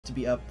to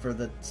be up for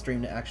the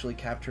stream to actually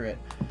capture it.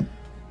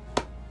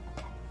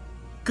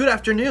 Good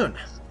afternoon.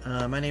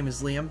 My name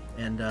is Liam,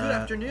 and good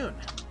afternoon.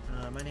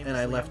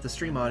 I left the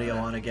stream audio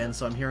on again,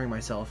 so I'm hearing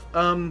myself.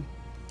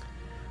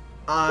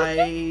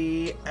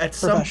 I at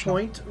some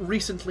point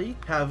recently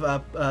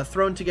have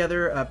thrown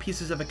together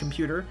pieces of a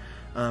computer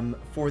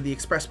for the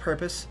express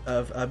purpose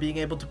of being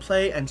able to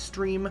play and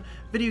stream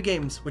video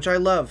games, which I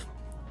love.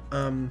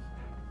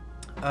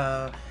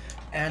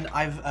 And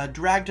I've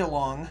dragged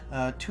along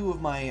two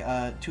of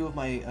my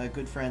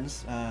good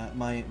friends,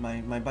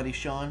 my buddy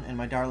Sean and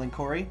my darling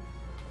Corey.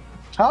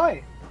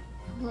 Hi.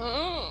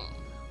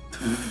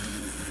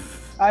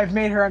 I've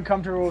made her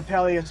uncomfortable with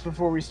Peleus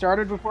before we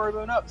started, before we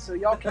went up, so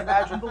y'all can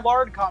imagine the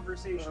lard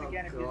conversation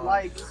again if you'd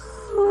like.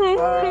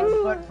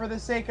 But for the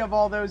sake of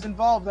all those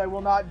involved, I will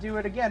not do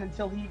it again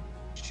until he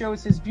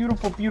shows his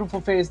beautiful,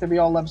 beautiful face that we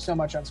all love so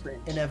much on screen.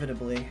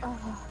 Inevitably.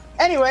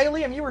 Anyway,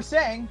 Liam, you were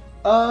saying...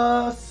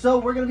 So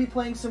we're gonna be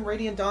playing some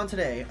Radiant Dawn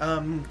today.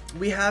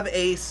 We have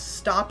a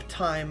stop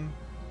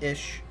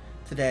time-ish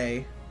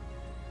today.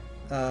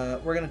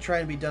 We're gonna try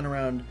and be done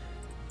around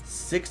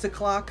 6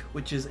 o'clock,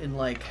 which is in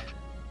like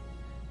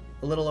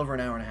a little over an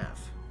hour and a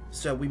half.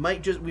 So we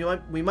might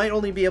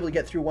only be able to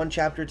get through one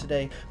chapter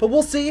today, but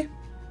we'll see.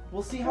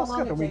 We'll see how long it takes us. We also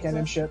got the weekend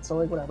and shit, so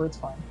like whatever, it's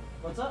fine.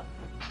 What's up?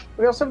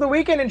 We also have the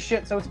weekend and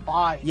shit, so it's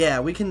fine. Yeah,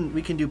 we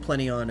can do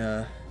plenty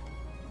on.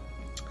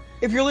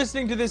 If you're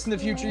listening to this in the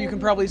future, you can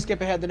probably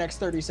skip ahead the next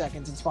 30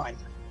 seconds. It's fine.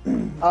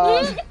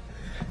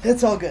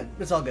 It's all good.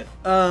 It's all good.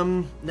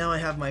 Now I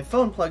have my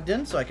phone plugged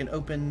in, so I can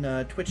open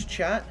Twitch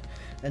chat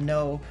and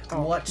know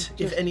what,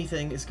 if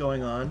anything, is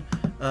going on.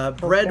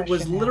 Bread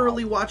was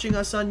literally watching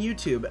us on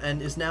YouTube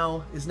and is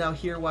now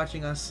here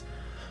watching us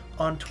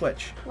on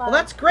Twitch. Wow. Well,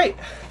 that's great.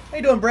 How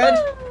you doing, Bread?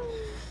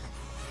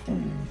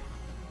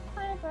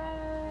 Hi,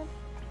 Bread.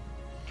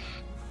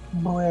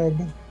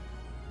 Bread.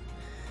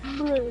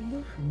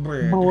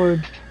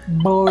 Bread.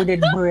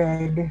 Boarded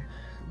bread.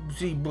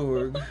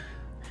 Z-Borg.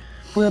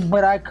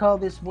 But I call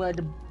this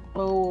bread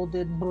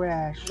bolded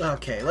brash.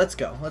 Okay, let's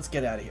go. Let's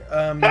get out of here.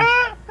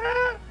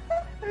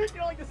 You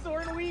don't like the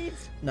sword and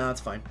weeds? No,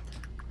 it's fine.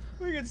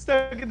 We get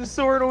stuck in the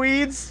sword and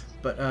weeds.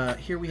 But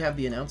here we have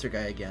the announcer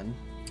guy again.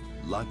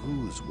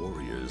 Lagu's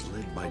warriors,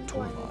 led by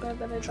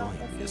Tormod, join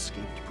the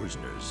escaped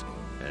prisoners,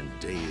 and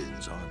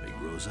Daein's army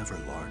grows ever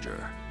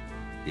larger.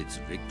 Its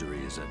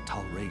victories at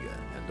Talrega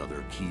and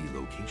other key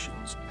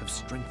locations have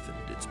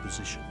strengthened its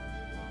position.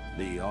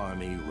 The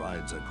army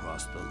rides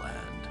across the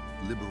land,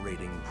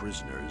 liberating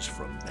prisoners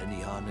from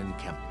Bennion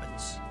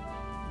encampments.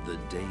 The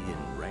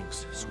Daein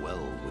ranks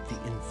swell with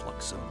the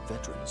influx of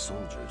veteran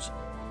soldiers,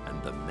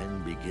 and the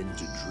men begin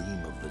to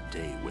dream of the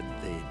day when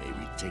they may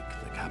retake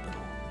the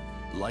capital.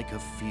 Like a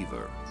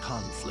fever,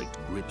 conflict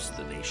grips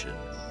the nation.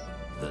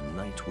 The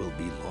night will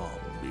be long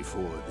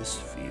before this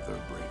fever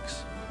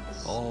breaks.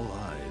 All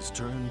eyes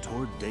turn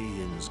toward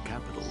Daein's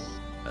capital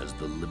as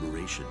the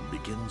liberation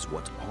begins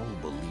what all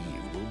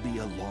believe will be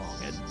a long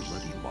and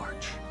bloody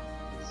march.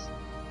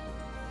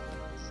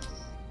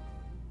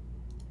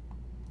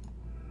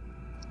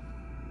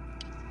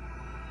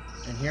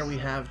 And here we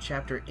have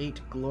Chapter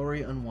 8,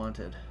 Glory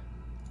Unwanted.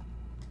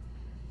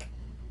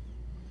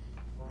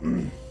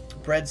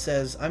 Bread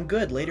says, I'm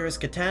good. Later is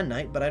Catan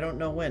night, but I don't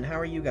know when. How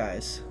are you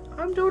guys?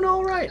 I'm doing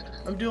alright.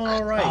 I'm doing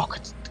alright. Oh,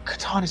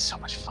 Catan is so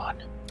much fun.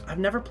 I've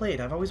never played.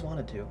 I've always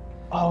wanted to.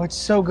 Oh, it's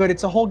so good.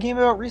 It's a whole game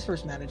about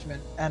resource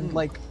management and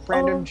like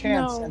random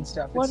chance and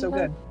stuff. It's so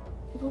good.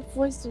 What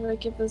voice did I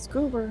give this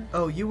goober?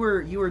 Oh, you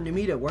were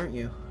Numita, weren't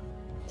you?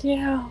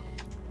 Yeah.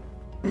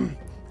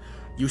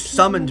 You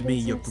summoned me,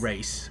 your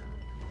grace.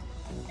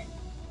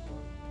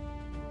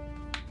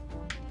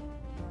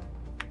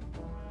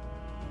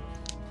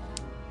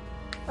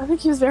 I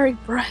think he was very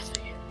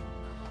breathy.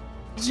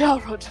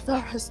 Jared,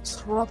 there is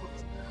trouble.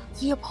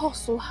 The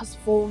apostle has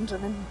formed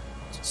an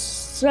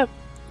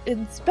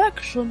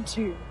inspection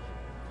team.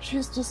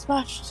 She's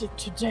dispatched it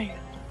to Daein.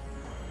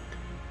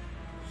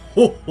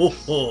 Ho ho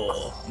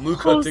ho!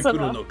 Mukate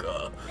kuru no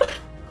ka.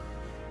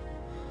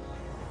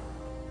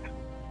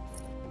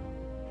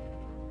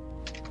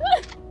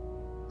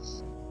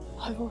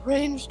 I've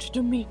arranged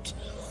to meet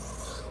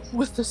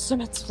with the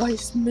Senate's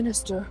Vice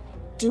Minister,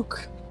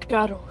 Duke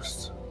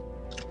Garos.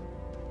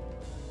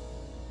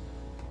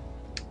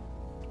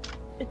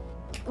 I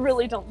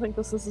really don't think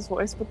this is his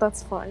voice, but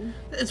that's fine.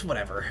 It's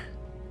whatever.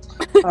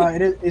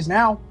 It is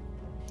now.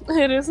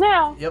 It is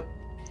now. Yep,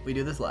 we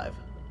do this live.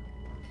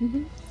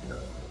 Mm-hmm.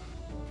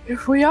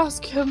 If we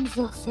ask him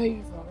the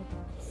favor,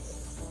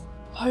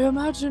 I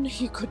imagine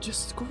he could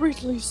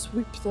discreetly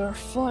sweep their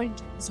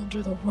findings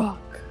under the rug.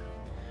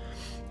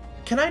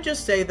 Can I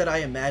just say that I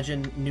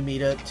imagine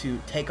Numita to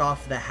take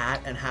off the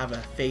hat and have a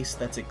face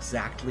that's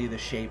exactly the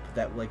shape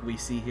that like we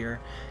see here.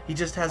 He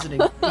just has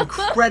an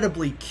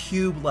incredibly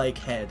cube-like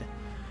head,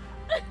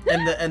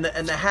 and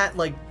the hat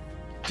like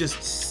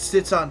just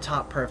sits on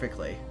top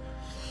perfectly.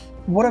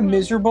 What a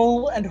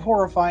miserable and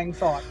horrifying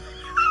thought.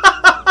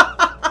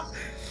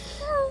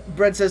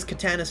 Bread says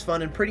Catan is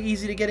fun and pretty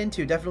easy to get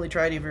into. Definitely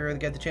try it if you ever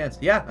get the chance.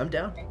 Yeah, I'm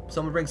down.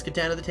 Someone brings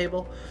Catan to the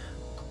table.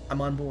 I'm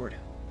on board.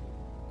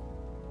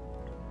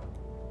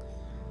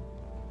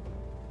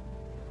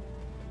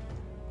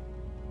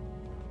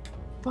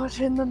 But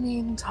in the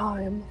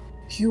meantime,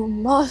 you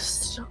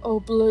must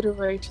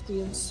obliterate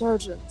the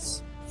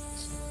insurgents.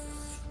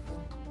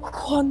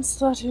 Once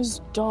that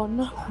is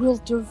done, we'll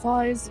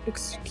devise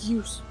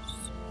excuses.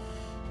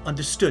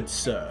 Understood,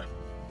 sir.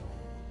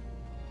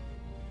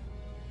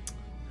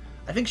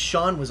 I think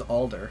Sean was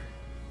Alder.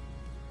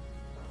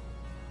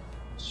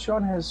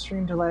 Sean has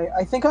stream delay.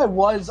 I think I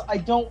was. I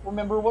don't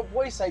remember what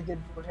voice I did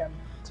for him,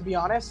 to be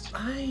honest.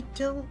 I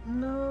don't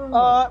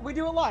know. We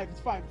do it live. It's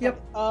fine. Yep.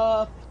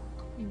 Are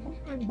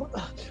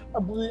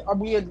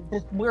we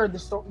we're the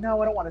store?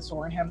 No, I don't want to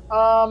store in him.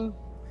 Fuck.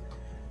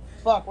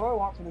 What do I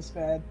want for this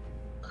bed?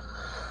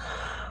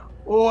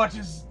 What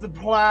is the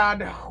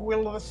plan?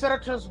 Will the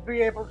senators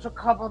be able to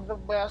cover the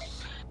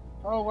mess?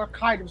 Oh, we're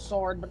kind of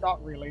sorry, but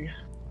not really.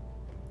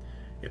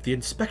 If the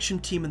inspection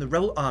team and the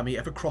rebel army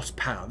ever cross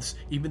paths,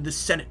 even the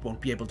Senate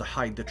won't be able to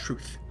hide the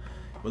truth.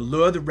 We'll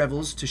lure the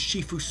rebels to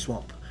Shifu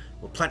Swamp.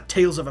 We'll plant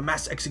tales of a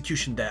mass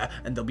execution there,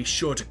 and they'll be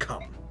sure to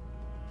come.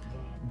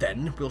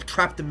 Then we'll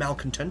trap the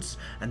malcontents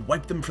and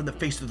wipe them from the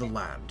face of the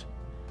land.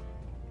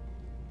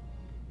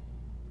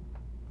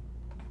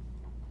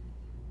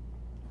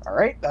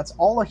 Alright, that's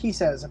all he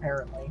says,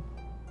 apparently.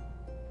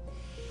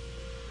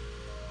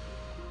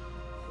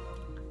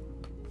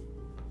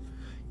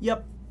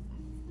 Yep.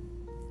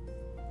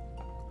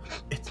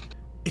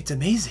 It's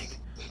amazing.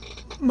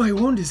 My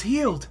wound is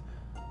healed.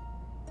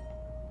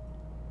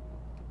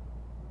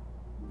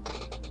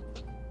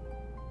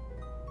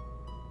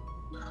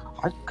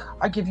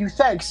 I give you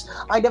thanks.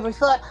 I never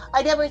thought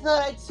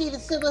I'd see the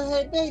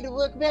silver-haired maiden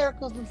work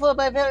miracles before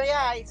my very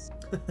eyes.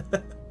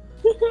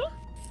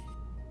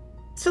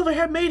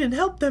 Silver-haired maiden,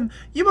 help them!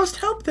 You must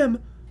help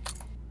them!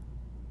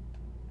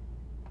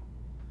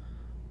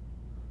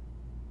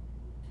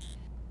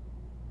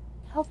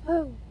 Help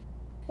who?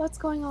 What's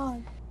going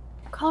on?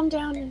 Calm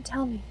down and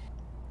tell me.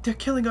 They're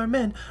killing our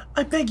men.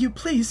 I beg you,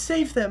 please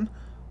save them.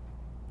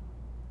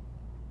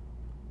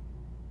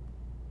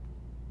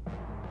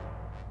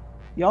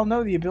 Y'all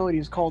know the ability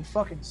is called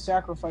fucking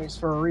sacrifice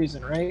for a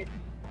reason, right?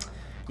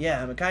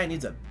 Yeah, Micaiah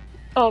needs a...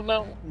 Oh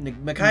no.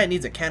 Micaiah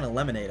needs a can of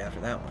lemonade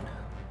after that one.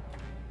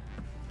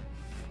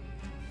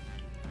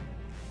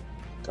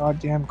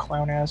 Goddamn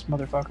clown-ass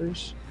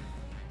motherfuckers.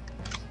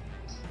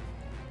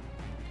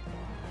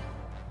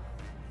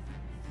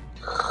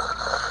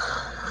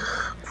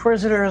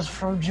 Prisoners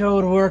from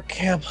Jode work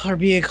camp are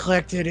being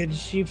collected in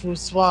Shifu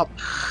Swamp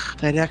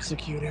and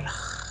executed.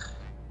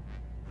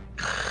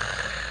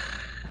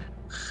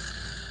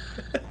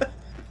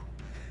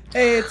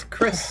 Hey, it's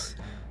Chris.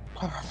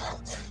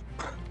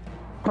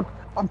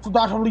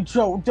 Not only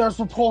Jode, there's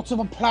reports of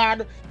a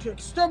plan to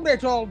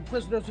exterminate all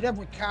prisoners in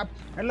every camp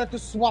and let the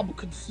swamp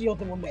conceal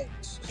the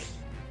remains.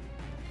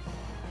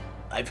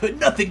 I've heard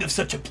nothing of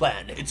such a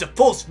plan. It's a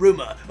false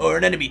rumor or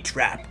an enemy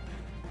trap.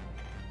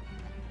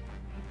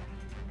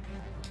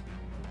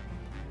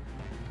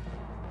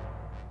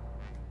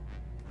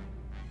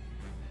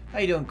 How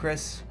you doing,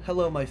 Chris?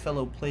 Hello, my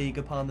fellow plague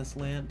upon this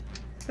land.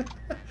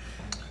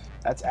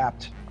 That's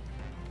apt.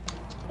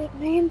 It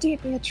may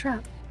indeed be a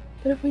trap,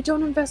 but if we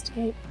don't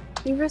investigate,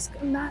 we risk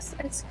a mass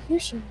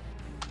execution.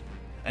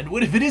 And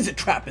what if it is a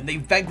trap and they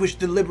vanquish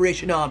the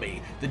Liberation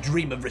Army? The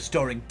dream of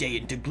restoring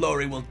Dayan to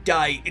glory will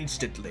die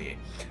instantly.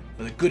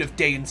 For the good of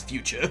Dayan's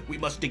future, we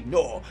must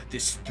ignore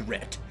this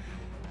threat.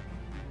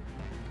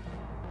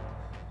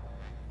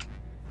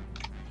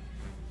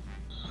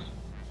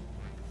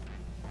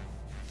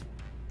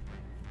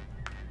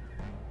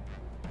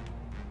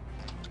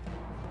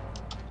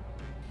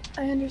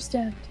 I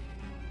understand.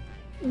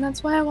 And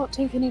that's why I won't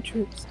take any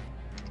troops.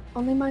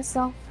 Only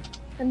myself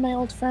and my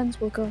old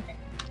friends will go.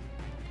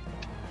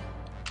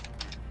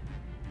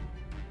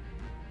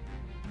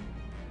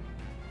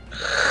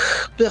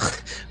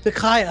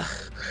 Micaiah.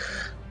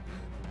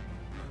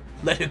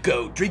 Let her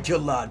go. Drink your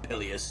lard,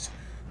 Peleus.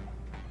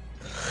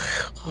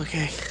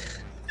 Okay.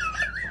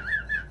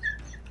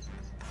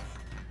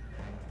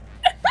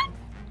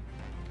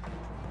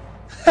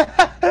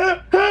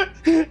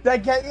 Did I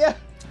get you?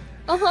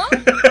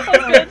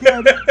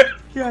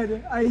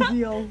 Good.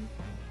 Ideal.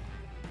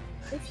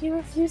 If you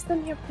refuse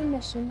them your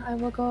permission, I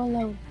will go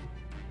alone.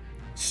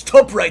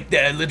 Stop right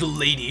there, little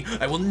lady.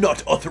 I will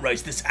not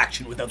authorize this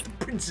action without the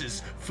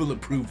prince's full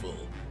approval.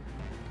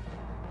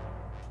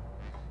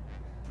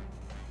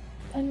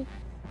 Then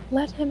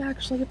let him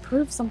actually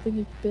approve something,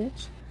 you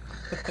bitch.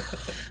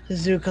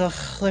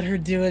 Zuko, let her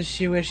do as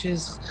she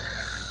wishes.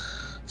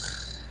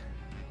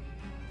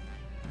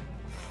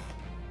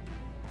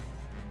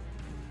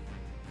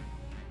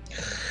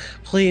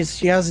 Please,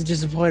 she hasn't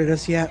disappointed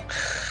us yet.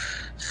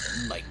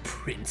 My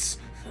prince.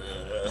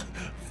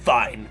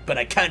 Fine, but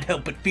I can't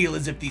help but feel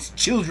as if these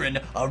children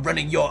are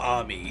running your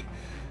army.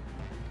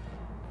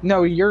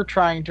 No, you're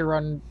trying to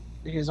run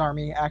his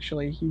army,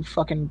 actually, you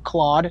fucking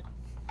clod.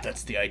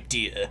 That's the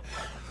idea.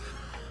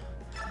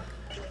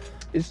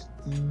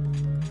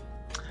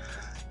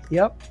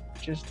 Yep.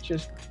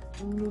 Just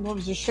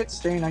Loves a shit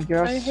stain, I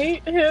guess. I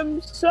hate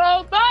him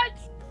so much!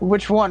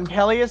 Which one,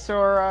 Peleus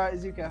or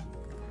Izuka?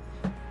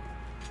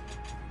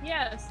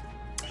 Yes.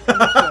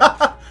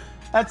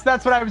 That's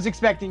what I was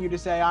expecting you to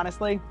say,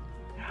 honestly.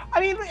 I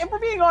mean, if we're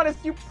being honest,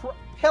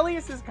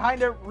 Peleus is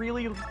kind of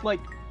really, like,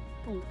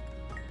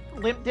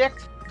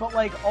 limp-dicked, but,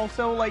 like,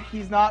 also, like,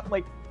 he's not,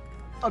 like,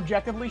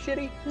 objectively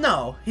shitty.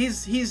 No,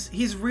 he's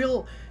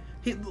real.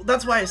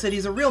 That's why I said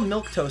he's a real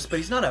milquetoast, but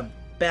he's not a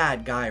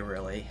bad guy,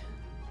 really.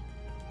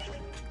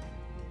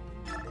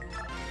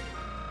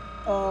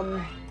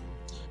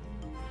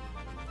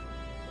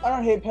 I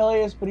don't hate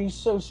Peleus, but he's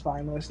so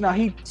spineless. No,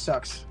 he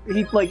sucks.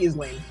 He, like, is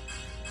lame.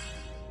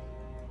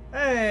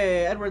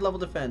 Hey, Edward level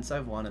defense.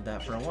 I've wanted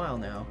that for a while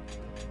now.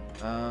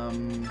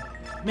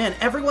 Man,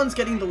 everyone's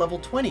getting to level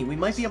 20. We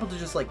might be able to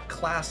just, like,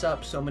 class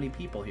up so many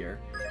people here.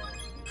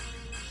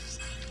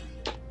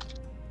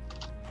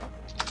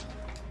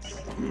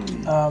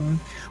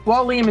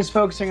 While Liam is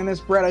focusing on this,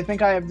 Brett, I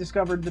think I have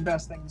discovered the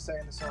best thing to say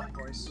in the Soren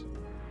voice.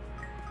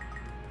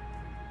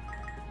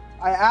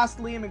 I asked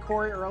Liam and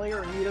Corey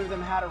earlier, and neither of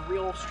them had a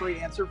real straight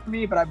answer for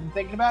me, but I've been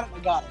thinking about it, and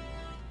I got it.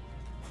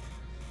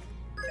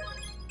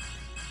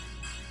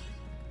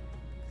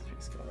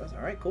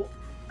 Alright, cool.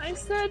 I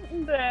said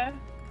bleh.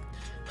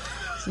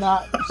 It's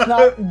not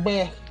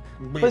bleh.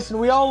 Listen,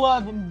 we all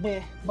love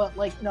bleh, but,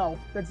 like, no,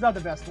 that's not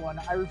the best one.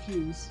 I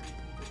refuse.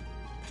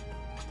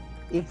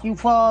 If you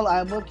fall,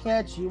 I will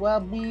catch you. I'll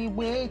be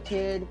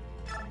waiting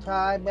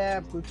time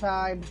after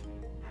time.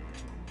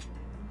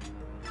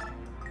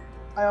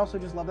 I also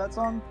just love that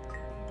song.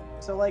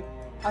 So, like,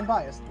 I'm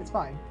biased. It's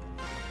fine.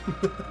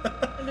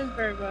 It is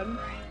very good.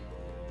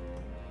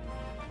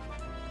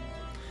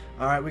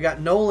 Alright, we got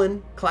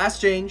Nolan.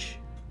 Class change.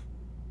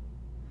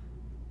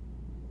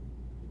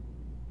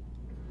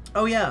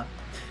 Oh, yeah.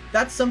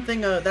 That's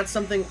something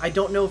I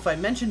don't know if I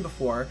mentioned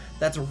before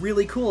that's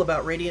really cool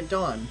about Radiant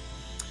Dawn.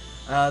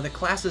 The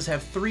classes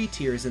have 3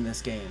 tiers in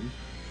this game.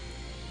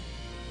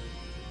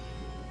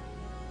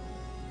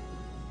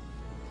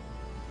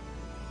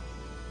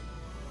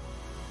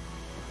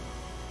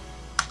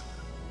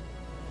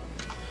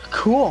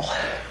 Cool.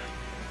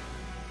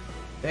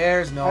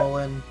 There's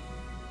Nolan.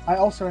 I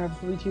also have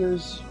 3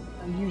 tiers,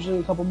 and usually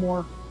a couple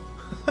more.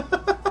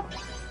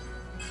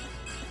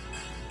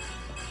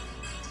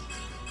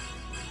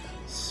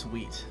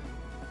 Sweet.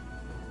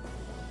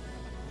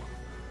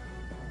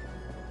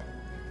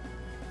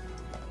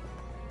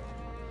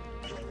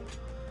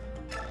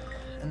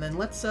 And then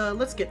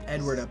let's get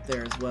Edward up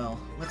there as well.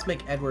 Let's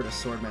make Edward a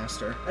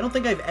swordmaster. I don't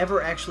think I've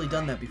ever actually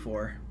done that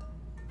before.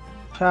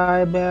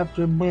 Time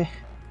after me.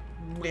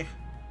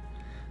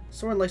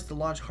 Soren likes to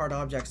launch hard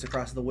objects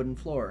across the wooden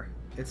floor.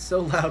 It's so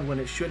loud when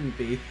it shouldn't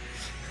be.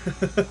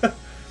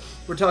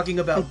 We're talking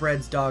about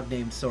Bread's dog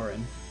named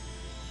Soren.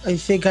 I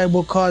think I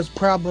will cause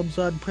problems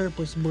on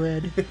purpose,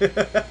 Bread.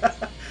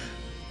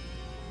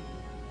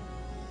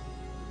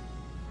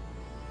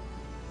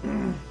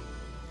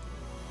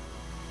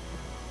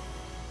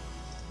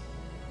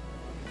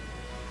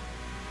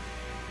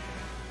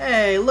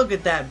 Hey, look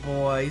at that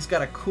boy. He's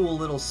got a cool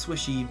little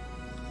swishy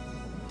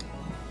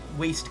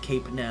waist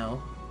cape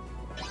now.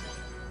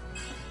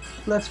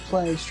 Let's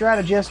play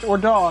strategist or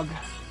dog.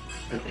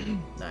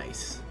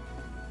 Nice.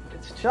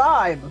 It's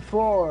time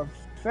for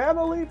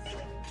Family...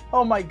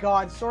 Oh my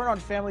god, Soren on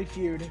Family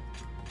Feud.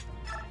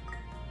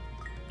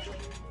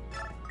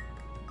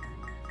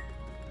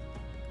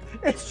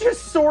 It's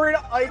just Soren,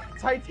 Ike,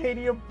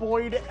 Titanium,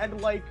 Boyd, and,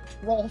 like,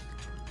 Rolf.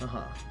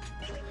 Uh-huh.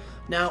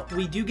 Now,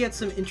 we do get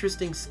some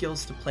interesting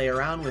skills to play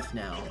around with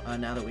now.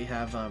 Now that we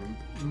have,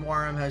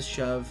 Muaram has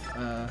Shove,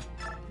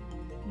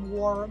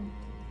 Warm.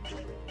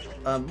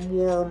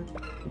 Warm.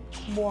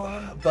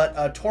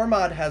 But,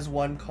 Tormod has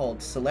one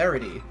called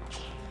Celerity,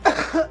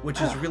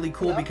 which is really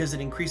cool because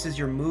it increases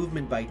your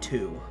movement by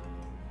 2.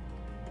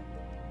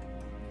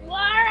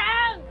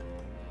 Warren!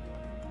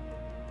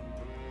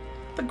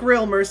 The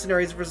Grail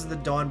Mercenaries versus the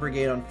Dawn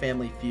Brigade on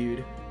Family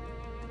Feud.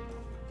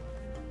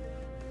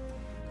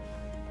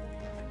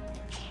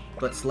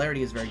 But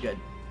Celerity is very good.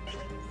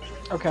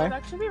 Okay. That'd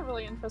actually be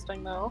really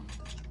interesting, though.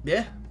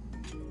 Yeah.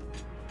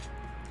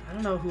 I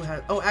don't know who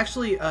has... Oh,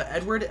 actually,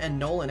 Edward and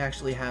Nolan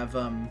actually have,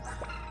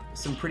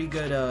 some pretty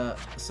good,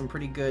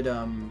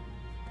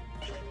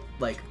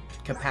 like,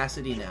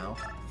 capacity now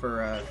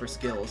for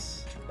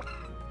skills.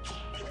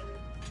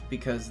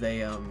 Because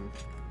they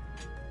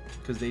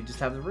just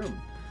have the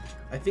room.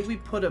 I think we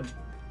put a...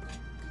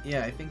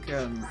 Yeah, I think,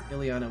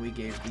 Ileana we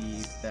gave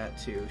that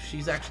to.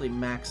 She's actually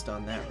maxed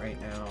on that right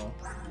now.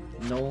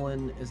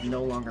 Nolan is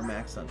no longer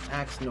maxed on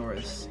axe, nor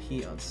is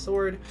he on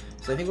sword.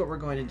 So I think what we're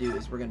going to do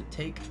is we're going to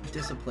take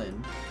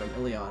discipline from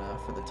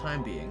Ileana for the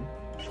time being.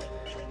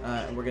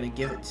 And we're going to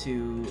give it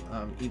to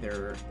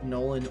either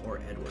Nolan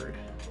or Edward.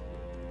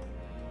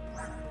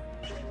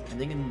 I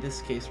think in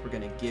this case we're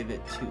going to give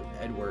it to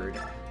Edward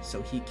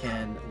so he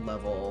can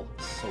level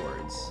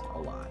swords a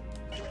lot.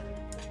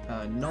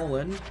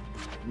 Nolan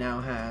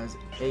now has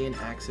A in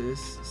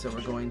axes, so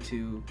we're going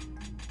to...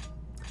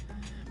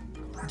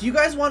 Do you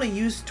guys want to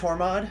use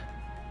Tormod?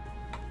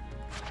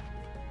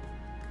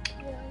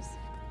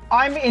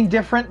 I'm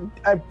indifferent.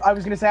 I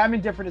was gonna say I'm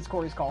indifferent. It's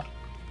Corey's call.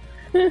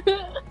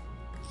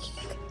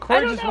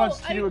 Corey just wants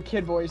to do a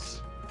kid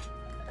voice.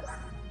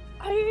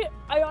 I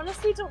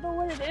honestly don't know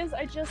what it is.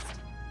 I just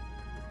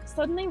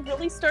suddenly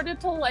really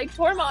started to like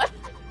Tormod.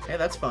 Hey,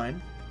 that's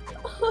fine.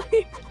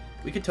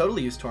 We could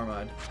totally use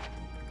Tormod.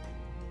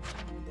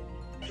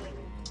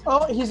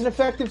 Oh, he's an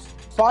effective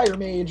fire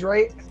mage,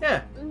 right?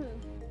 Yeah.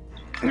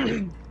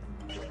 I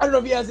don't know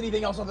if he has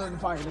anything else other than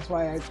fire. That's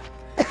why I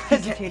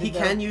hesitated. He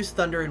can use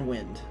thunder and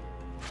wind.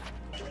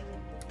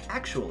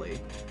 Actually,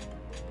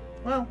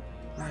 well,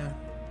 yeah,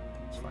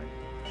 it's fine.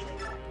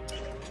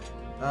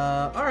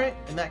 All right.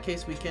 In that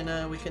case, we can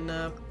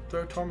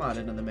throw Tormod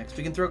into the mix.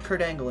 We can throw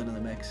Kurt Angle into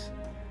the mix.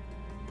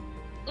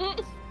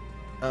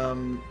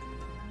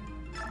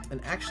 And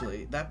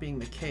actually, that being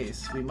the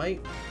case, we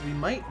might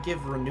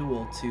give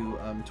renewal to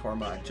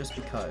Tormod just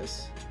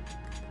because.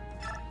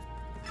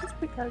 Just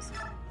because.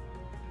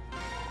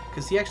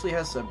 Because he actually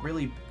has a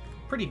really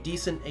pretty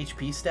decent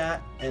HP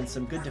stat and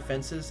some good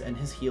defenses, and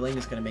his healing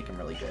is going to make him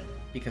really good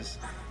because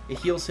it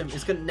heals him.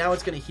 It's going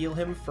to heal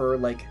him for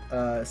like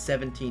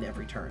 17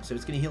 every turn, so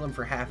it's going to heal him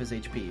for half his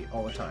HP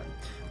all the time.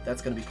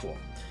 That's going to be cool.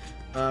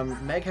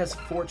 Meg has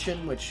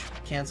Fortune, which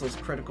cancels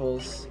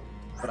criticals,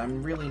 but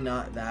I'm really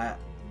not that.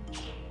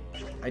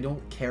 I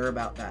don't care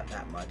about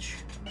that much.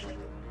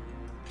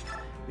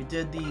 We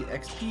did the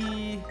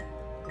XP.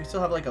 We still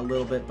have like a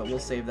little bit, but we'll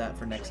save that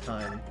for next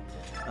time.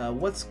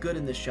 What's good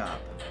in the shop?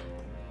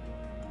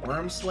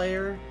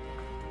 Wormslayer?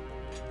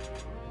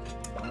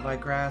 By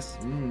grass?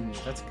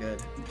 That's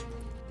good.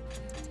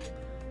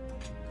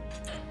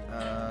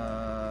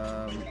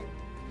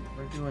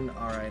 We're doing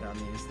alright on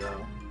these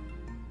though.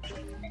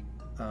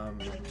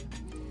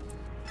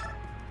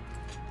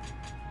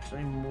 Is there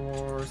any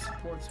more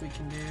supports we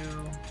can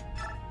do?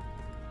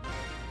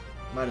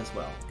 Might as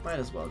well. Might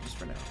as well, just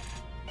for now.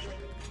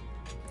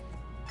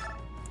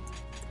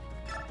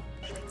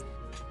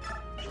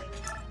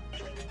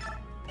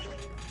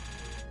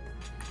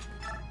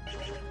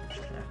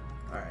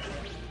 Alright.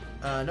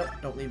 Nope,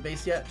 don't leave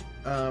base yet.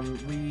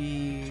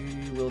 We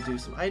will do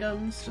some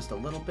items, just a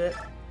little bit.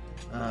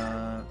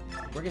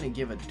 We're gonna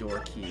give a door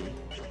key.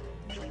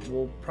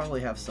 We'll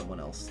probably have someone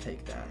else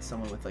take that.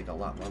 Someone with like a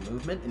lot more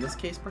movement. In this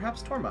case,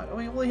 perhaps Tormod. Oh,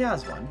 well, he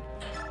has one.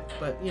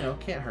 But, you know,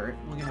 can't hurt.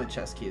 We'll give him a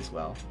chest key as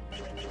well.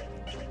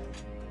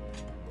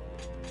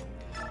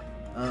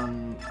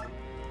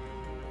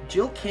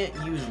 Jill can't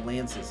use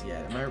lances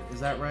yet. Is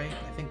that right?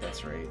 I think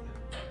that's right.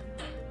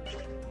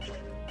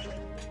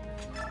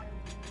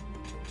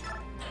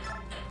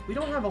 We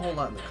don't have a whole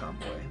lot in the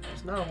convoy.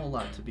 There's not a whole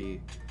lot to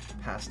be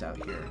passed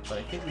out here, but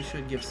I think we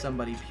should give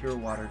somebody pure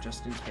water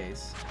just in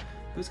case.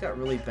 Who's got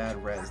really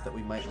bad res that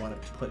we might want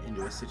to put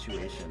into a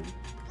situation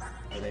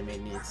where they may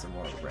need some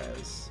more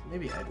res?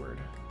 Maybe Edward.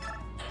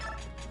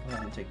 We'll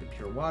have him take the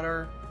pure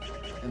water,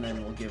 and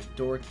then we'll give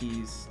door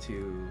keys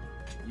to...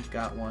 You've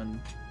got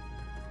one.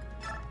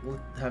 We'll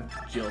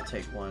have Jill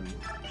take one,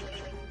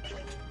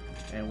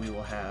 and we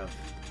will have...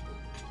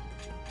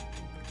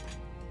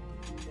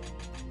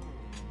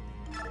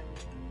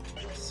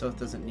 Soth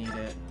doesn't need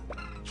it.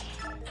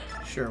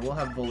 Sure, we'll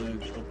have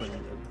Volug open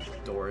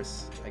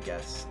doors, I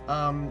guess.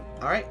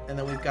 Alright, and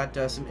then we've got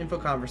some info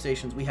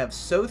conversations. We have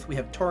Soth, we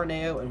have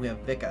Torneo, and we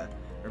have Vika,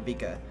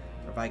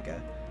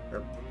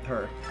 or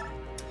her.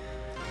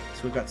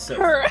 So we've got Soth.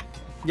 Her.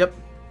 Yep.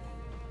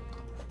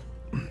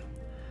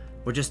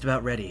 We're just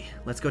about ready.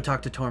 Let's go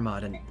talk to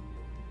Tormod and...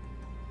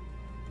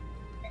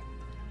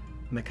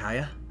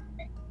 Micaiah?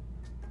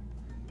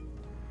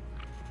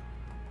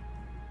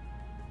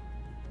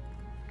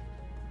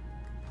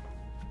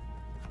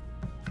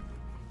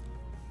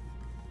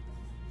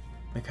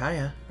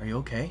 Micaiah, are you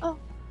okay? Oh,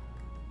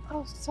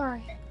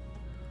 sorry.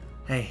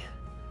 Hey,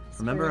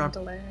 remember our...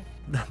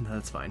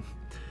 That's fine.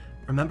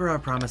 Remember our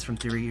promise from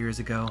 3 years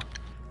ago?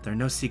 There are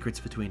no secrets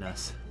between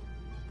us.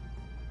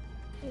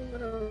 I'm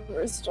gonna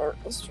restart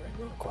the stream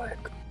real quick.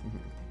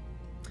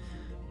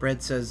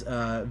 Bread says,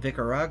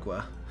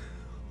 Vicaragua,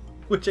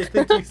 which I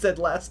think you said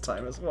last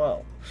time as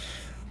well.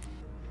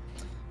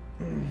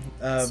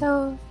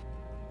 So...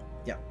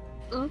 Yeah.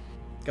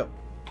 Go.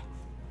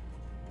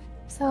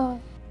 So...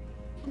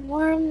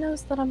 Worm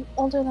knows that I'm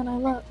older than I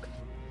look.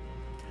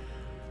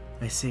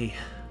 I see.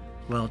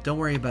 Well, don't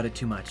worry about it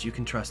too much. You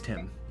can trust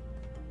him.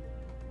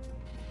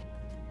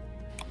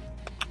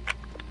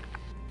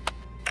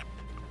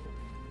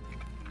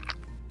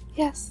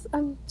 Yes,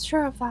 I'm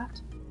sure of that.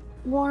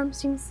 Worm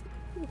seems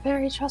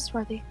very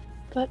trustworthy.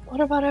 But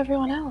what about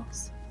everyone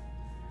else?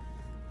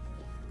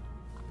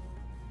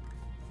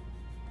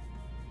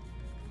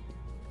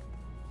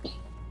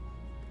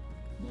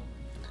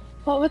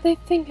 What would they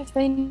think if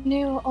they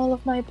knew all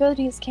of my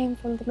abilities came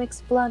from the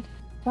mixed blood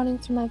running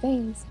through my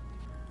veins?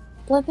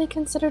 Blood they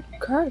considered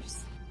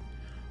cursed.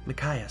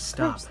 Micaiah,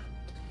 stop. Cursed.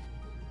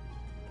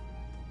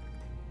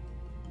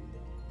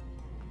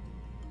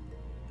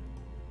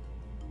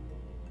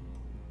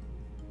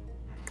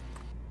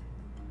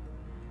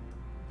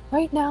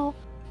 Right now,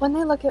 when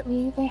they look at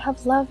me, they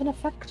have love and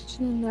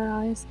affection in their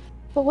eyes.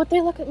 But would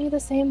they look at me the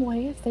same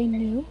way if they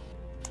knew?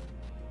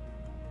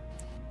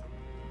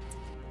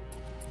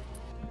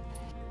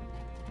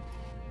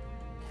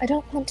 I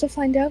don't want to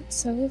find out,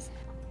 so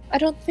I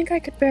don't think I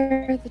could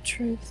bear the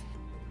truth.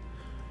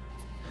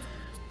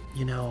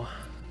 You know,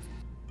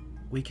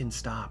 we can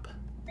stop.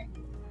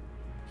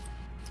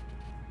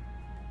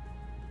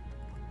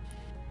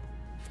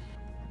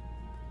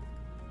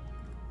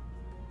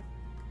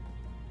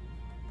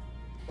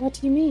 What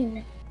do you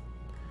mean?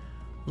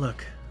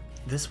 Look,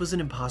 this was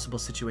an impossible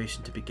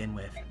situation to begin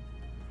with.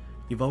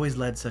 You've always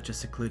led such a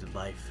secluded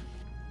life.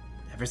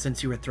 Ever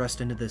since you were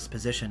thrust into this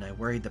position, I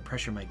worried the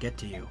pressure might get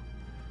to you.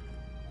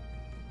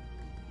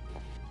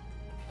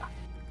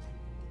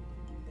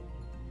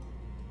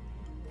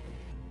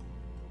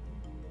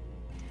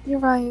 You're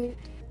right.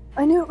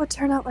 I knew it would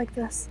turn out like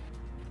this.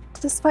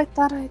 Despite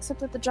that, I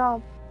accepted the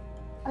job.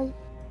 I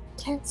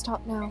can't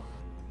stop now.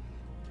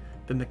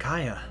 But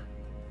Micaiah...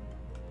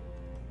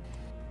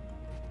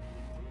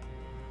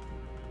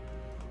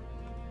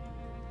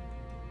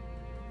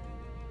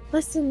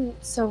 Listen,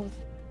 Soth.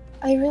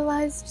 I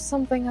realized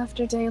something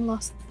after Dayan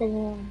lost the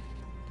war.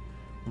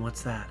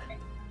 What's that?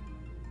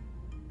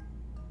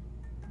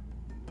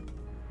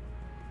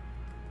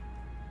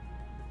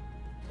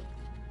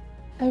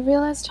 I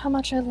realized how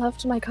much I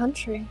loved my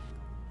country.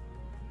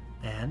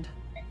 And?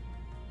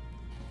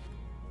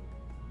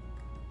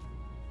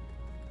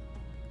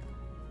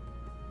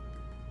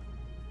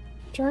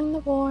 During the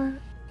war,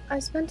 I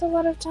spent a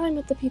lot of time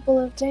with the people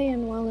of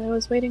Dayan while I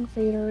was waiting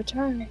for you to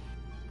return.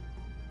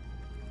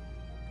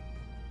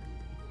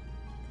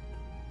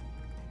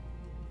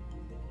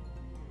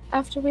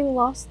 After we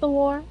lost the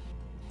war,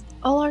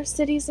 all our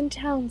cities and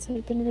towns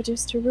had been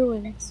reduced to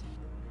ruins.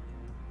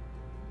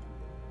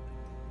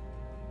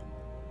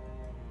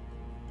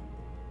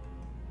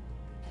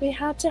 We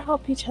had to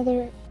help each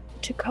other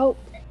to cope.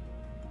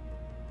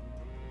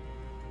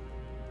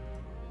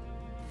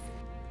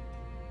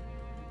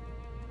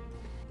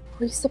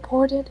 We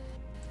supported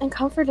and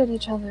comforted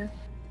each other.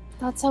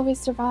 That's how we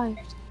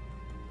survived.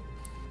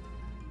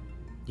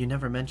 You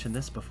never mentioned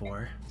this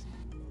before.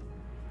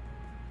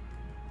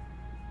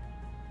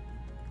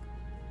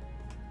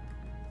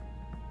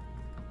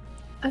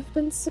 I've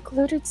been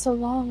secluded so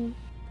long.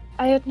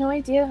 I had no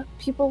idea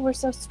people were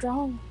so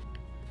strong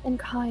and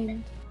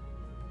kind.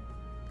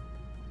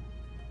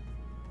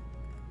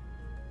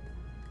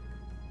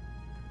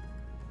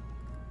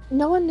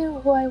 No one knew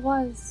who I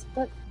was,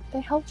 but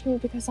they helped me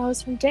because I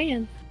was from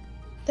Dayan.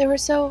 They were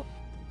so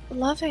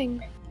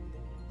loving.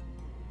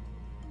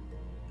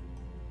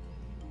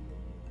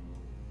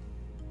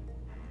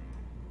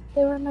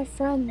 They were my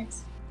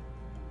friends.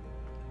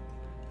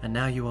 And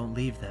now you won't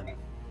leave them.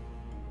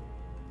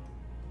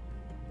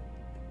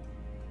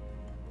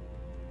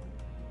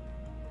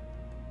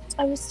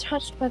 I was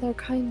touched by their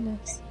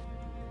kindness.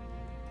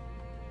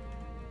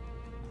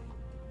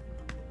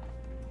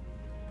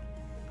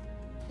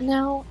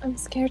 Now I'm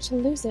scared to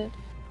lose it.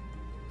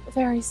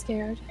 Very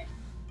scared.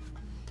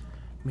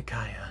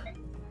 Micaiah.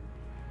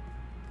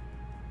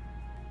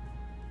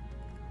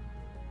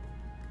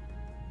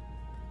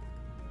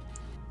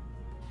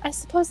 I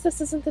suppose this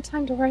isn't the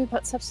time to worry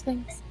about such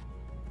things.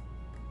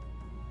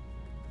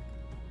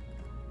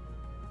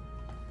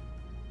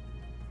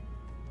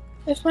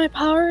 If my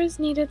power is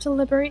needed to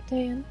liberate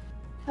Dayan,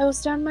 I will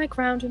stand my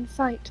ground and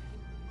fight.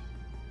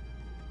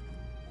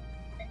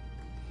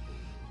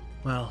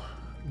 Well,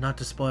 not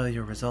to spoil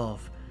your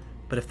resolve,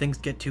 but if things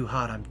get too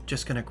hot, I'm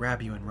just gonna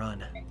grab you and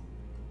run.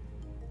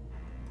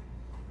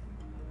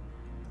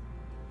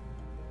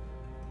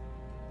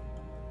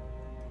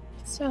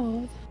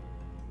 So,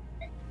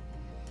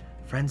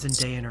 Friends in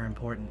Dayan are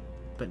important,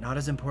 but not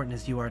as important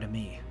as you are to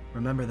me.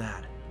 Remember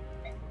that.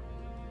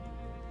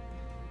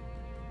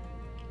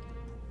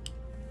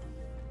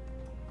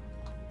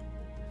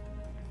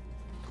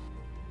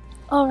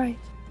 alright.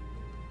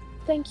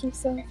 Thank you,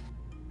 Soth.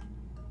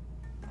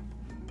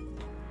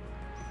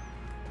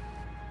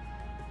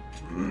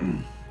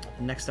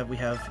 Next up we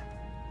have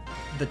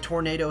the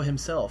Tornado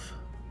himself.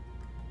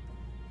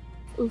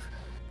 Oof.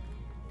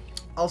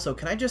 Also,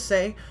 can I just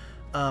say,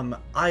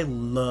 I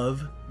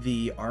love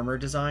the armor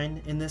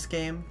design in this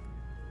game.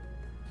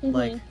 Mm-hmm.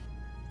 Like,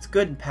 it's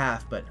good in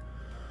Path, but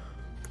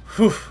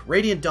whew,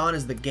 Radiant Dawn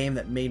is the game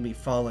that made me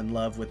fall in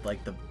love with,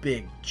 like, the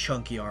big,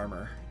 chunky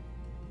armor.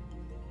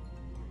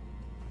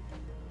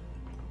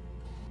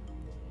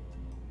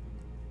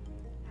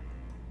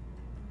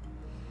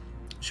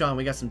 Sean,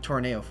 we got some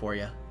Tornado for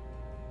you.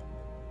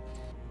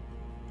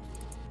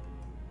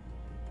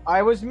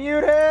 I was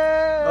muted!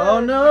 Oh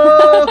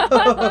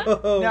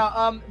no!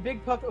 Now,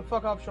 big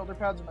fuck off shoulder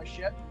pads are my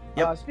shit.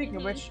 Yep. Speaking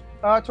of which,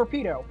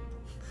 torpedo.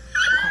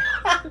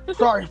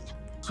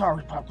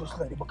 sorry about this,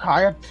 Lady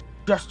Micaiah.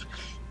 Just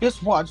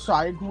this once,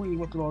 I agree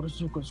with Lord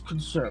Azuka's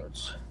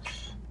concerns.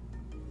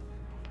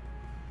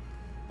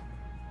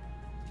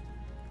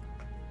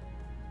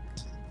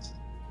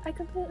 I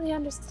completely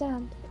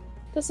understand.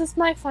 This is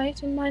my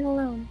fight and mine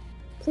alone.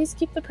 Please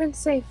keep the prince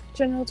safe,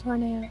 General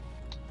Tornado.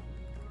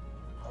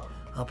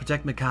 I'll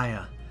protect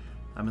Micaiah.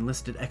 I'm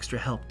enlisted extra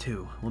help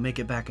too. We'll make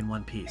it back in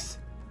one piece.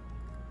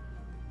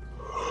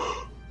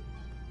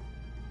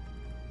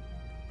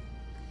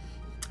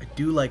 I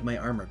do like my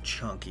armor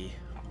chunky.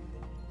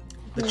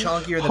 The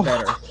chunkier, the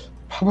better.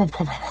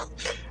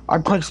 I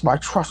place my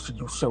trust in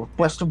you, so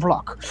best of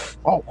luck.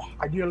 Oh,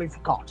 I nearly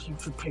forgot. You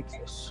should take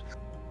this.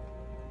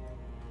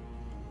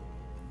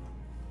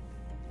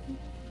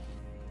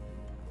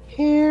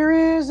 Here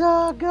is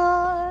a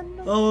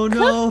gun. Oh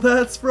no,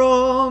 that's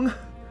wrong.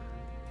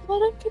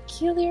 What a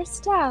peculiar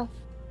staff.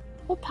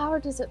 What power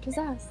does it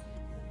possess?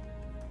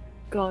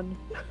 Gun.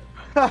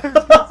 I was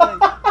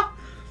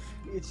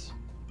gonna say,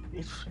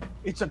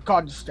 it's a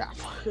gun staff.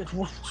 It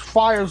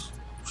fires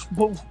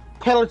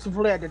pellets of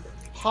lead at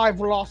high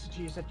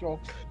velocities at your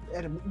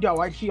enemy.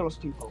 No, it heals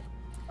people.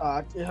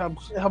 It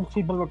helps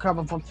people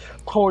recover from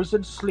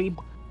poison, sleep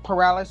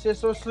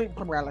paralysis, or sleep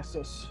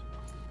paralysis.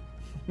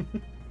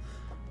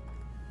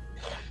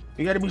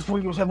 The enemies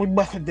will use every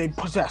method they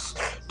possess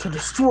to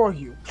destroy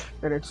you,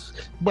 and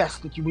it's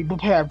best that you be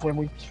prepared for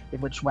every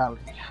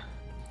eventuality.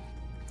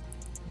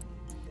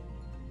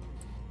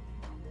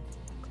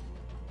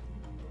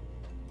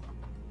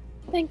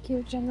 Thank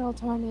you, General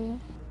Torneo.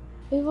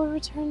 We will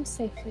return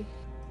safely.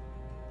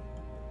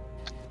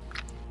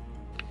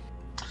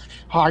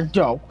 I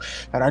know,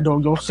 and I know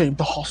you'll save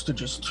the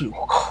hostages too.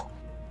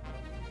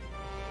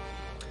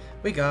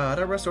 We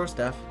gotta restore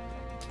staff.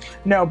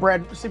 No,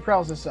 Brad, sleep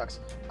paralysis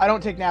sucks. I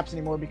don't take naps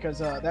anymore because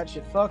that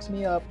shit fucks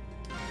me up.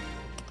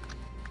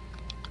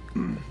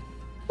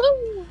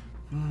 Woo!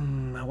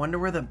 I wonder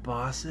where the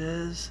boss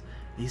is.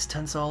 These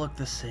tents all look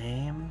the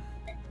same.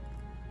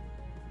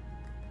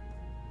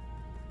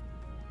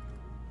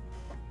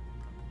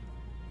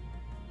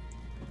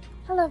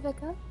 Hello,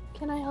 Vika.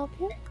 Can I help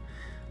you?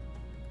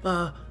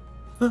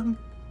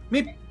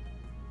 Me.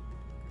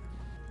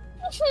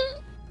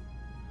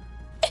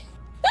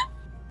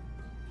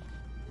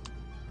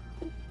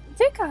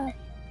 Vika!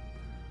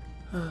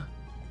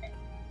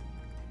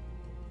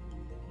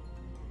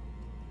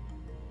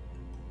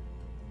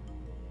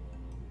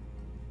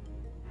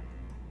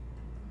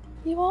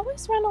 You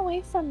always run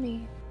away from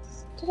me.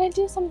 Did I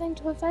do something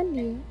to offend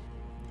you?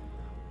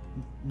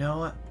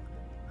 No,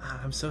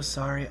 I'm so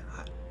sorry.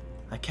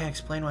 I can't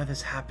explain why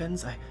this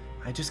happens.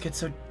 I just get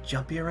so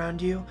jumpy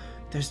around you.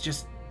 There's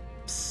just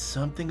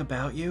something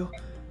about you.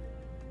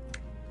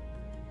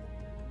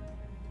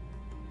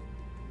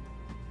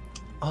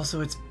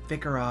 Also, it's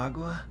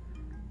Vicaragua.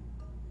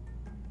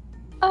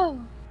 Oh.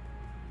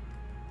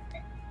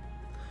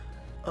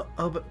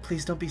 Oh, but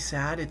please don't be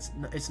sad.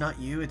 It's not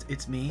you.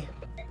 It's me.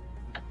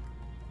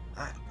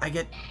 I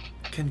get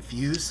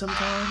confused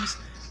sometimes.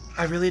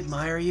 I really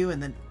admire you,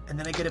 and then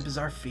I get a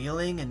bizarre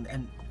feeling,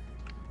 and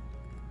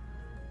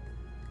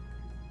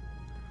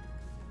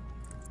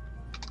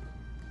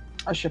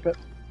I ship it.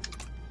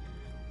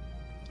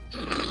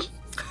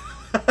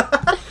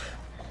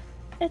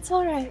 It's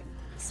alright.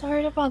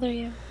 Sorry to bother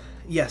you.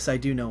 Yes, I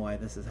do know why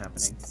this is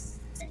happening.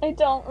 I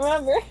don't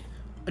remember.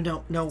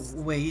 No,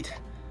 wait.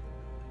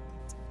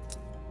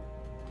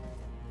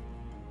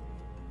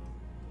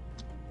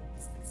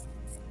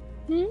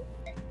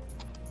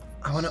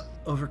 I want to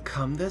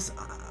overcome this.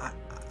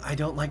 I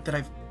don't like that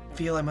I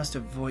feel I must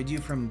avoid you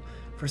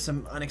for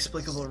some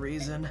inexplicable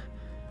reason.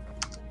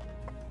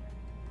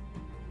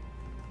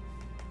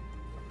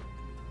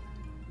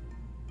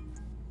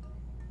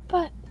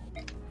 But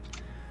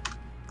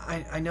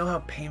I know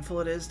how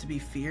painful it is to be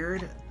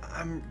feared.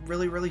 I'm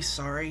really, really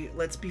sorry.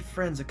 Let's be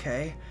friends,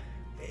 okay?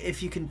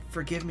 If you can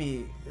forgive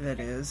me, that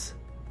is.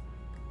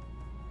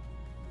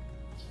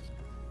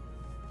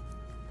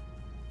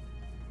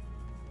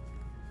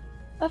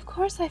 of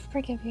course I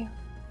forgive you.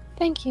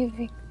 Thank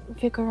you,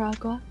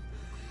 Vicaragua.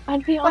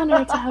 I'd be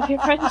honored to have your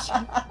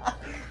friendship.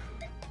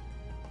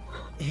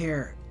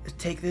 Here,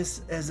 take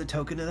this as a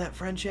token of that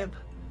friendship.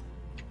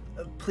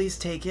 Please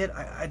take it.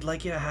 I'd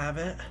like you to have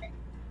it.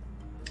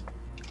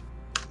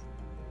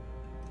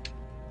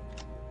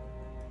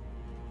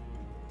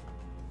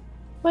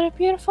 What a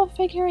beautiful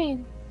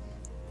figurine.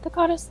 The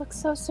goddess looks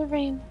so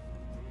serene.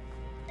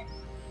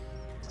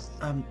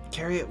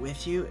 Carry it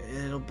with you.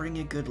 It'll bring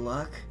you good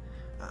luck.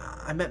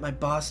 I met my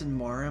boss in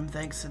Morum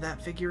thanks to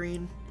that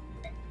figurine.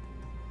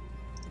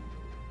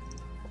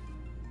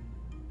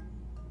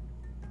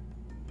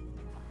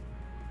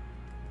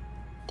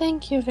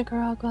 Thank you,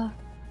 Vicaragua.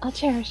 I'll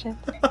cherish it.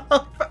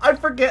 I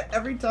forget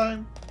every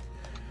time.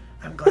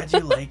 I'm glad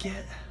you like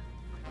it.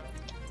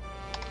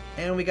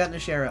 And we got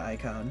Nashara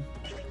icon.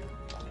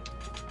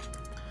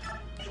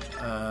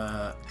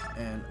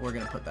 And we're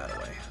gonna put that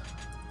away.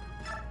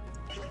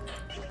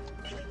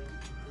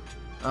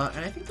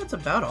 And I think that's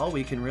about all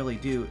we can really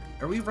do.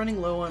 Are we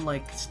running low on,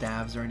 like,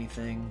 staves or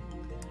anything?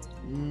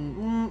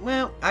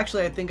 Well,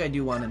 actually, I think I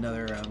do want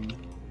another,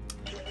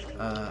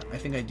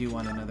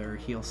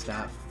 heal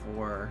staff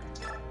for...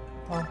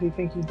 Oh, do you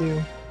think you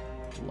do?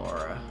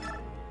 Laura.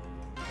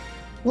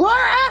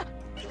 Laura!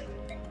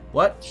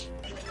 What?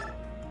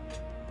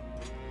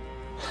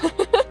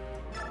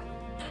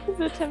 His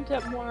attempt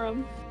at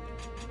Morum.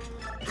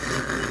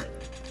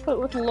 But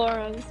with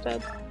Laura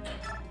instead.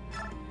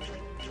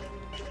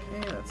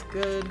 Okay, that's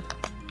good.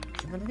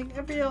 And I think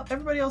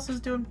everybody else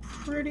is doing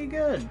pretty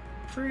good.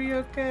 Pretty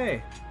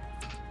okay.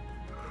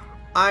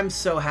 I'm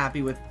so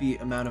happy with the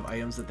amount of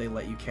items that they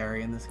let you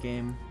carry in this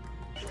game.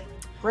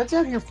 Brett's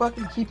out here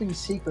fucking keeping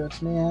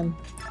secrets, man.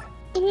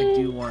 I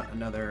do want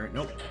another...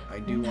 Nope. I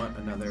do want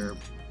another...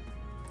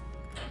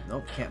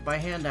 Nope, can't buy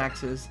hand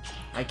axes.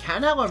 I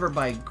can, however,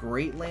 buy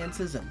great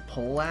lances and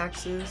pole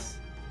axes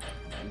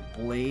and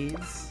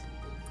blades.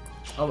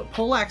 Oh, but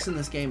pole axe in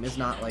this game is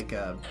not like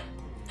a...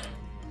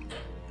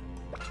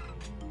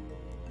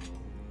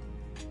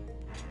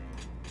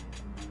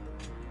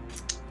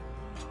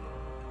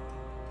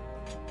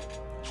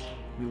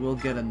 We will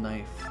get a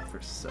knife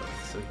for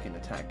Soph, so he can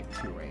attack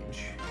at 2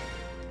 range.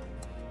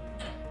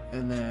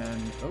 And then,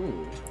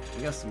 oh,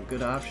 we got some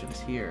good options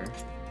here.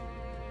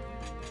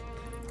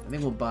 I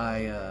think we'll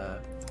buy,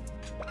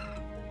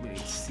 we need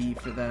C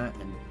for that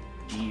and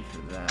D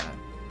for that.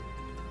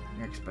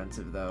 They're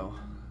expensive though.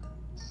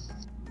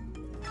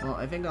 Well,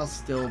 I think I'll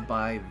still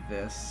buy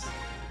this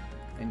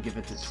and give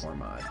it to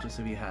Tormod, just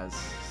so he has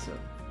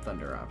a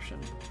thunder option.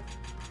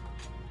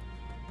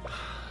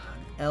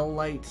 L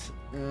light,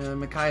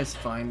 Micaiah's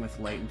fine with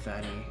light and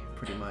fatty,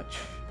 pretty much.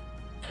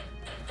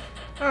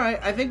 Alright,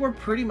 I think we're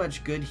pretty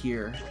much good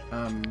here,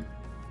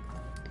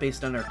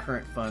 based on our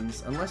current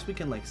funds, unless we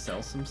can like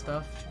sell some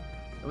stuff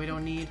that we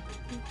don't need.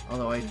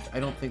 Although I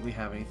don't think we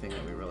have anything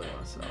that we really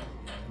want to sell.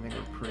 I think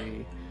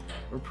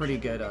we're pretty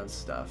good on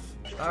stuff.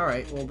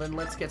 Alright, well then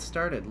let's get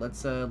started.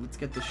 Let's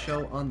get the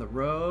show on the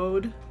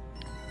road.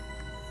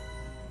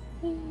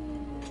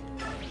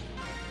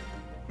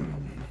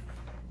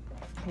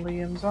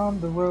 Liam's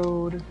on the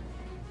road.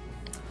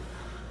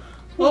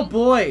 Oh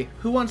boy,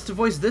 who wants to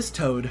voice this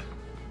toad?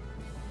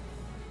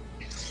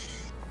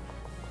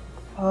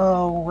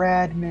 Oh,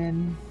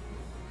 Radman.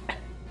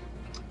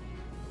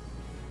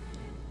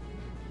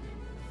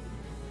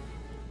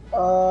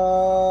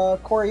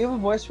 Corey, you have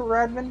a voice for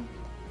Radman?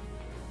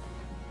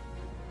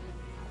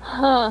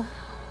 Huh.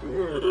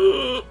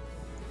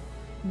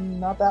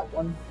 Not that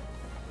one.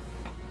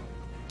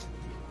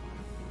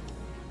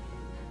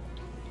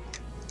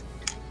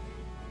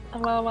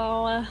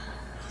 Well.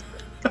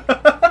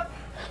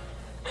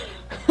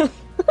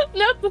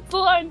 Not the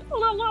line.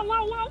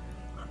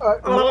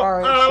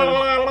 Alright,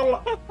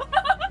 so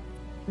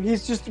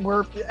he's just,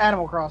 we're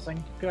Animal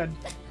Crossing. Good.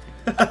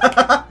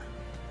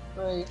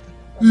 Great.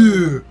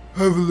 Yeah,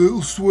 have a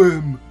little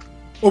swim.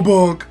 A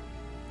bonk.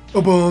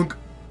 A bonk.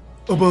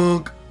 A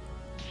bonk.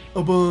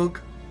 A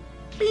bonk.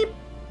 Beep.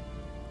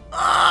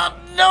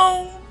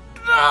 No,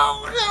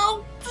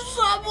 help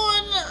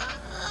someone.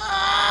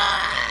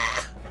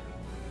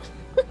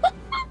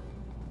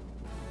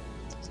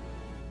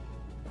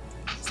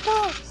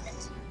 Stop.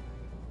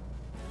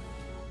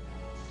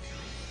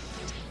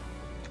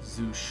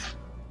 Zoosh.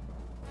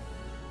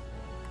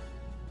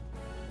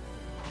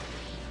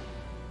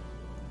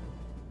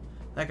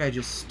 That guy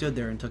just stood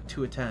there and took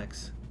 2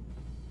 attacks.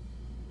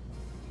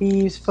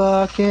 He's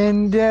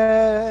fucking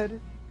dead.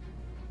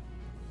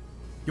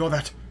 You're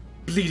that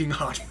bleeding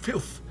heart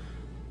filth.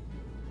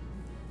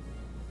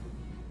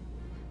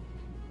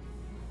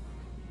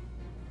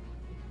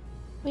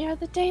 We are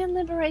the Dayan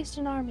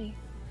Liberation Army.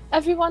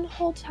 Everyone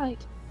hold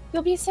tight.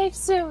 You'll be safe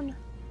soon.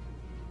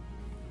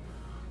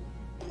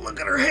 Look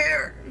at her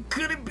hair.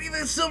 Could it be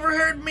the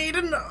silver-haired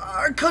maiden,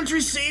 our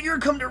country's savior,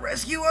 come to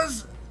rescue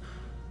us?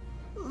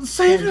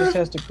 Save He just her,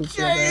 has to poop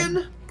so bad.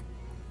 Jane.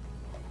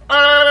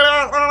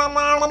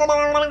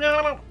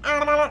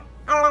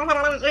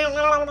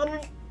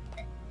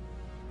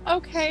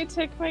 Okay,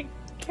 take my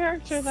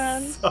character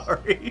then.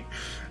 Sorry.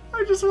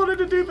 I just wanted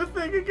to do the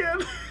thing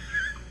again.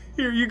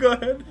 Here, you go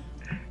ahead.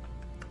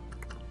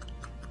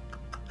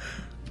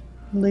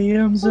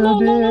 Liam's a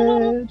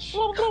bitch.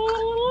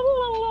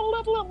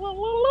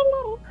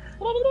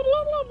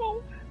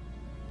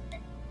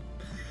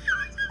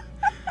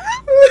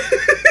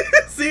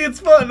 See, it's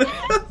fun.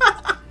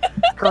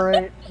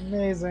 Great.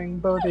 Amazing.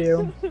 Both of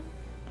you.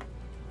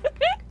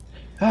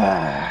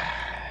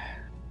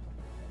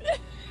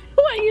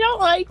 What, you don't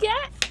like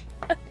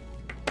it?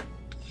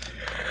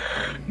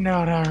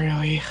 No, not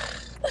really.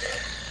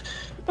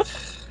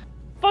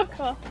 Fuck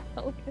off,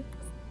 Pelicans.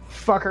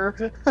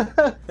 Fucker.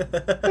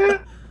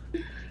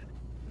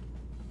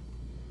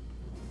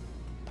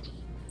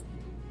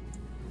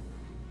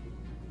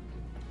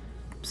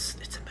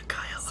 Psst, it's a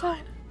Micaiah So,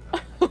 line.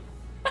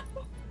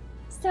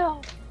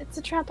 so, it's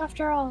a trap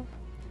after all.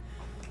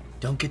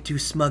 Don't get too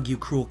smug, you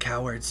cruel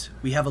cowards.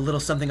 We have a little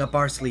something up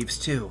our sleeves,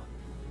 too.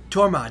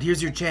 Tormod,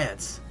 here's your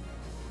chance.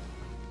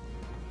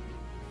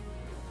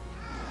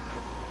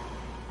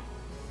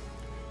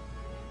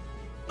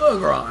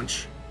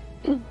 Ogrange.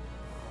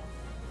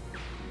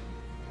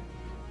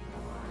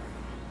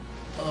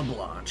 A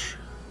Blanche.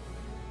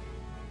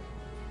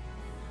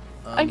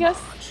 I guess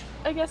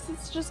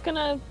it's just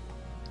gonna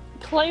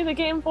play the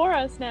game for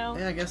us now.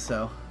 Yeah, I guess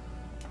so.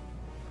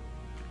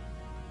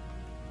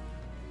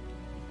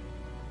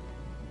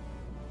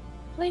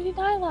 Lady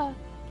Nyla,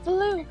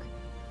 Valuk.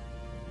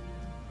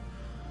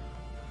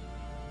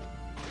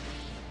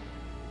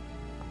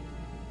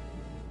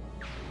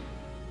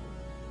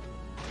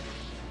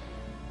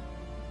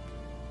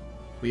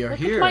 We are Look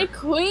here. at my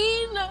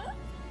queen.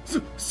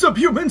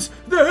 Subhumans!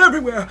 They're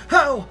everywhere!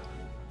 How?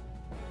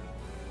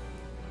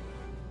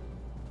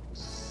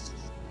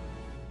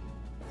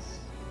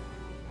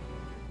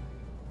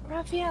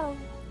 Raphael,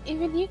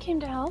 even you came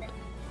to help.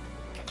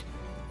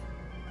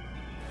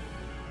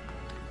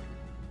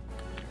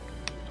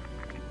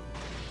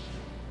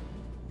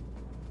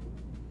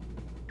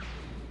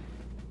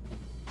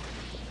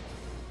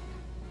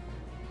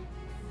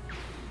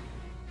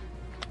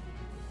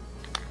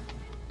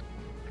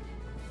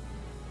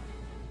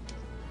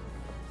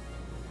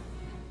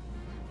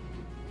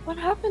 What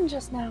happened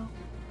just now?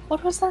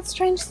 What was that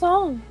strange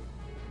song?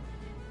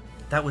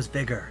 That was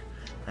bigger.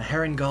 A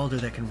Heron Galder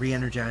that can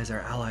re-energize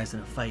our allies in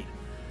a fight.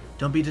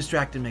 Don't be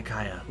distracted,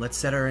 Micaiah. Let's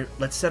set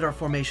our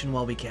formation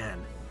while we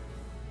can.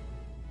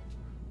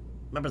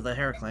 Remember the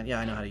Heraclan? Yeah,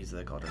 I know how to use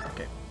the Galder.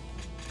 Okay.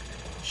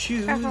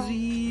 Choose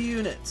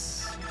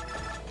units.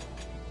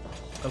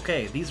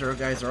 Okay, these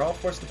guys are all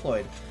force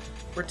deployed.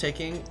 We're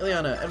taking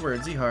Ileana,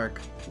 Edward, Zehark,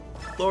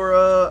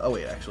 Laura. Oh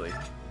wait, actually,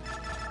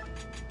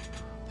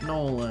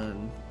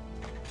 Nolan,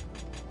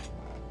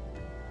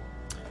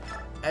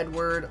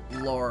 Edward,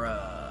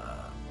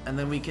 Laura, and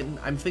then we can.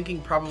 I'm thinking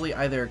probably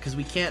either because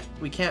we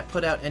can't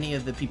put out any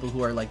of the people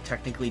who are like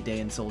technically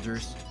Daein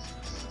soldiers.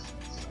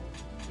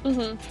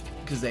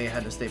 Because they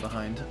had to stay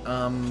behind.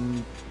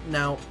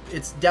 Now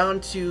it's down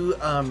to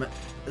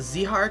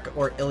Zehark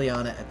or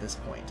Ileana at this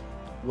point.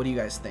 What do you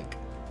guys think?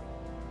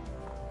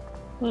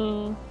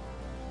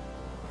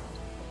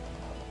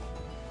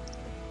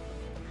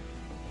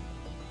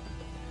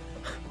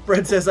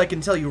 Brett says, I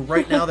can tell you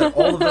right now that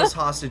all of those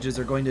hostages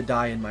are going to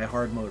die in my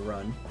hard mode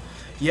run.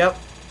 Yep.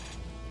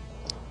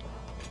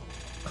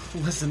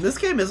 Listen, this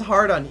game is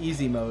hard on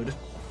easy mode.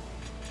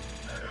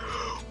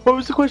 What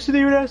was the question that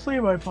you would ask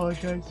Liam? I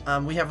apologize.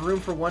 We have room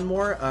for one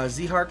more,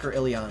 Zehark or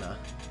Ileana.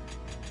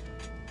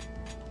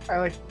 I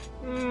like...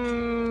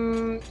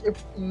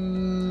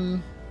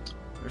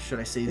 Or should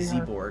I say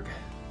Zeborg?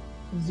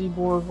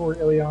 Zeborg or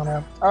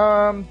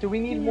Ileana. Do we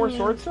need more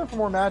sword stuff or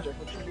more magic?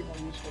 Which would be more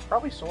useful?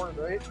 Probably sword,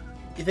 right?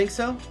 You think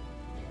so?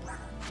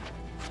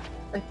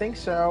 I think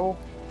so.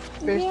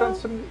 Based on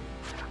some...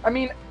 I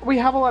mean, we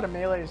have a lot of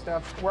melee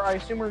stuff, where I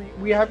assume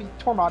we have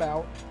Tormod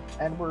out,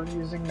 and we're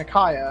using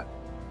Micaiah.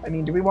 I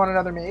mean, do we want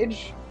another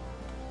mage?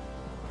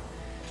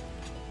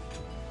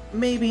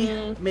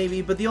 Maybe,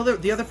 maybe. But the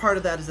other part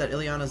of that is that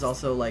Ileana's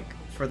also, like,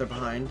 further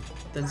behind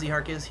than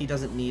Zehark is. He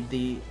doesn't need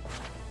the...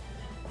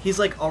 He's,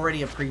 like,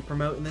 already a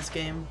pre-promote in this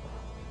game.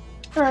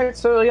 Alright,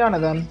 so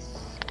Ileana then.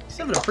 He's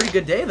having a pretty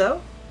good day,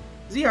 though.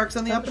 Zehark's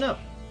on the up and up.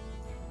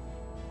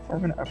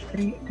 Having a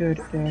pretty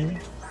good day.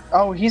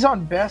 Oh, he's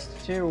on best,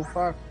 too.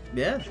 Fuck.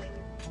 Yeah.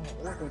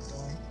 Oh, what was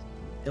going?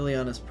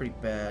 Ileana's pretty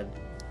bad.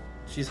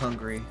 She's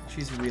hungry.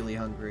 She's really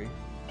hungry.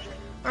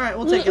 Alright,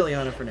 we'll take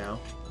Ileana for now.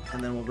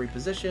 And then we'll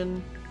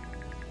reposition.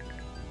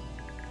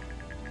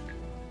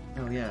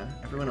 Oh yeah,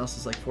 everyone else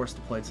is like force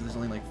deployed, so there's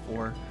only like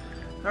 4.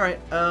 Alright,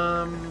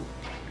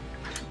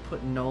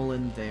 put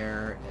Nolan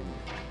there,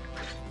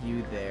 and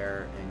you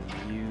there,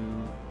 and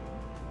you...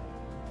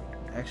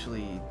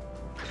 Actually,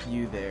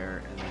 you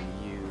there, and then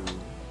you...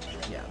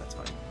 Yeah, that's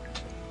fine.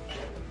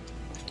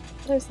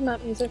 There's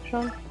that music,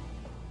 Sean.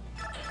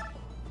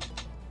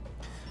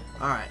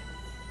 Alright,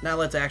 now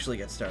let's actually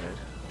get started.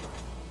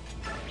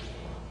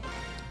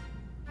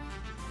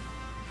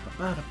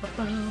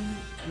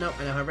 Nope,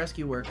 I know how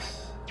rescue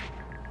works.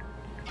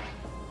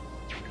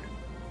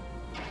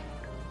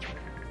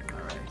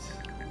 Alright.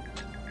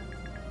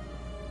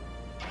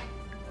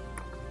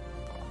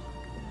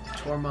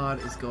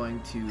 Tormod is going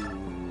to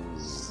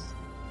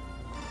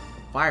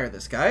fire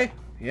this guy.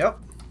 Yep.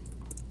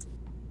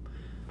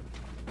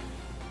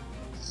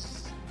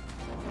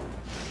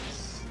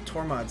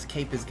 Tormod's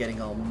cape is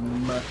getting all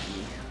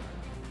mucky.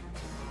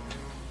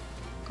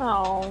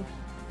 Oh.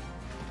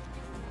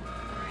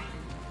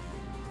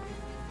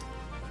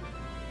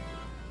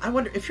 I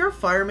wonder, if you're a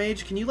fire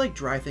mage, can you, like,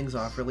 dry things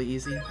off really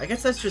easy? I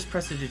guess that's just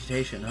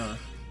prestidigitation, huh?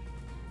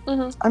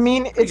 I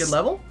mean, Pretty good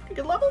level? Pretty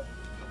good level?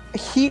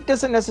 Heat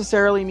doesn't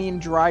necessarily mean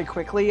dry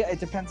quickly.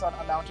 It depends on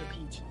amount of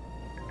heat.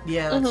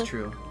 Yeah, that's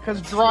true.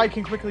 Because dry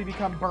can quickly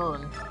become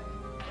burn.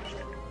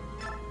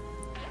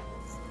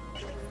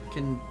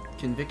 Can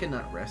Vika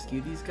not rescue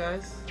these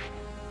guys?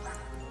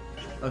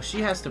 Oh,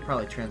 she has to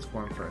probably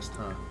transform first,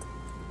 huh?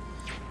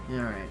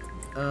 Alright.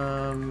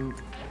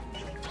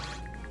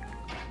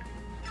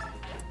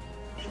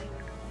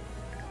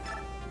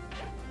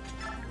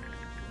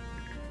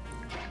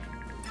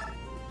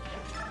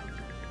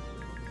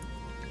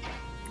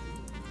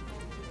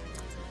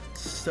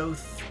 So,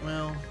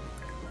 well,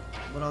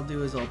 what I'll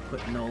do is I'll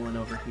put Nolan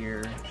over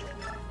here.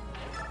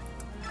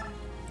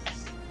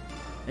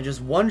 And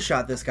just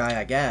one-shot this guy,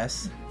 I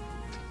guess.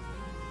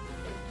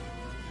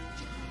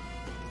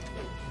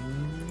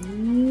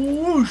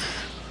 Whoosh!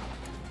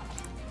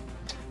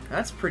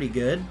 That's pretty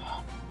good.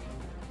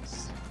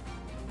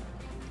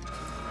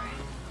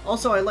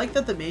 Also, I like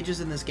that the mages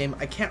in this game,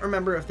 I can't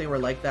remember if they were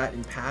like that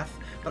in Path,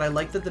 but I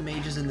like that the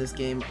mages in this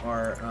game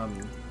are,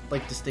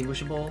 like,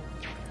 distinguishable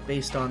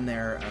based on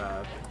their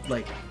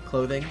like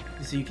clothing,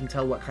 so you can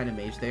tell what kind of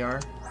mage they are.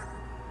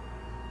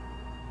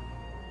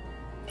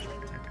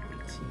 Attack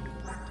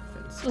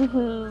 18,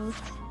 defense.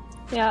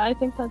 Yeah, I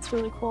think that's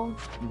really cool.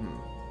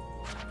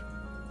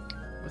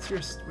 What's your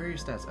where are your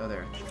stats? Oh,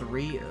 there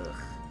 3. Ugh.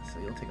 So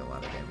you'll take a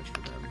lot of damage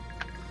for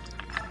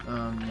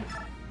them.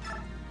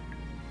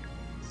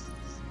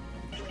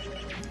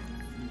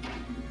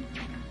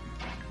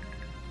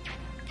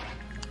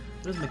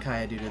 What does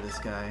Micaiah do to this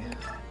guy?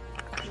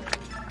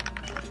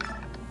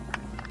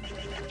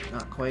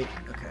 Not quite.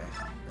 Okay.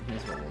 Then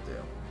here's what we'll do.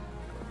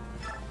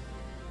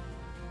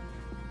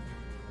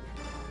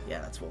 Yeah,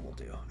 that's what we'll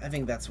do. I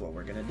think that's what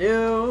we're gonna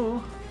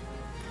do.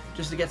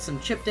 Just to get some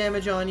chip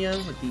damage on you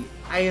with the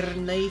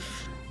iron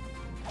knife.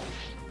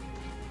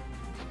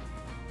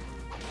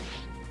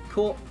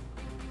 Cool.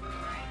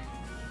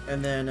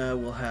 And then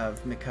we'll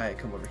have Micaiah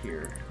come over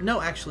here.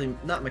 No, actually,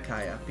 not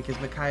Micaiah, because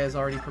Micaiah's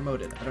already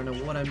promoted. I don't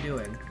know what I'm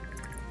doing.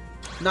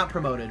 Not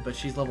promoted, but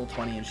she's level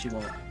 20 and she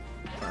won't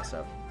class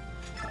up.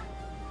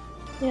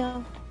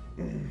 Yeah.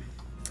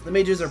 The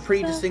mages are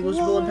pretty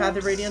distinguishable in Path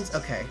of Radiance?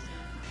 Okay.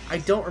 I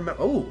don't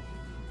remember. Oh!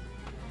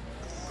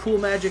 Cool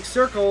magic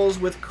circles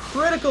with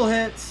critical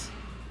hits!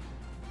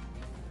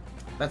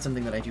 That's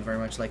something that I do very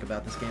much like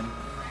about this game.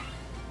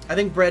 I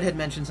think Brett had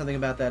mentioned something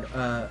about that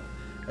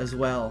as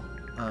well.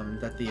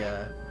 That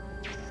the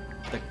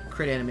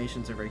crit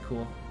animations are very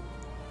cool.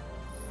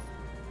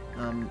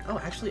 Oh,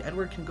 actually,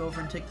 Edward can go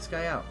over and take this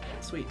guy out.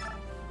 Sweet.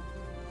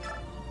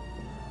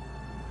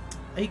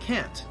 He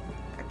can't,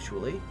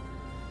 actually,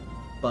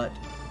 but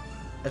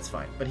that's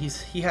fine. But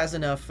he has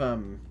enough,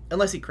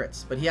 unless he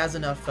crits. But he has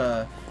enough,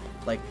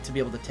 like, to be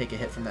able to take a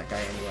hit from that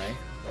guy anyway.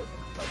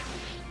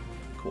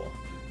 Cool.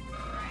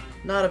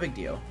 Not a big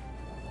deal.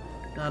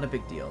 Not a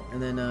big deal.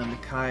 And then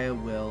Micaiah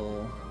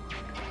will.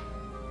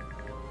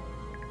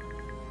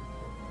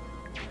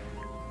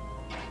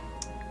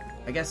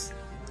 I guess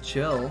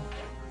chill.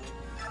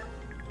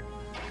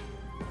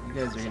 You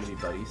guys are gonna be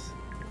buddies.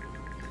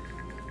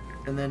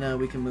 And then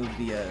we can move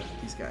the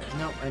these guys.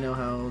 Nope, I know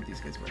how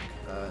these guys work.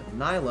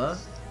 Nyla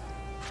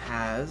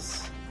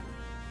has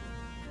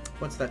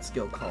what's that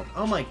skill called?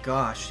 Oh my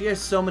gosh, she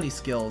has so many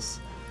skills.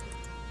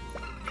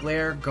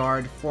 Glare,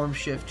 guard, form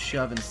shift,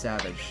 shove, and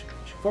savage.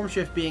 Form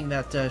shift being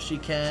that she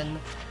can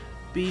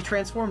be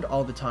transformed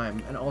all the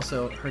time, and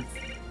also her.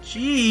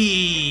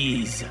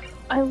 Jeez.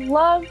 I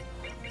love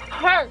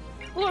her.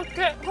 Look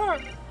at her.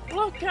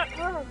 Look at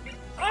her.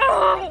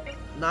 Ah!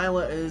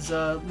 Nyla is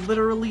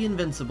literally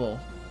invincible.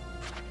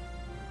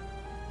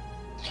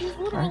 She's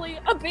literally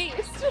a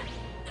beast.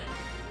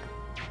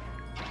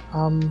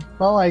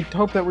 Well, I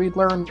hope that we'd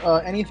learn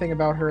anything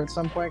about her at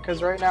some point,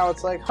 because right now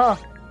it's like, huh,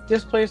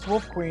 displaced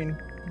Wolf Queen.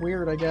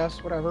 Weird, I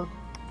guess. Whatever.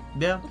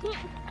 Yeah.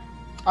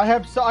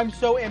 I'm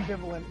so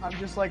ambivalent. I'm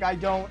just like, I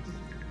don't.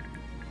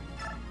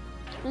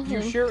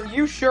 You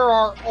sure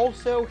are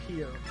also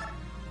here.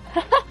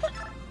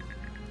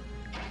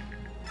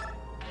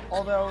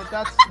 Although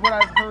that's what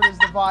I've heard is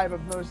the vibe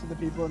of most of the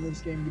people in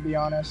this game, to be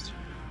honest.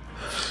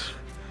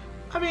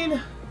 I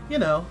mean, you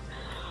know.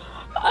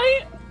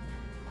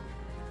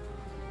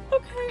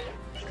 Okay.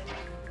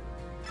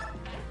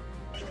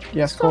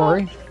 Yes,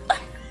 Corey.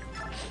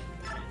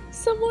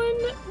 Someone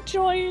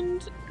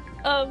joined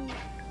one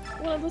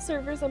of the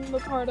servers I'm a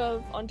part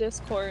of on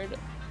Discord,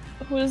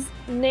 whose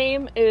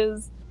name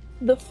is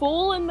The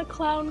Fool in the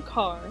Clown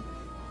Car.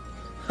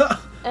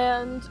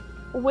 And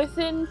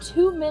within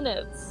 2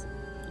 minutes,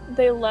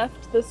 they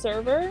left the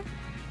server.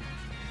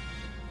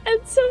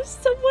 And so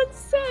someone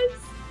says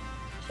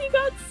he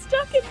got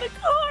stuck in the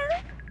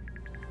car.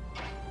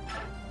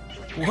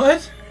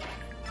 What?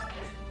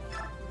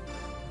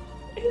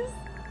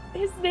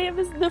 His name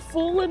is The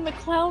Fool in the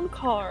Clown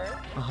Car.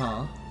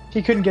 Uh-huh.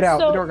 He couldn't get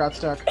out. So- The door got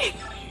stuck.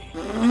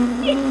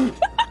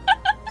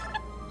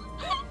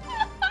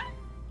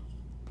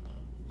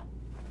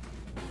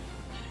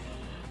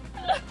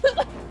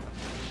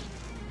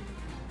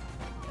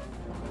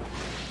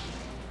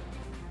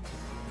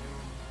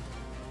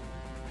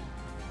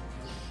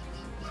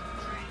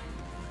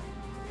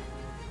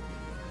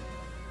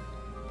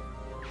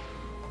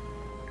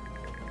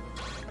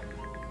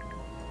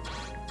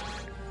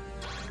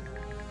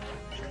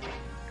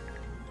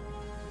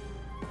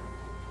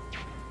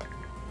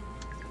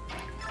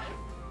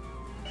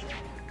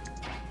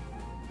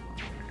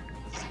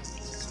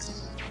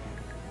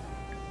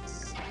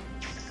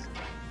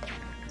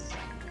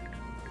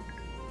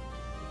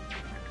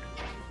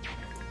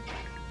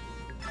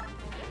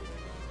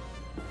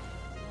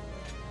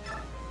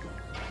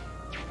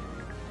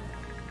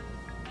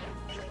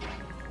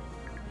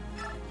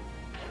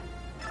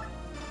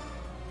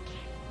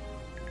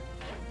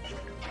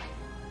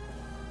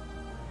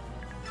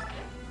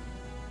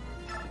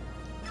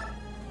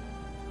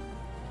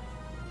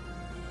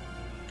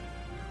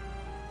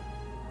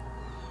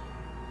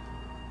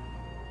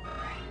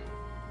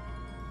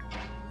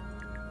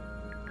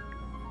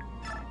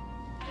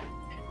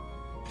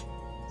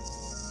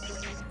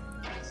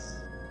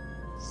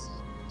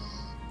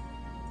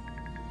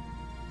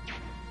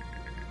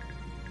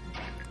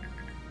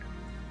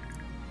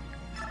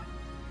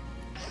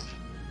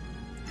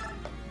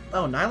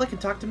 Oh, Nyla can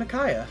talk to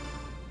Micaiah.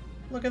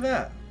 Look at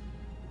that.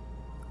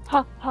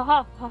 Ha ha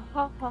ha ha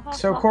ha ha.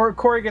 So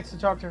Corey gets to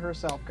talk to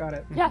herself. Got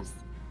it. Yes.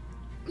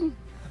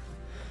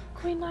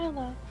 Queen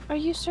Nyla, are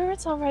you sure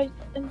it's alright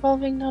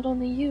involving not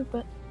only you,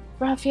 but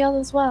Raphael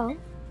as well?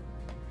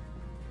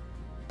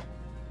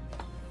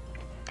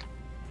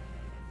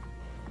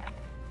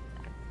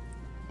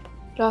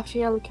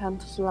 Raphael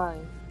can't fly,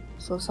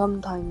 so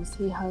sometimes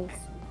he has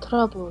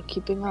trouble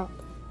keeping up.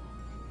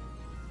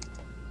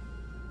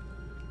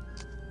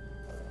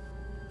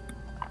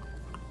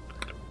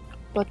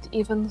 But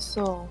even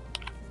so,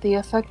 the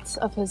effects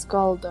of his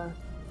Galdar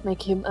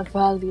make him a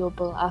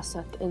valuable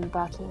asset in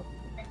battle.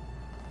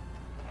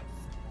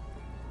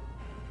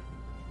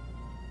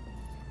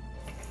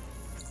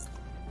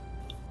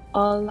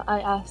 All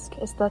I ask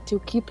is that you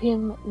keep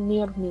him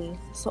near me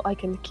so I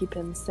can keep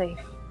him safe.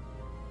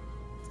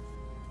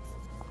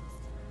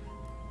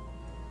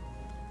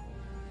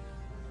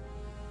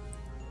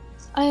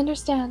 I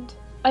understand.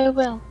 I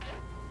will.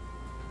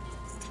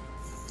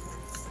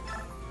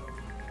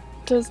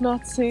 Does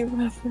not see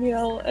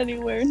Raphael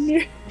anywhere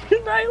near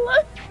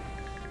Nyla.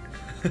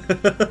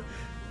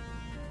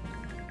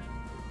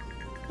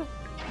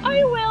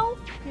 I will.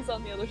 He's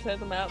on the other side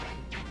of the map.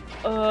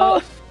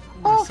 I'm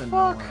gonna send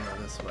fuck. Nyla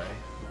this way.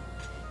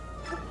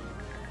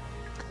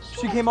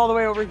 She came all the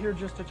way over here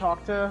just to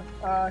talk to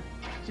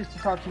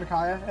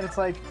Micaiah, and it's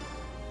like,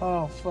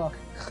 oh fuck.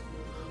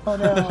 Oh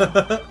no.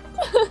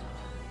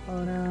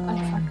 Oh no.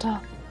 I fucked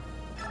up.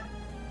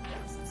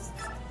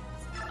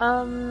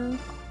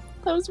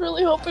 I was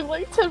really hoping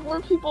like 10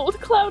 more people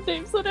with cloud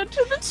names would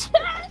enter the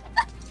chat.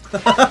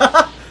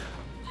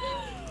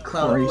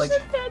 Clown, like,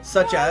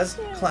 such as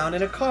clown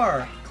in a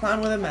car,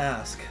 clown with a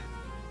mask,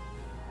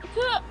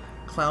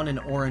 clown in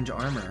orange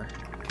armor,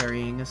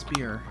 carrying a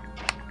spear.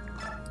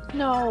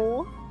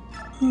 No.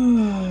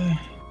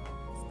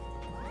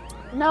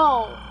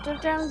 No.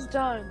 Dan's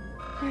done.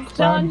 He's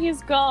done.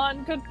 He's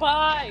gone.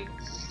 Goodbye.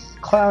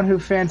 Clown who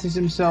fancies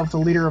himself the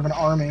leader of an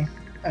army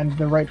and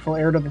the rightful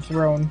heir to the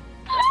throne.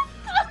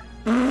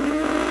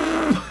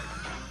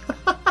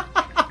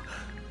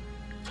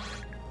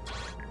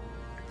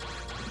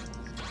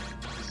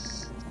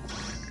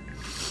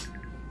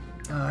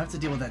 I have to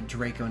deal with that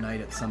Draco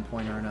Knight at some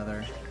point or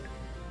another.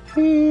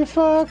 He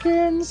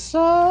fucking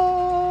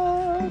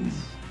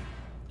sucks.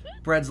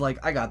 Bread's like,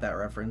 I got that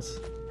reference.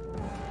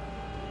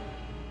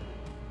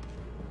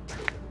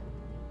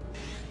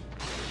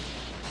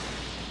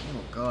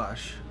 Oh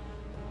gosh.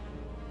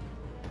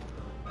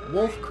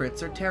 Wolf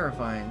crits are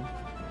terrifying.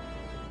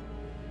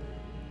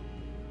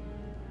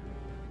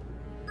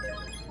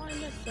 I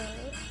missed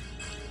that.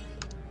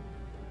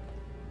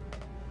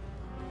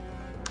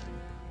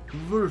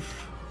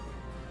 Wolf.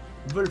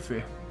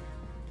 Wolfie.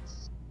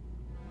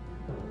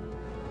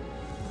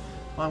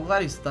 Well, I'm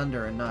glad he's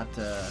thunder and not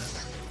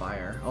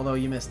fire. Although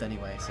you missed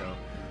anyway, so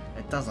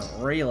it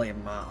doesn't really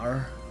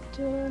matter.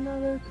 Do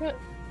another crit.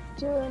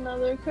 Do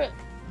another crit.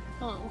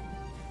 Oh.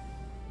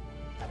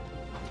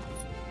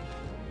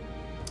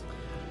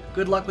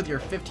 Good luck with your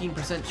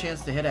 15%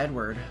 chance to hit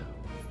Edward.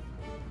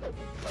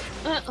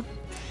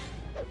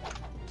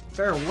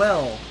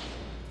 Farewell,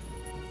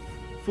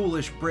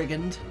 foolish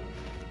brigand.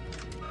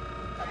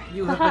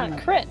 You have Haha, been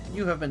crit.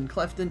 You have been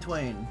cleft in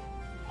twain.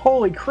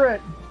 Holy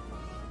crit.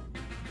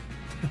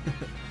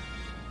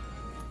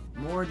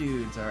 More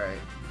dudes, alright.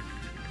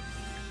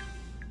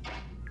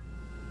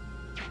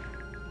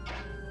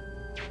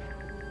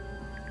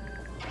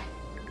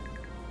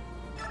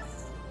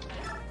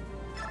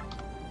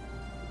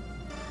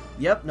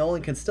 Yep,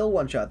 Nolan can still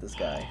one-shot this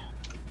guy.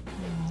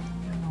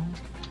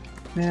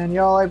 Man,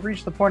 y'all, I've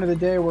reached the point of the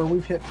day where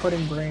we've hit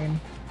pudding brain.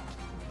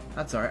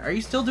 That's alright. Are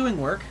you still doing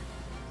work?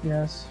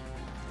 Yes.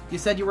 You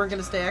said you weren't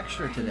going to stay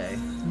extra today.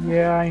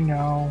 Yeah, I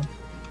know.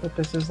 But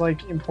this is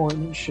like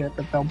important shit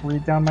that they'll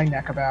breathe down my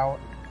neck about.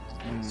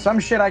 Some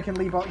shit I can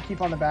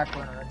keep on the back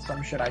burner, and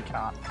some shit I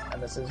cannot.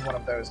 And this is one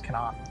of those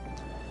cannot.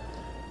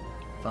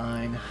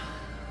 Fine.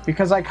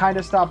 Because I kind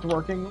of stopped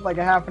working like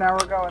a half an hour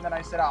ago, and then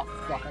I said, oh,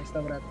 fuck, I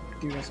still gotta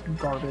do this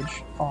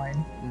garbage.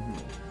 Fine.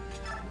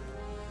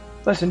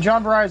 Listen,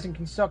 John Verizon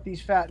can suck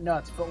these fat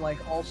nuts, but like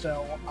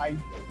also, I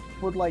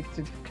would like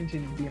to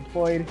continue to be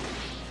employed.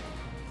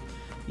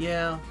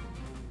 Yeah.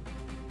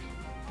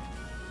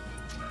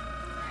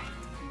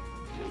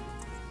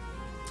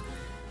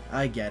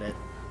 I get it.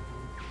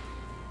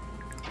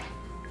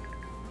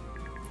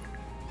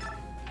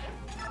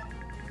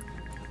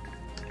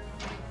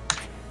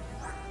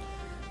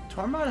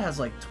 Tormod has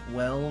like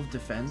 12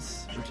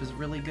 defense, which is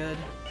really good.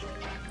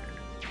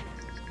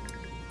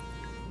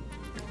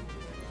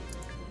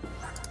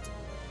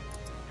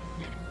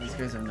 These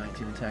guys have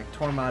 19 attack.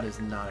 Tormod is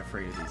not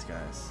afraid of these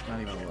guys. Not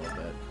even a little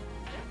bit.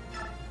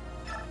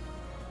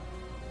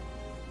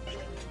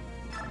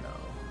 No.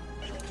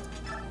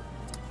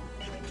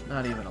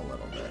 Not even a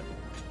little bit.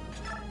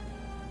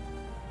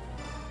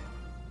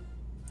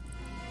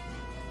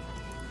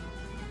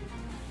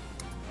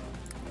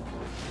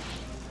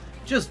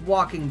 Just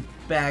walking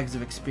bags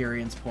of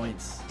experience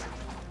points.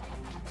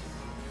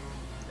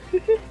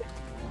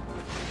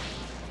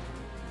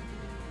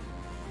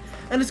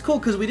 And it's cool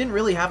because we didn't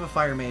really have a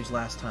fire mage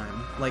last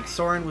time. Like,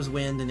 Soren was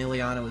wind and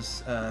Ileana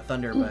was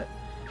thunder, but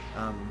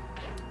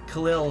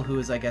Khalil, who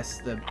is, I guess,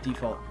 the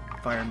default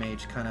fire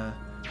mage, kind of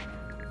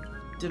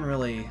didn't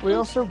really... We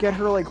also get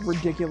her, like,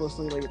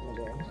 ridiculously late in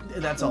the game.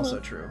 That's also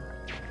true.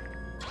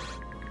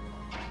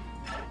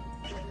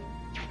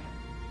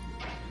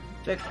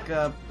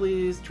 Vicka,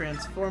 please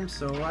transform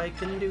so I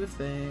can do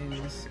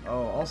things.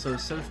 Oh, also,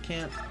 Soph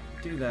can't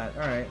do that.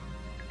 Alright.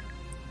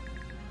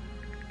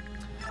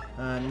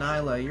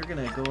 Nyla, you're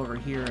gonna go over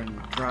here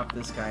and drop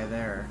this guy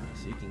there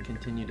so you can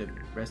continue to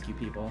rescue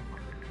people.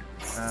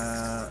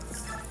 You're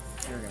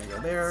gonna go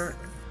there.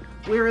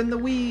 We're in the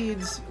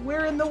weeds!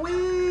 We're in the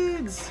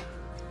weeds!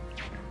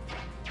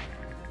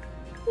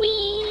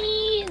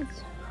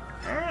 Weeds!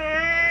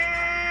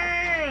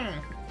 Yeah,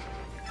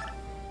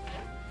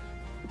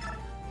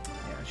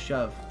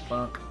 shove.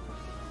 Bunk.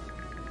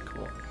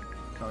 Cool.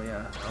 Oh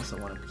yeah, I also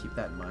want to keep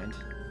that in mind.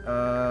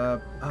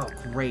 Oh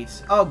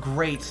great. Oh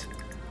great.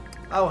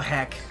 Oh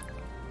heck.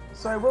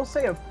 So I will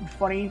say a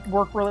funny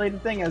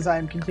work-related thing as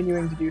I'm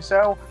continuing to do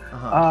so.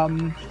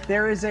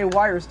 There is a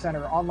wire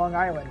center on Long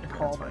Island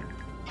called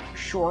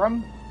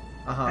Shoreham,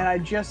 and I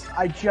just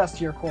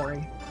hear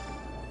Corey.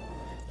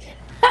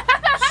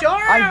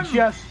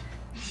 Shoreham!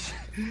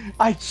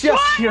 I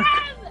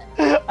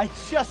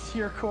just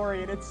hear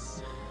Corey, and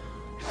it's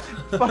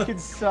fucking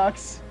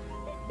sucks.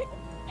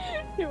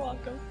 You're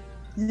welcome.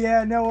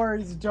 Yeah, no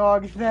worries,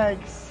 dog.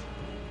 Thanks.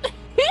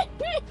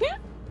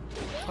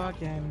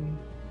 Fucking.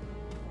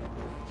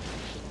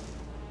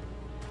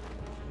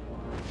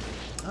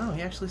 Oh,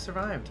 he actually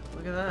survived.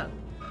 Look at that.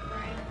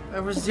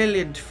 A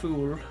resilient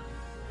fool,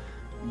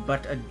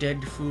 but a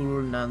dead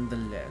fool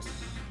nonetheless.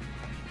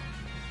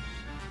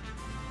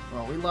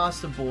 Well, we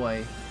lost a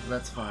boy.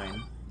 That's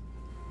fine.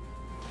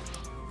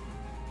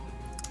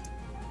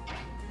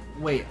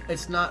 Wait,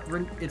 it's not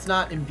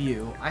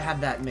imbue. I had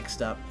that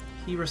mixed up.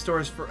 He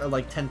restores for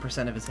like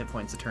 10% of his hit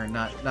points a turn,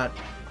 not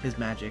his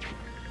magic.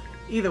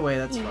 Either way,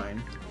 that's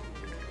fine.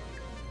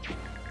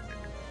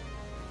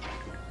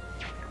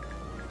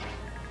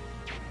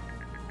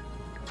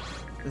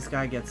 This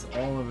guy gets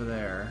all over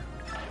there.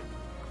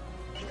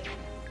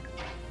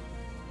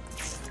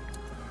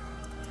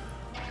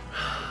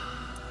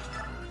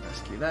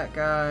 Rescue that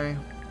guy.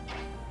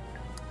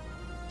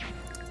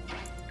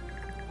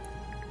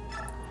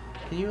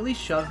 Can you at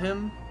least shove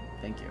him?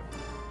 Thank you.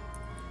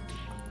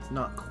 It's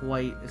not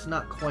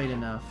quite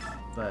enough,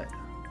 but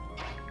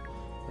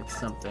it's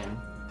something.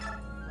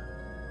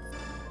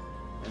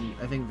 And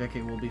I think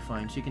Vicka will be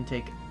fine. She can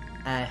take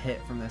a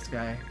hit from this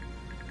guy.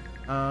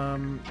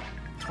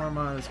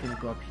 Tormod is going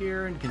to go up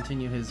here and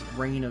continue his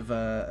reign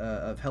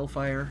of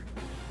hellfire.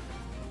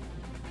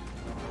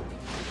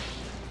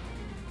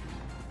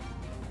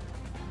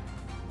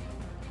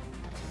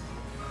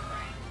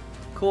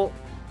 Cool.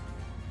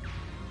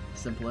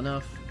 Simple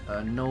enough.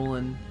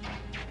 Nolan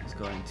is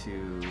going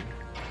to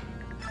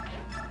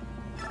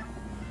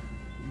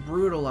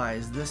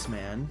brutalize this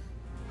man.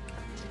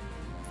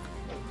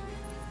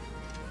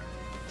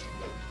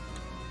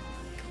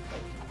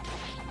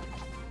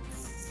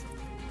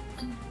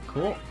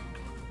 Cool.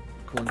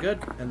 Cool and good.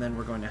 And then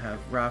we're going to have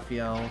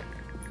Raphael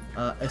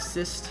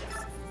assist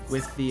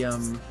with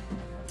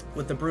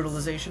the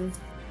brutalization.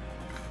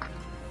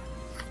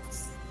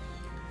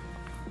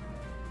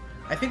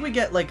 I think we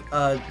get like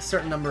a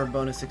certain number of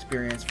bonus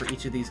experience for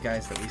each of these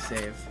guys that we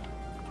save.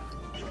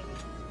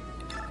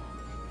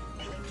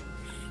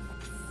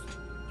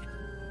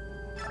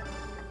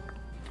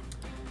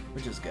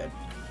 Which is good.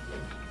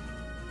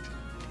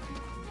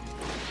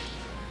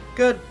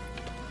 Good.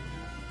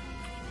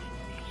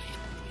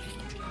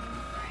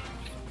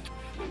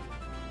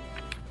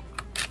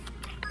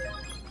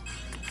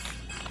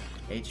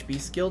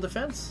 HB skill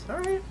defense.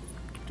 Alright.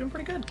 Doing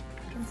pretty good.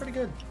 Doing pretty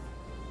good.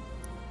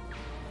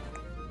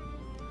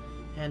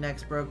 Hand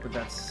axe broke, but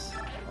that's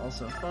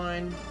also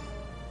fine.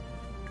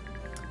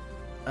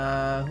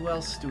 Who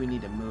else do we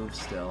need to move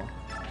still?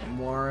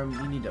 Moram,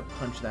 you need to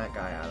punch that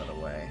guy out of the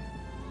way.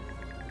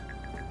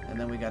 And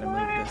then we gotta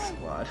move this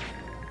squad.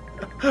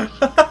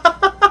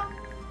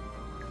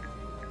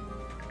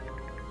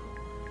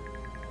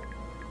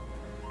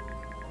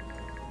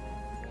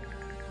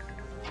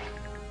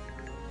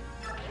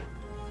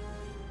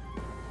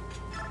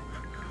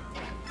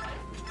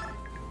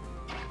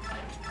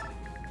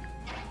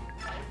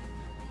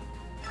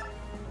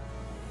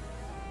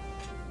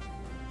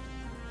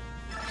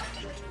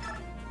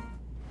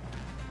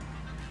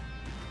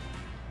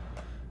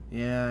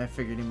 Yeah, I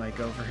figured he might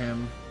go for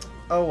him.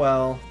 Oh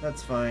well,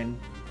 that's fine.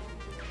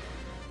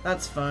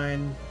 That's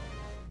fine.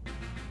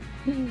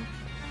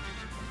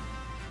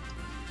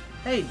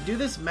 Hey, do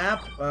this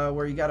map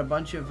where you got a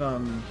bunch of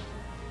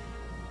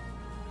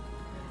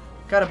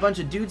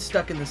dudes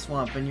stuck in the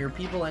swamp and your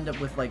people end up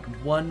with like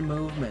one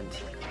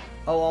movement.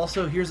 Oh,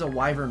 also here's a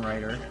wyvern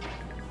rider.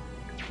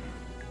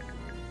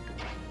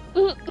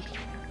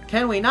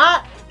 Can we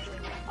not?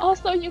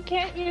 Also, you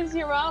can't use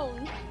your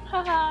own.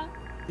 Haha.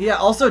 Yeah,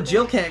 also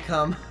Jill can't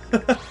come.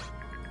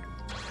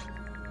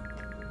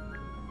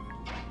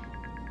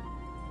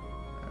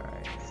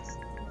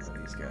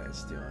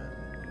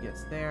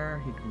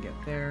 He can get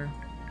there.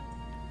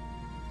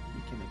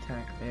 He can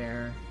attack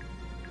there.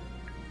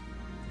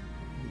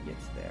 He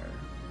gets there.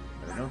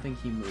 But I don't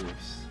think he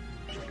moves.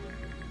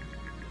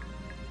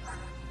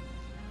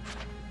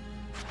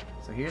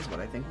 So here's what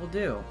I think we'll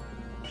do.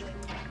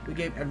 We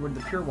gave Edward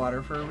the pure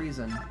water for a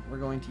reason. We're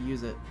going to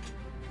use it.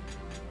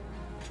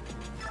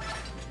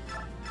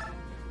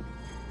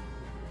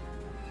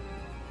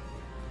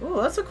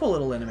 Oh, that's a cool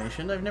little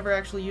animation. I've never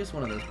actually used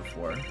one of those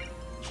before.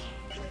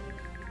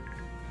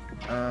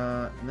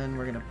 And then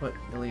we're gonna put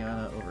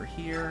Ileana over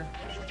here.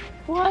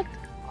 What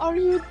are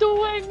you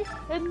doing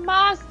in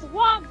my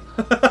swamp?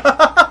 Yes,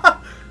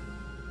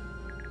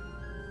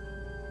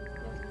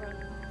 Fred.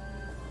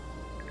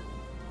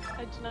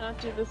 I do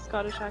not do the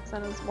Scottish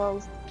accent as well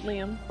as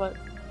Liam, but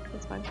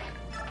it's fine.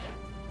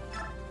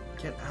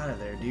 Get out of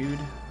there, dude.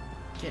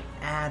 Get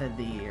out of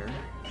there.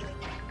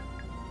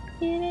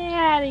 Get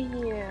out of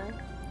here.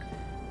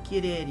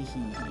 Get out of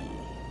here.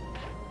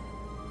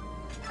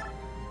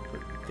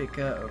 Put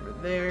Vika over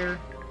there.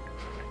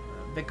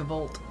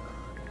 Vikavolt.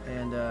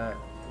 And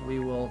we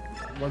will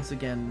once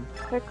again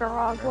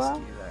Nicaragua.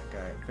 rescue that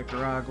guy.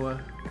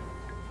 Nicaragua.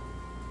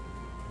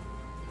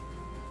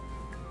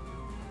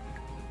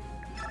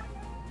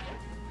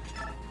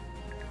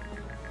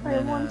 I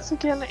am once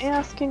again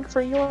asking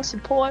for your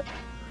support.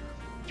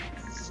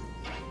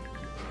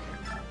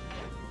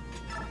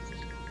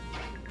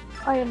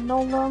 I am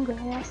no longer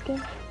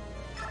asking.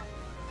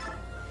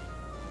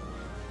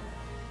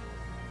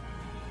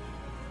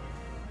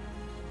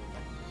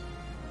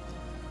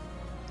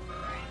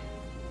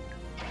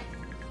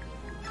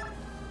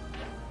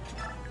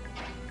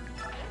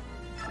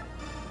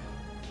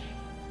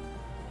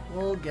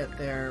 We'll get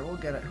there. We'll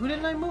get it. Who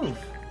didn't I move?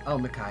 Oh,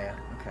 Micaiah.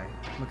 Okay.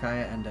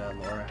 Micaiah and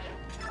Laura.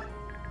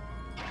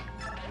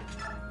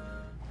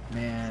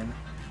 Man.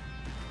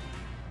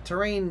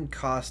 Terrain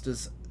cost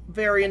is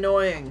very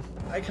annoying.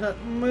 I cannot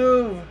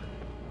move.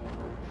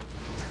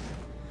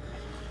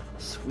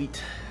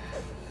 Sweet.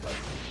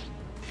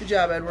 Good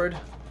job, Edward.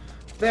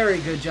 Very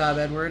good job,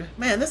 Edward.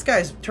 Man, this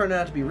guy's turning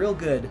out to be real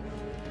good.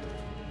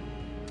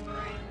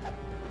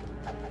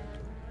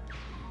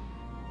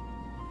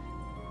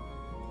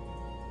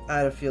 I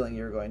had a feeling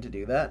you were going to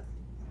do that.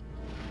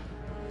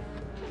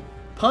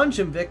 Punch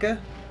him, Vika.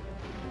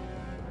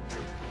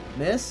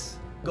 Miss?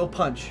 Go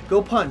punch.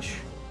 Go punch.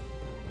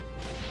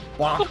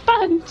 Wow.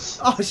 Punch!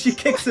 Oh, she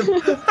kicks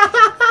him.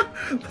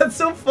 That's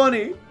so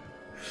funny.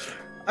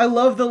 I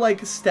love the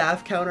like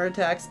staff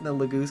counterattacks and the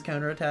Lagoose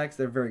counterattacks.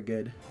 They're very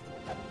good.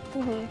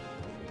 Mm-hmm.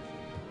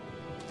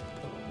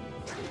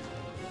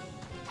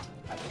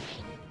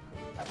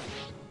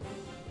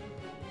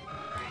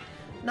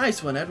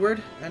 Nice one,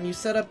 Edward. And you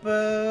set up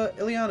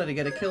Ileana to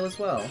get a kill as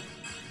well.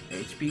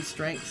 HP,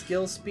 strength,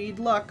 skill, speed,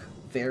 luck.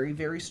 Very,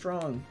 very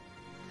strong.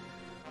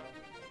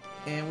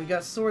 And we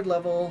got sword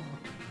level.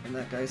 And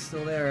that guy's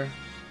still there.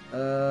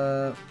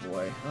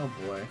 Boy. Oh,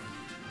 boy.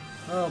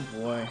 Oh,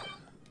 boy.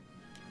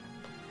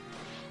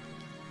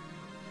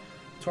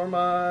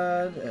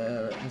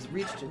 Tormod has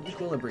reached an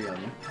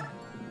equilibrium.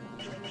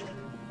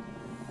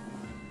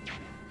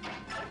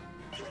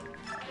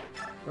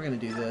 We're gonna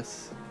do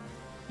this.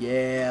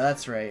 Yeah,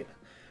 that's right.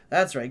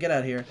 That's right, get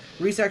out of here.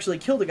 Reese actually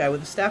killed a guy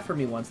with a staff for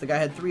me once. The guy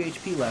had 3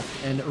 HP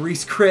left, and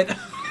Reese crit.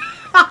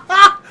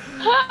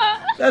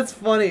 That's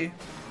funny.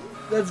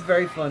 That's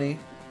very funny.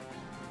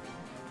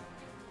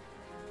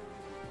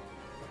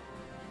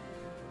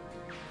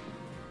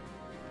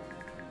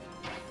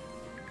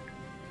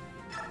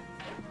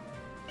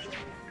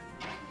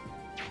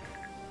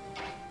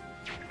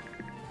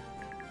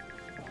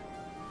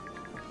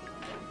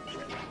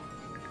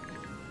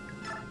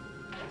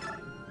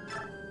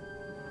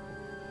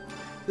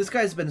 This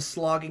guy's been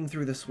slogging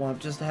through the swamp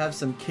just to have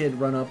some kid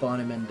run up on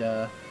him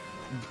and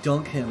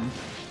dunk him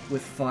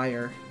with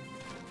fire.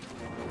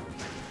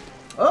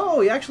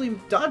 Oh, he actually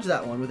dodged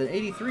that one with an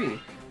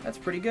 83. That's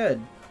pretty good.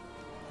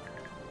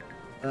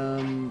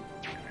 But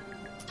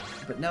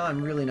now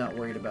I'm really not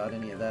worried about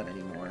any of that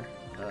anymore.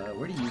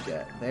 Where do you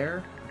get?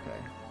 There?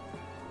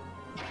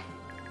 Okay.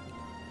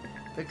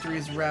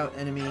 Victory's route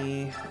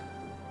enemy.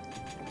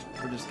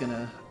 We're just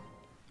gonna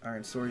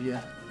Iron Sword you.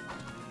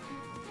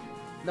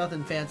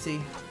 Nothing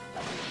fancy.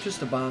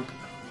 Just a bonk.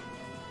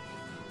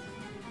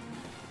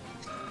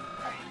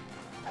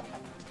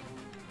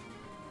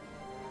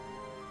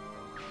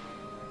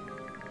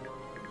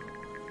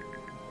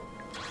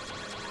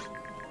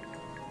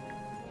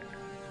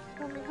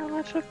 Tell me how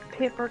much of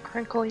paper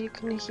crinkle you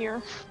can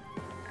hear.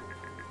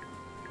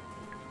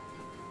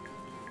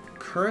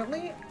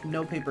 Currently,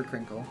 no paper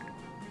crinkle.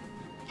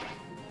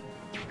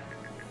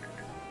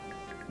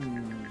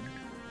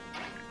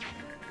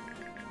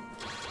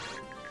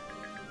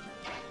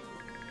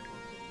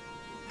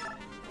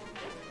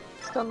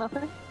 Still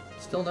nothing?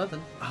 Still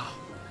nothing. Oh,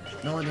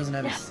 Nolan doesn't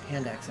have his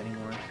hand axe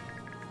anymore.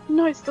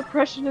 Noise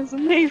suppression is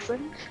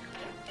amazing.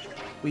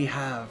 We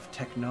have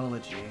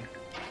technology.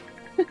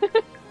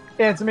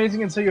 Yeah, it's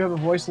amazing until you have a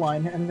voice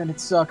line, and then it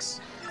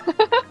sucks.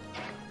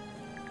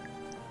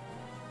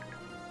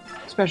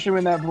 especially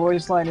when that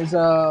voice line is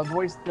a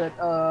voice that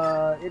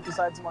it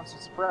decides it wants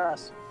to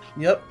suppress.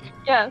 Yep.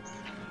 Yes.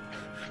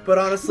 But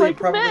honestly,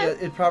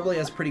 Like it probably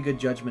has pretty good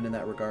judgment in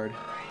that regard.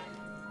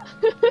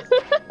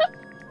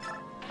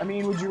 I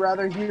mean, would you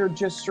rather hear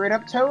just straight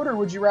up Toad, or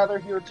would you rather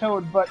hear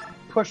Toad but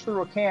push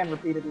through a can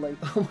repeatedly?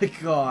 Oh my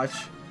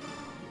gosh.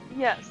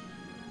 Yes.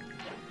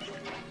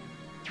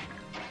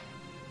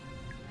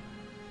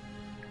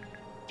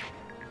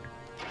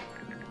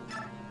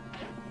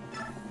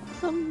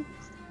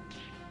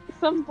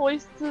 Some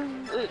voice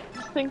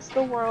thinks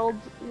the world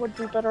would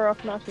be better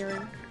off not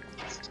hearing.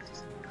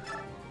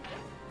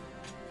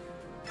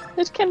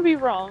 It can be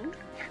wrong.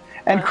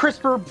 And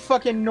CRISPR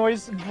fucking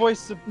noise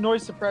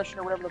suppression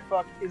or whatever the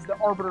fuck is the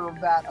arbiter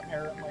of that,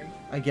 apparently.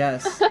 I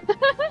guess.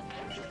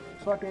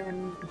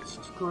 Fucking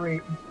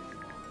great.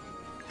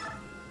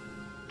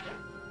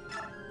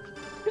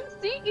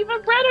 See,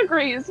 even Brett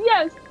agrees.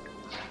 Yes.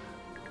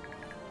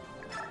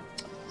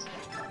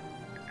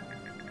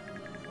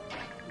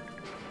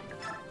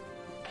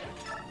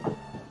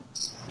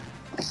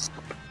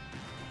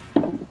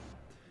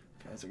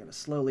 Guys are gonna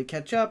slowly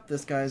catch up.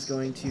 This guy's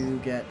going to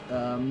get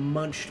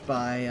munched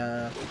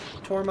by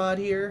Tormod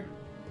here,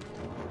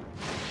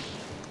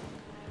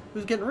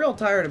 who's getting real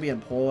tired of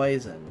being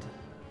poisoned.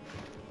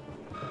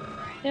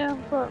 Yeah,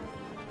 but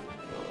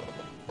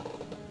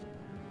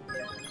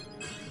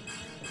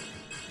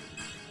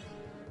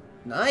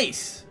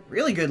Nice,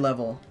 really good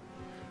level.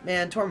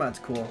 Man, Tormod's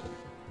cool.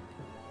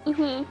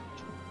 Yeah,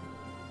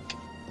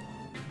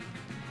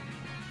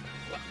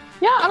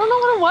 I don't know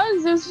what it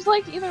was. It was just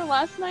like either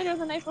last night or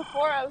the night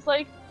before. I was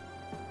like,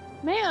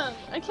 man,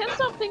 I can't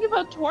stop thinking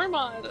about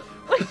Tormod.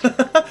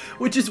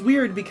 Which is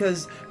weird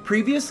because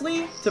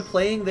previously to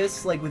playing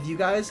this like with you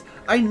guys,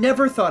 I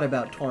never thought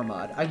about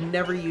Tormod. I've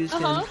never used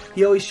him.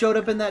 He always showed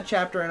up in that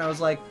chapter and I was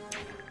like,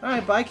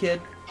 alright, bye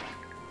kid.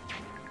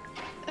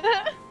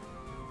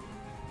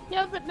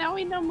 Yeah, but now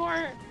we know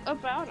more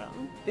about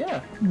him.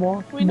 Yeah.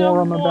 We know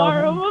more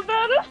more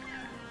about him.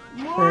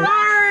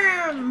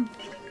 about him.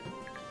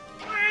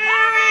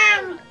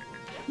 Worm!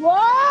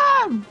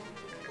 Worm!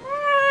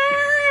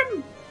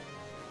 Worm!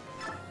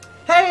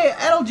 Hey,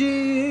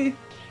 LG!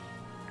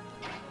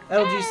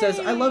 LG says,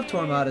 I love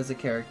Tormod as a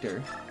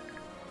character.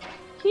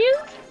 He's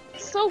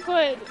so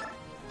good.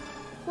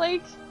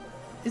 Like,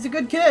 He's a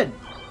good kid.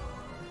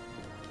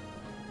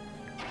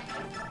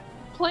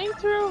 playing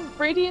through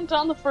Radiant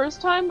Dawn the first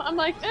time, I'm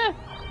like,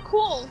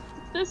 cool,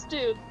 it's this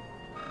dude.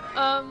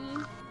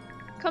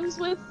 Comes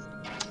with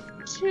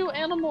 2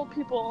 animal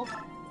people.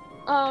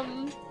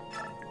 And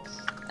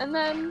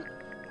then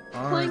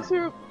playing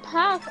through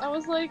Path, I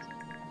was like,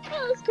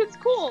 oh, this kid's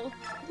cool.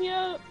 He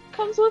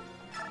comes with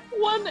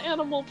 1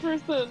 animal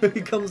person.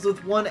 He comes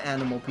with 1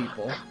 animal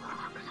people.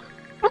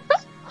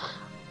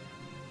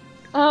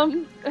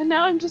 And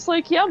now I'm just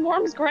like, yeah,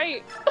 Worm's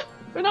great.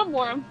 Or not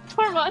Worm,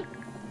 Tormod.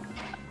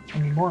 I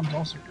mean, Worm's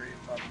also great,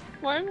 but...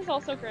 Worm is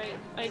also great.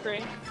 I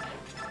agree.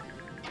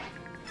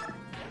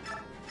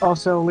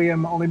 Also,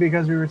 Liam, only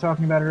because we were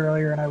talking about it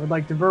earlier, and I would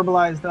like to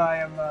verbalize that I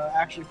am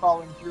actually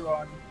following through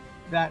on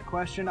that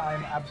question. I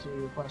am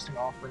absolutely requesting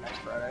off for next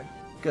Friday.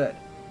 Good.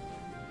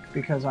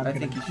 Because I'm I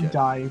going think you to should.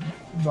 die.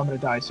 I'm going to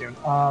die soon.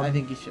 I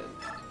think you should.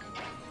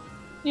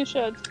 You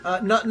should.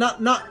 Not die.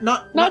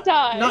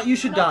 Not you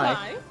should Not die,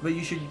 die. but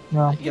you should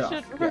No. get You off.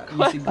 should Yeah,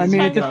 request- you I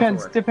mean, it get off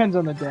depends. work. Depends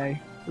on the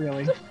day,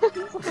 really.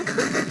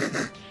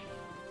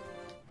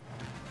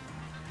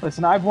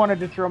 Listen, I've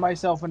wanted to throw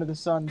myself into the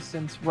sun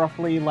since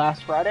roughly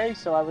last Friday,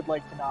 so I would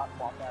like to not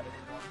want that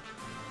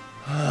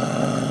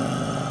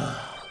anymore.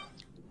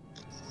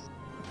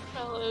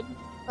 Valid.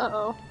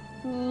 Uh-oh.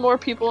 More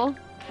people.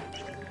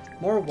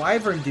 More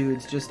wyvern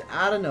dudes just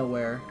out of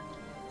nowhere.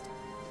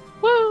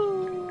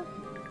 Woo!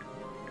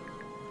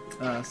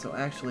 So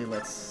actually,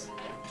 let's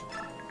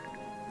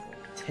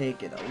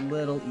take it a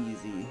little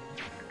easy.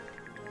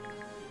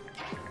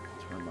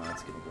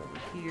 Tormod's gonna go over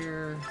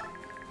here.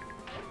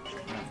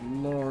 Have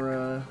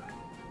Laura.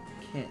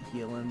 Can't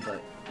heal him,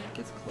 but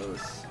gets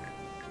close.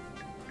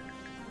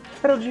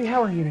 Hello, G,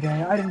 how are you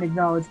today? I didn't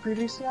acknowledge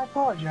previously. I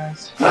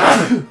apologize.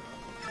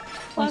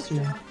 Bless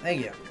you.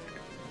 Thank you.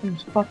 I'm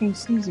fucking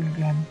sneezing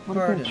again. What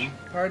a bitch.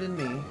 Pardon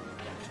me.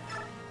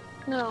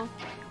 No.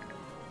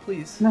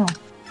 Please. No, I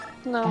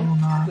No. will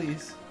not.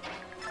 Please.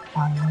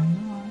 I will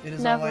not. It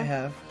is Never. all I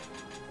have.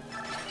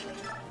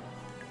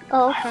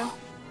 Oh, okay.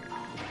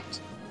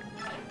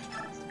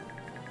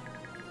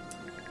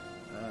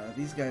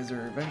 These guys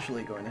are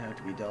eventually going to have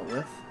to be dealt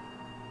with.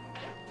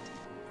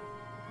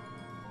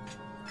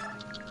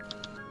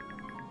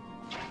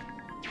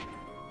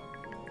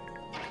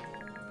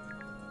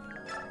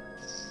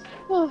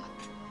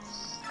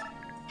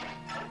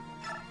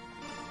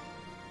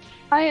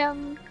 I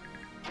am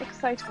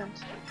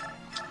excitement.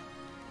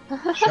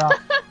 Shot.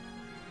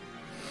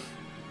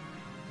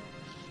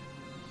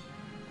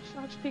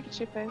 Watch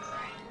Pikachu face.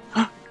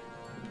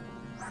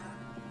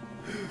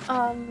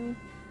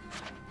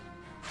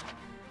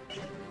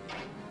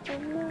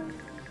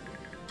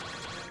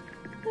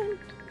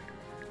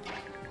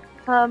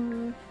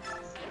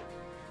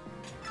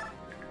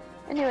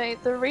 Anyway,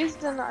 the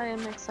reason I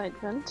am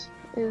excited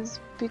is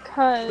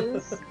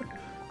because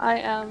I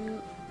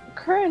am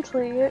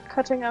currently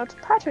cutting out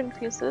pattern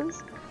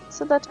pieces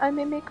so that I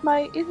may make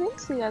my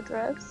Elixia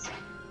dress.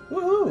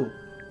 Woohoo!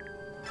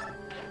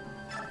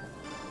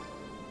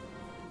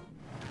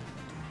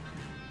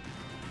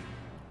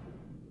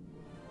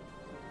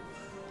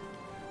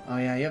 Oh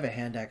yeah, you have a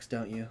hand axe,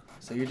 don't you?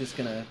 So you're just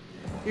gonna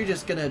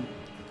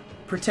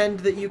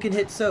pretend that you can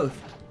hit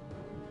Soth.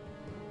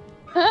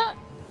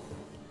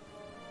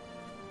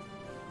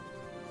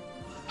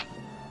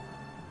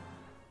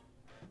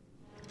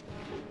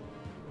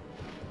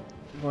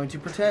 I'm going to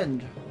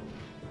pretend.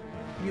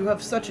 You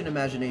have such an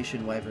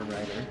imagination, Wyvern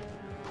Rider.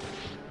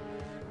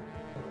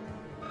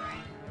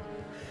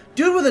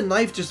 Dude with a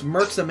knife just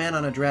murks a man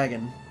on a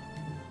dragon.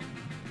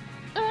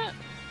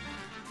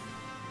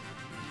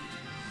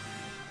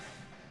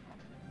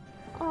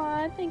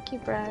 Aw, thank you,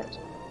 Brett.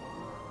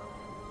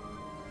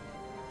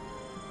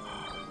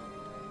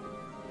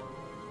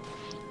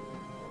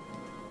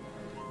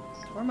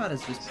 Armat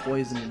is just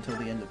poisoned until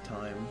the end of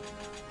time.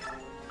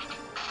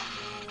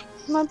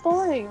 My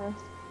boy.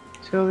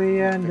 Till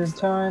the end of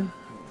time.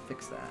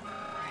 Fix that.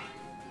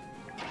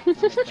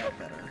 Make that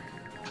better.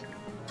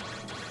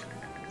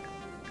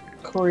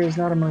 Corey is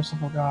not a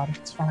merciful god.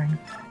 It's fine.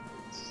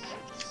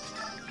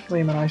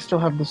 Liam and I still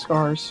have the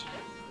scars.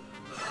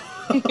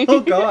 Oh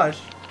gosh.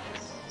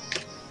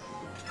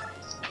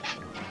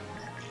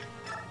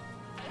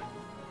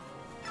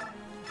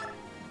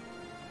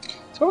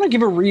 So I want to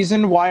give a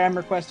reason why I'm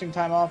requesting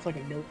time off, like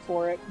a note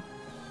for it.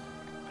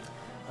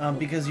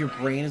 Because your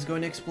brain is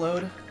going to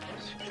explode.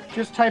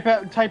 Just type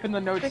in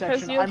the note Because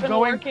section. you've been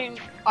working.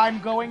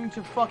 I'm going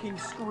to fucking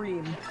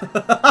scream.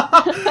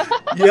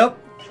 Yep.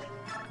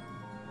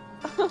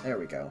 There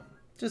we go.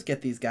 Just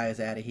get these guys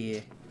out of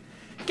here.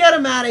 Get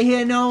them out of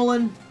here,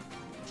 Nolan.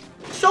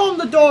 Show them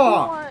the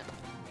door.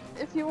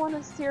 If you want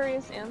a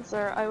serious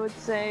answer, I would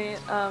say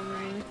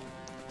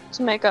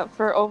to make up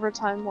for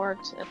overtime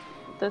worked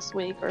this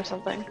week or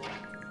something.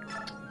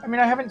 I mean,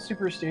 I haven't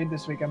super stayed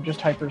this week. I'm just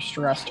hyper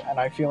stressed, and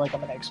I feel like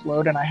I'm gonna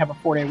explode. And I have a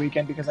 4-day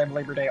weekend because I have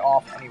Labor Day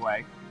off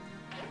anyway.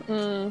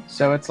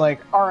 So it's like,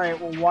 all right,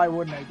 well, why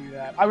wouldn't I do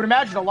that? I would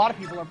imagine a lot of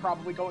people are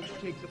probably going to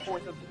take the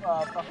 4th of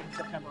fucking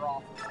September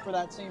off for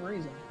that same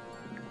reason.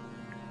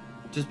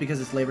 Just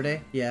because it's Labor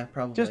Day? Yeah,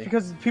 probably. Just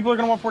because people are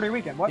gonna want 4-day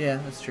weekend. What? Yeah,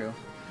 that's true.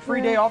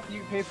 Free day off that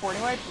you pay for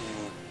anyway.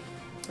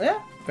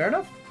 Yeah, fair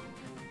enough.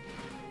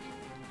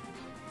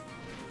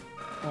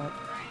 But,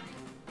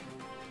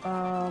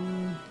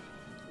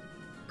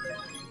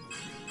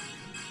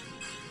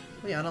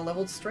 Liana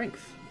leveled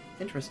strength.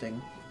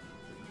 Interesting.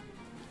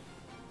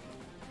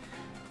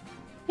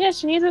 Yeah,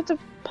 she needed to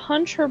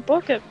punch her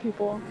book at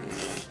people.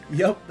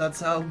 Yep, that's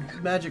how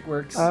magic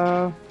works.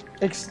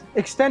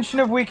 extension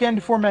of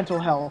weekend for mental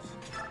health.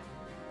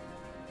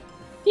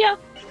 Yeah,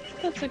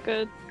 that's a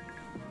good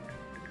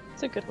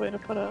way to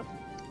put it.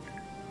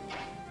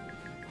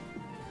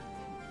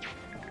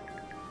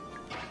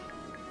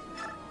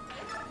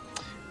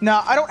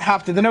 No, I don't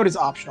have to. The note is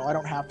optional. I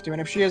don't have to. And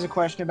if she has a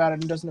question about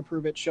it and doesn't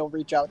approve it, she'll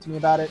reach out to me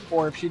about it.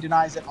 Or if she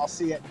denies it, I'll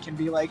see it and can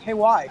be like, hey,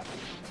 why?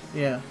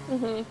 Yeah.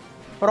 Mm-hmm.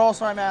 But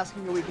also, I'm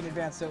asking a week in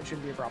advance, so it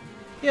shouldn't be a problem.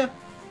 Yeah.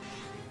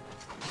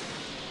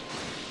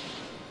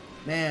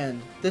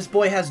 Man, this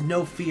boy has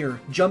no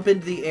fear. Jump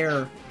into the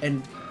air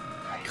and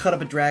cut up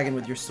a dragon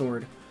with your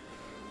sword.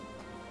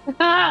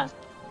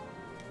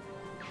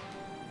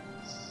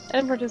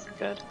 Edward is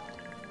good.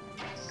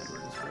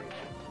 Edward is great.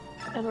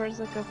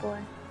 Edward's a good boy.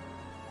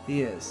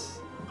 He is.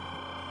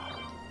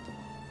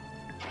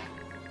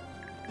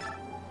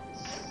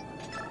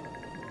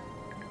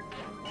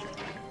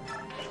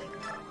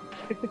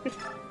 And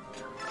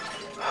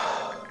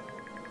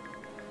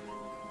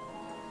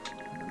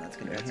that's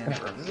gonna be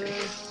handed over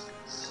this.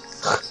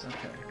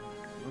 Okay.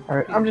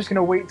 Alright, I'm just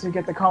gonna wait to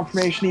get the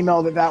confirmation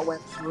email that that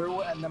went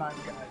through, and then I'm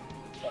gonna...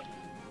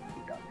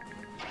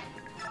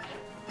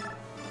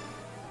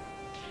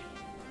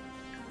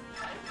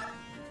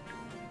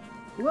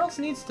 Who else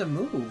needs to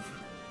move?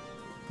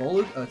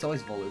 Volug? Oh, it's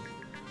always Volug.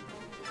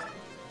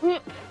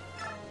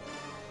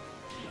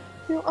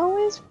 You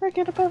always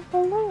forget about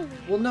Volug.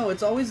 Well, no,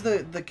 it's always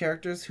the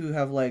characters who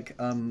have like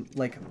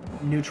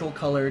neutral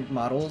colored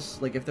models.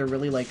 Like if they're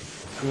really like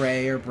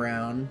gray or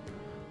brown,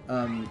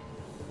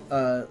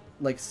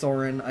 like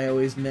Soren I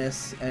always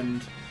miss,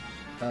 and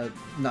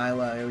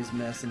Nyla I always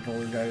miss, and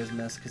Volug I always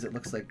miss because it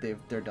looks like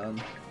they're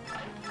done.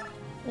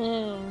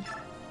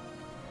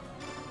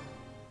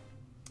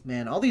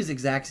 Man, all these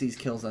Xaxes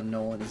kills on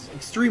Nolan is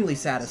extremely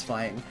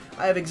satisfying.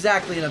 I have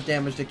exactly enough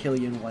damage to kill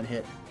you in one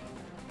hit.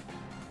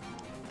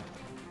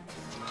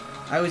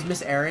 I always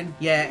miss Aaron.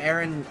 Yeah,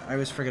 Aaron I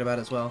always forget about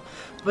as well.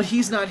 But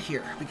he's not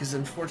here, because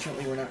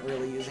unfortunately we're not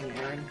really using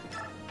Aaron.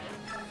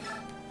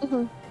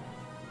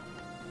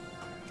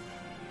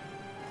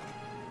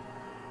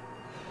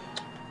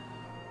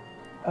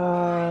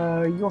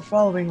 Your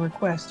following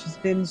request has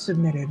been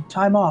submitted.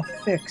 Time off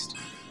fixed.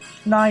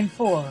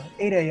 9/4,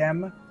 8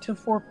 a.m. to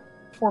 4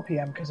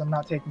 p.m. because I'm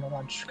not taking a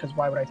lunch, because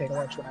why would I take a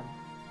lunch when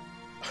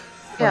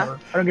Yeah.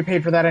 I don't get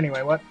paid for that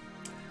anyway. What?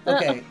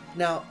 Okay,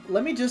 now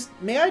let me just.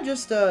 May I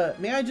just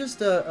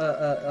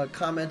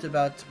comment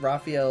about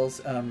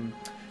Raphael's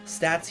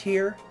stats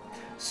here?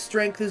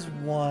 Strength is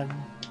 1,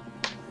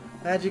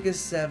 magic is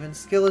 7,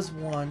 skill is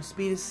 1,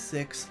 speed is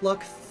 6,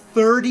 luck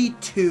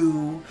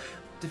 32,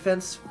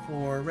 defense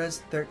 4, res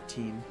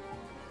 13.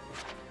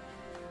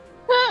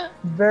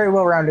 Very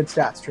well-rounded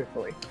stats,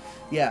 truthfully.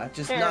 Yeah,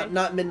 just Very.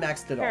 not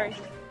min-maxed at all. Very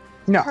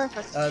No.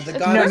 perfect. The It's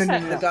goddess,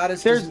 perfect. the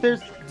goddess, There's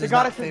does the not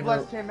goddess has favor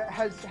blessed him,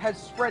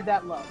 has spread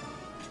that love.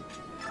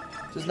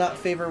 does not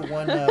favor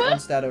one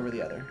stat over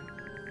the other.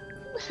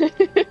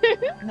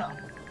 No.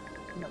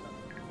 No.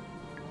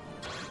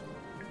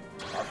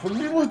 That would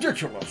be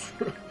ridiculous.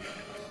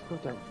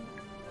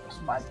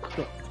 It's my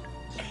perfect.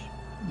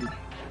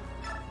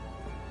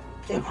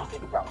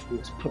 Everything about me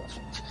is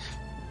perfect.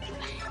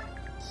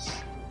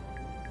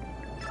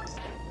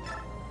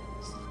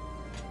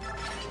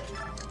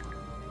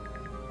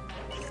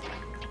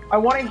 I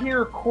want to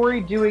hear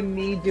Corey doing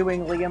me,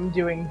 doing Liam,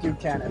 doing Duke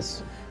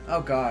Tennis. Oh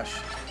gosh.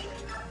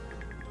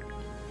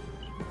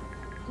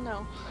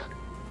 No.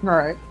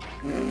 Alright.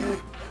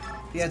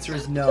 The answer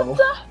is no.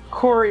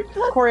 Corey,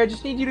 I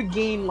just need you to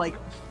gain like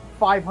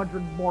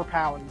 500 more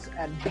pounds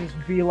and just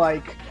be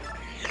like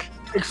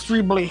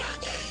extremely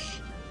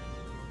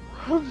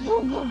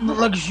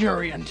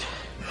luxuriant.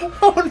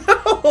 Oh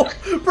no!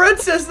 Brent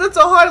says that's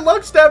a high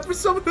luck stat for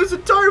someone whose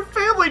entire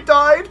family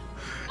died.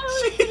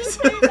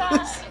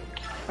 Jesus.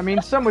 I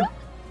mean, some would.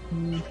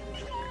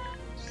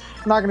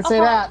 Not gonna say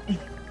that.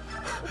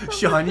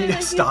 Sean, you need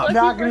to stop.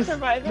 Not gonna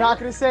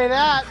say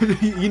that.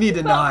 You need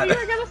to not. You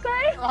were gonna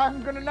say?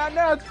 I'm gonna not.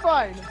 No, it's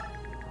fine.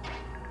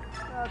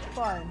 That's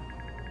fine.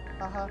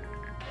 Uh-huh.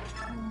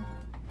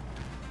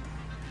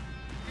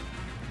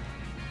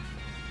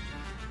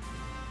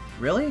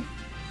 Really?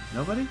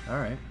 Nobody?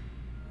 Alright.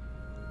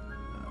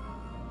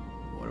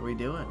 What are we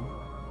doing?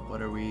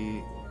 What are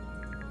we...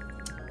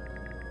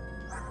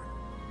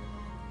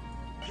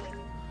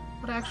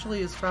 What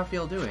actually is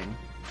Raphael doing?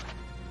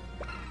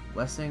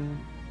 Blessing,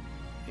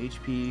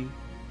 HP...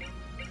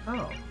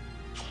 Oh.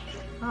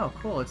 Oh,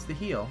 cool, it's the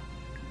heal.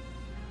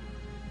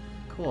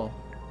 Cool.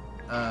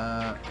 You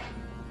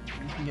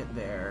can get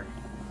there.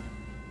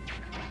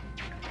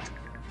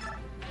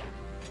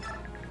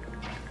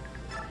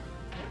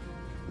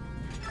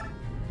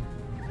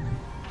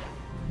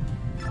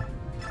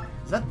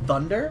 Is that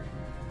thunder?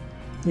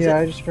 Is Yeah,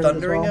 it I just heard it as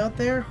thundering well. out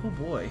there? Oh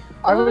boy.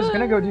 I was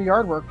gonna go do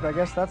yard work, but I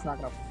guess that's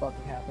not gonna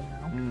fucking happen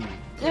now. Hmm.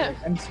 Yeah.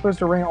 And it's supposed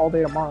to rain all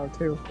day tomorrow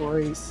too.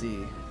 Great. Let's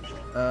see.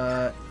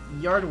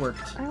 Yard work.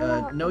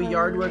 No don't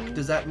yard work. know.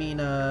 Does that mean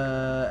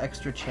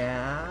extra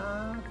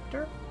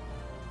chapter?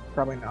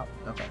 Probably not.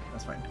 Okay,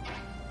 that's fine.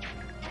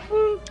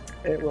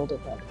 It will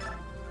depend.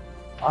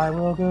 I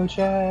will go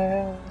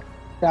check.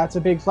 That's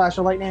a big flash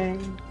of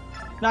lightning.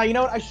 Now, you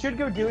know what? I should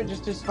go do it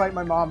just to spite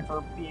my mom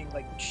for being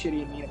like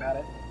shitty and mean about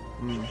it.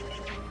 Hmm.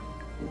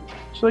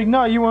 She's like,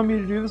 "No, you want me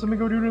to do this? I'm gonna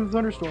go do it in the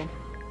thunderstorm."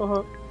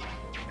 Uh-huh.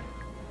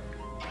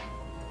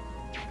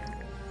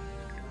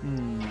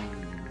 Hmm.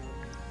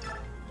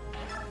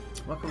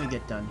 What can we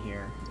get done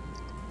here?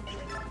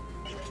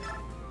 It's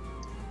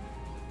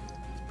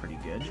pretty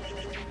good.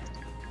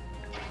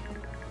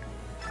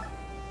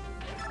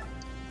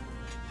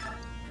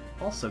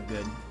 Also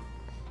good.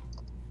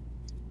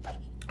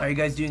 Are you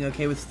guys doing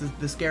okay with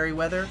the scary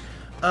weather?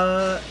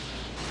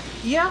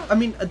 Yeah, I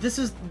mean,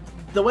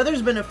 the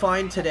weather's been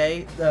fine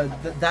today.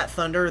 That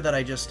thunder that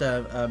I just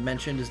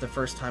mentioned is the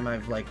first time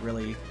I've like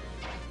really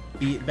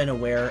been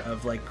aware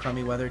of like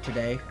crummy weather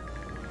today.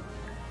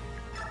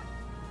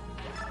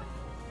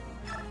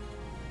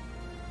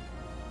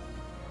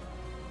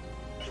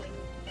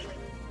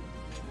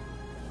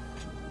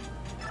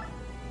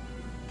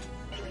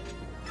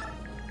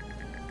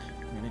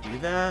 I'm gonna do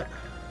that.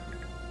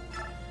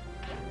 I'm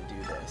gonna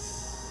do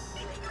this.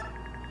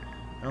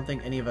 I don't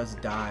think any of us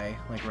die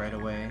like right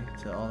away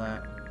to all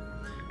that.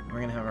 We're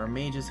gonna have our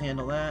mages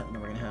handle that, and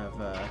then we're gonna have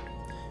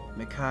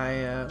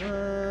Micaiah.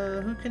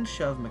 Who can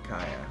shove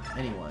Micaiah?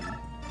 Anyone.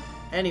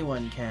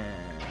 Anyone can.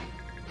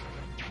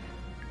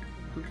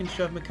 Who can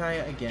shove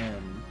Micaiah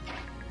again?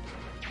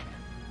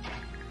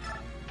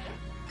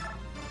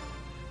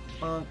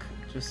 Bonk,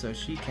 just so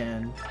she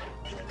can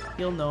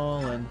heal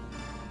Nolan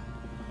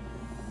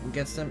and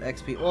get some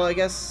XP. Well, I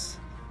guess.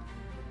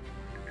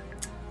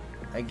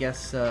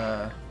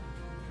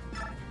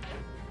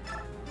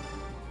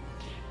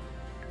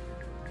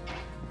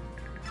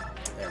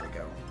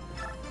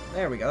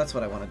 There we go, that's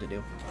what I wanted to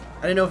do.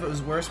 I didn't know if it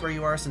was worse where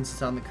you are since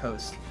it's on the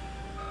coast.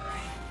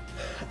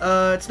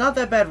 It's not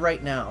that bad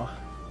right now.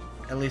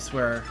 At least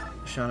where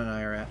Sean and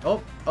I are at.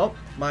 Oh,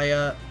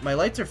 my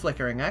lights are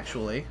flickering,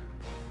 actually.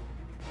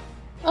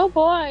 Oh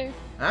boy.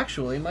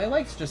 Actually, my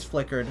lights just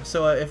flickered.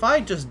 So if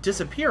I just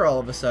disappear all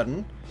of a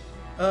sudden,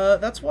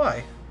 that's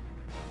why.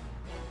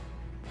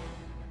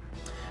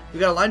 We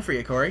got a line for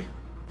you, Corey.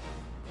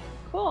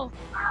 Cool.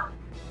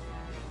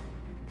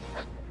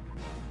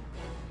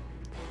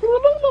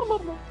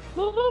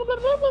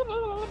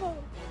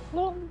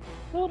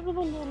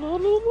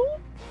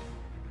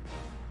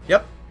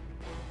 Yep.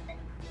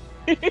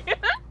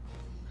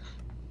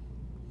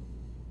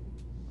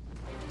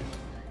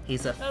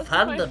 He's a That's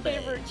my Thunderbird.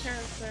 favorite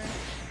character.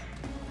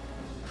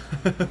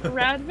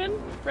 Radvin?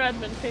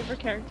 Radvin, favorite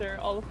character,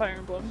 all of Fire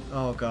Emblem.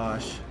 Oh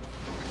gosh.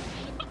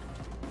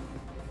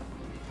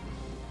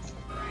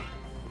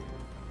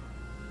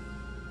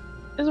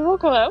 It's a real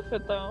cool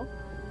outfit, though.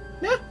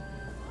 Yeah.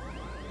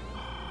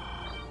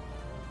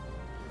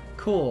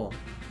 Cool.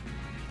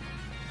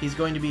 He's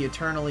going to be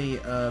eternally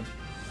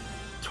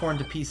torn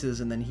to pieces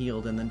and then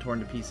healed, and then torn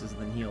to pieces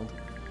and then healed.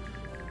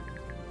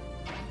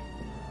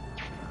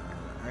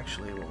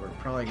 Actually, what we're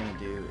probably going to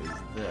do is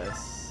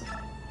this.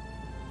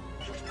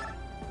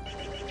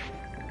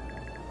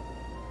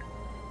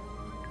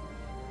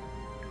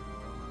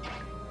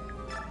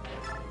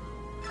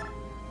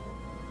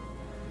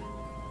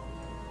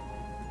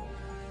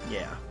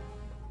 Yeah.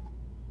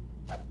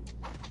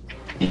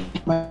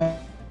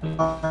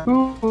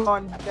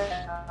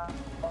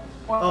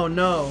 Oh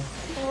no.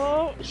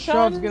 Oh, Sean's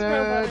Sean's gonna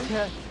gonna.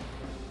 attack.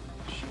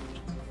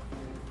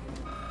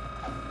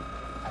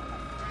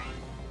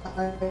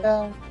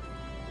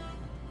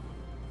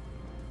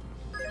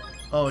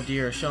 Oh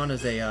dear, Sean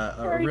is a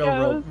There he real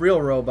goes.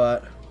 real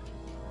robot.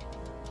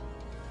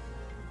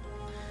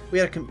 We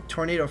had a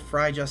tornado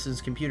fry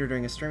Justin's computer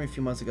during a stream a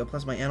few months ago,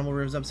 plus my animal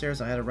room's upstairs,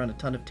 and I had to run a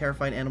ton of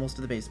terrified animals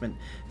to the basement.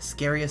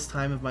 Scariest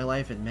time of my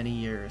life in many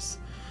years.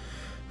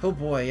 Oh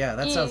boy, yeah,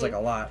 that sounds like a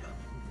lot.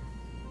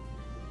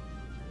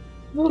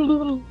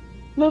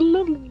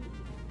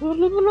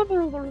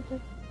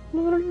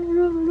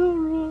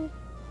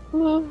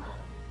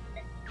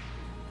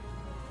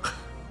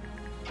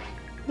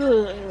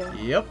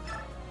 Yep.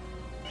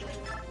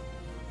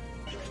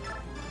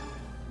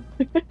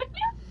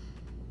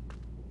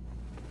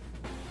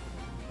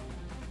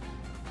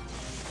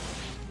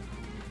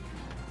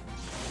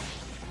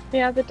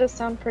 Yeah, that does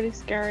sound pretty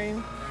scary.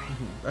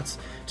 That's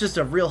just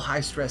a real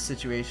high stress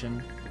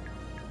situation.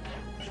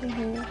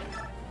 Mm-hmm.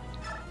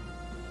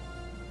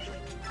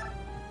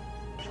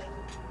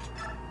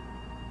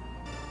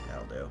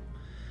 That'll do.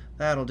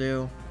 That'll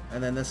do.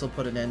 And then this will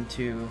put an end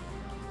to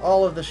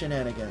all of the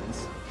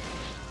shenanigans.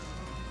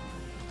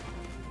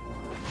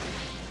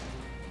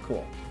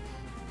 Cool.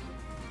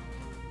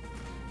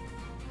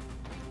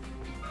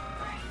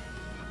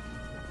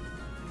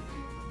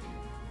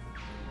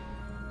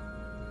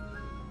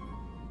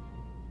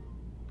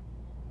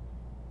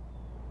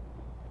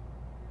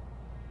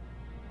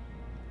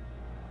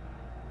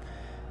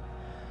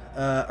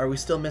 Are we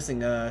still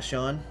missing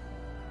Sean?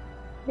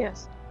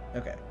 Yes.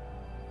 Okay.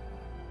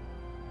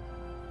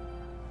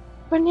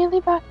 We're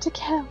nearly back to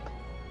camp.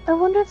 I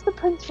wonder if the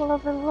prince will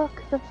overlook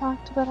the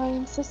fact that I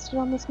insisted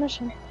on this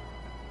mission.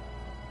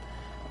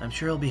 I'm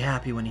sure he'll be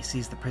happy when he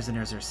sees the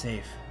prisoners are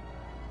safe.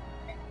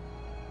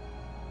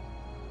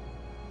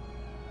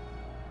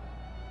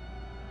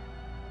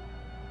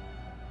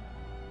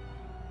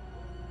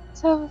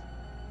 So,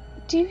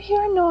 do you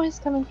hear a noise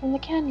coming from the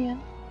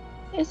canyon?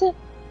 Is it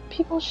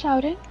people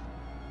shouting?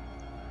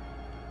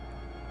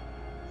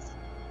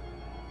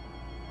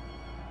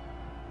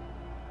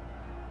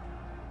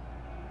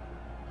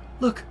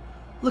 Look!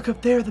 Look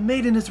up there, the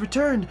maiden has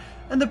returned,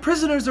 and the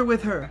prisoners are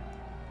with her!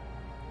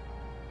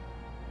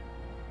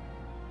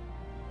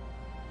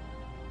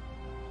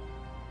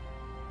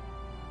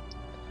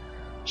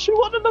 She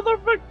won another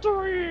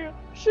victory!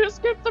 She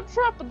escaped the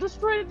trap and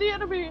destroyed the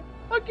enemy!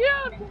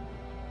 Again!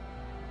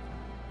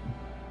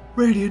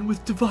 Radiant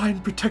with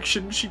divine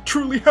protection, she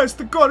truly has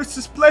the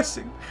goddess's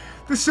blessing.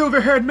 The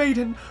silver-haired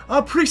maiden,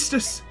 our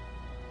priestess.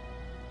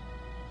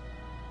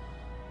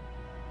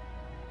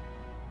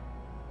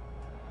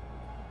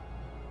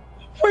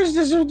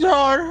 Priestess of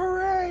Dawn,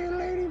 hooray,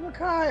 Lady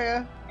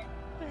Micaiah.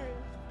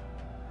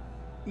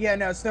 Yeah,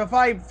 no, so if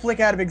I flick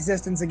out of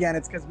existence again,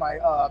 it's because my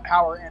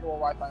power and or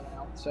Wi-Fi went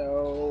out,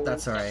 so...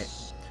 That's alright.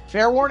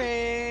 Fair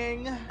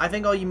warning! I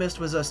think all you missed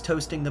was us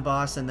toasting the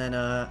boss, and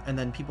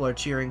then people are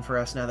cheering for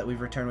us now that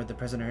we've returned with the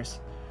prisoners.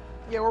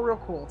 Yeah, we're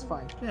real cool, it's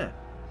fine. Yeah.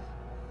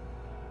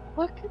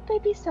 What could they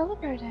be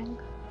celebrating?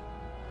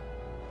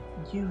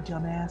 You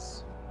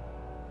dumbass.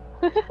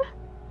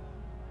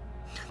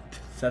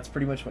 That's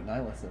pretty much what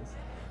Nyla says.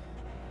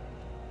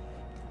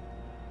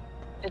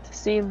 It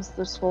seems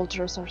the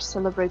soldiers are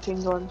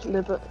celebrating your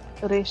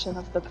liberation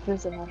of the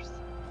prisoners.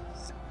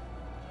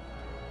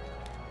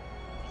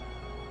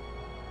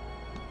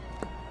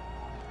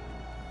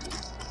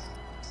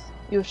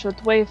 You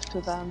should wave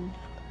to them.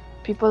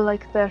 People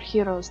like their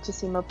heroes to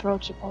seem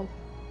approachable.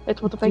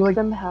 It would make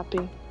them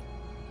happy.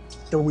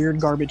 The weird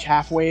garbage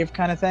half wave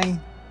kind of thing.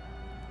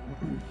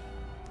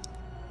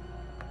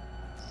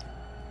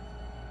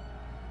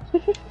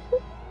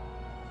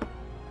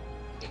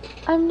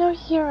 I'm no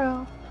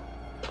hero,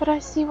 but I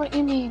see what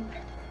you mean.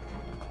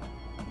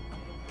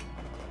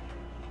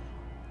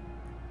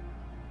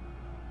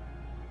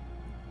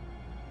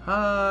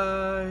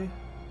 Hi!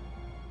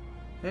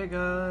 Hey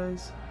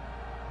guys!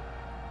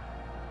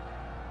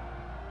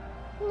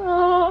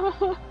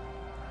 Oh.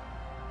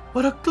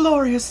 What a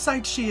glorious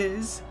sight she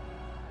is.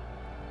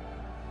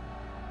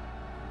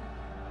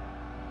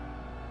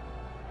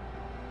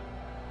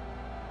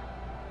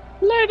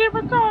 Lady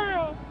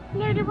Micaiah!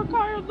 Lady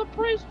Micaiah, the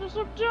priestess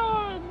of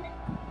John!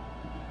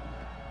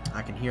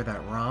 I can hear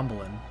that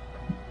rumbling.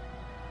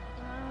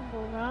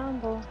 Rumble,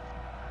 rumble.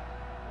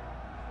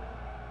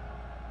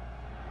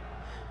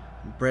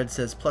 Bread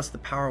says, plus the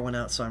power went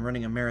out, so I'm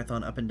running a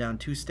marathon up and down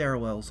 2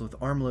 stairwells with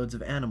armloads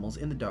of animals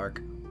in the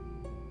dark.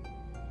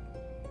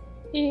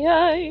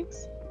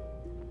 Yikes.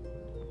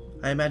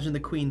 I imagine the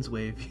Queen's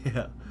wave,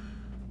 yeah.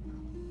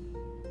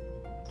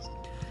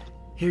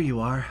 Here you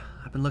are.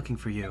 I've been looking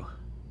for you.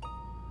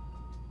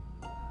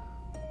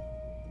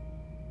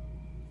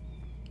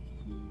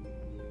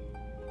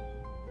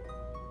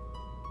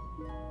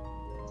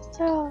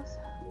 Stealth.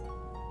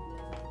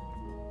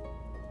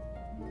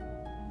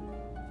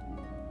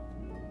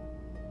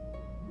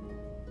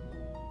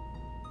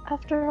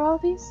 After all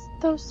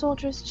those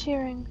soldiers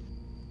cheering,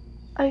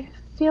 I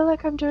feel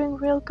like I'm doing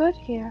real good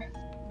here.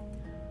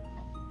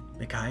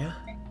 Micaiah?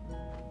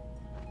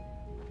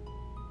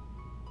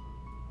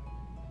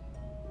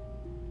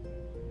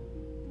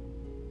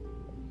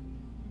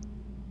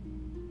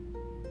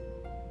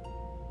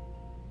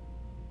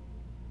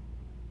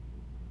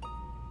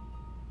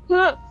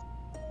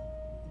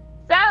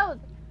 South!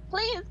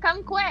 Please,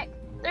 come quick!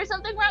 There's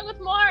something wrong with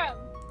Moram!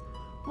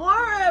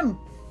 Moram!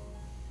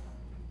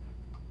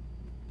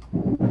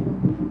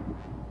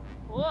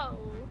 Whoa.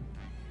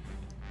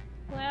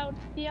 Loud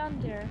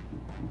thunder.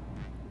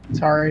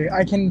 Sorry,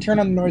 I can turn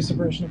on the noise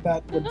suppression if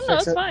that would No, fix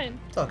it's it. fine.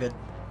 It's all good.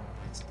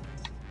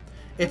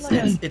 It's love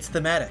it. it's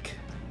thematic.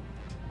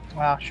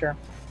 Wow, sure.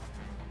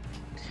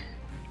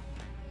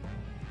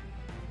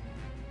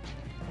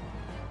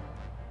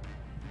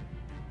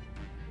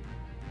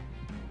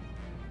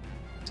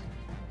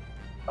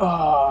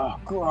 Oh,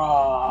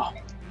 grow.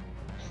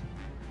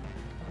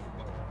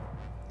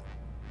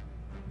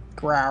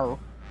 Growl.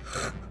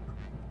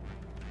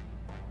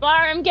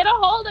 Moram, get a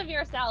hold of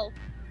yourself!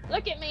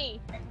 Look at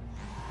me!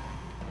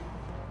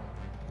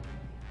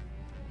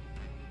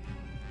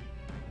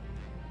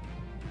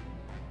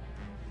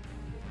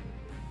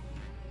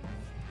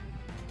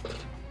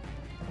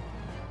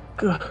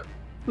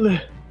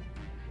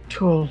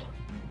 Little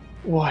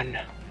one.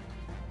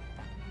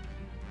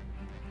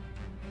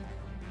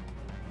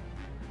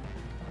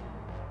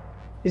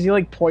 Is he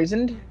like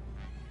poisoned?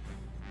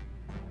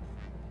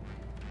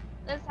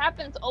 This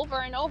happens over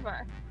and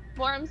over.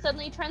 Moram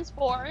suddenly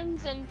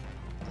transforms and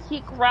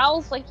he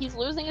growls like he's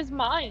losing his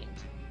mind.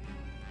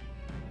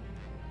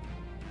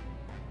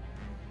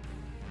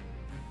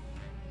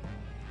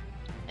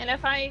 And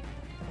if I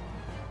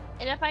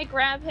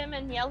grab him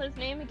and yell his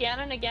name again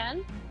and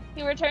again,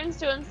 he returns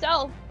to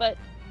himself, but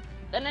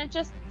then it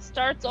just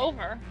starts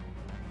over.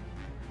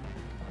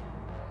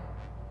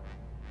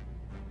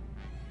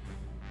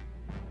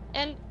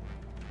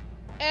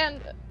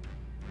 And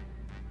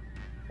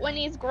when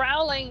he's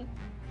growling,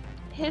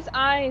 his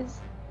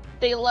eyes,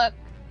 they look,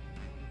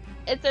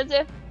 it's as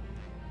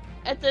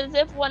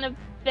if one of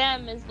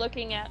them is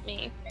looking at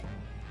me.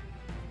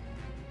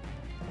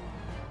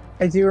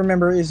 I do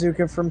remember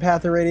Izuka from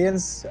Path of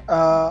Radiance.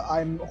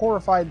 I'm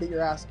horrified that you're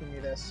asking me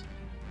this.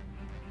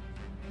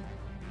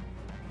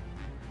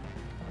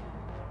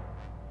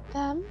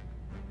 Them?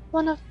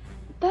 One of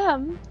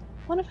them?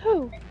 One of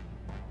who?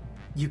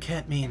 You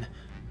can't mean...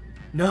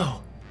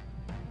 No!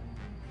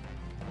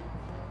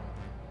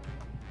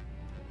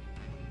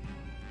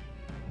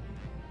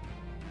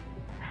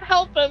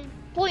 Help him,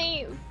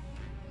 please!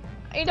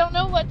 I don't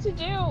know what to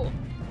do.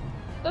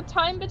 The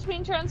time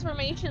between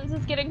transformations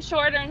is getting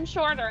shorter and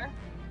shorter.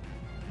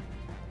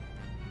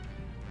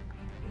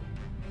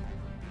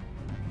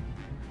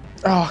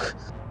 Oh,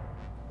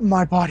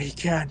 my body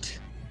can't.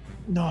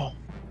 No,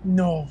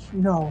 no,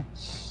 no.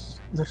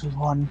 Little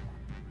one,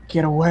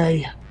 get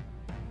away.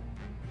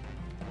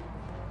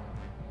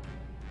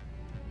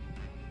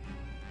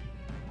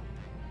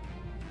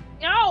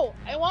 No!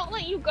 I won't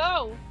let you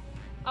go!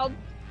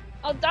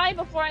 I'll die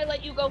before I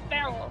let you go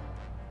feral.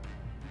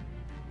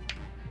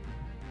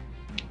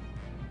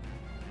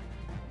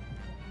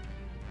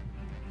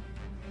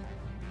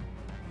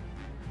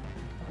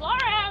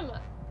 Loram!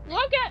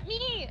 Look at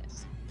me!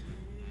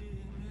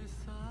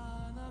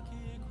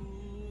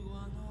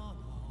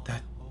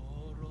 That...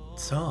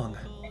 song...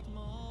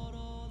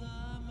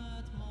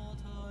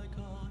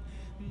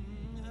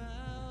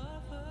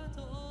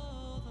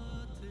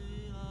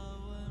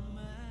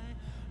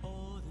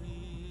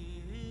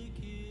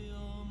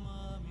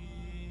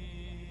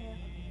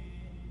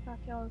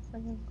 Raphael is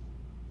singing.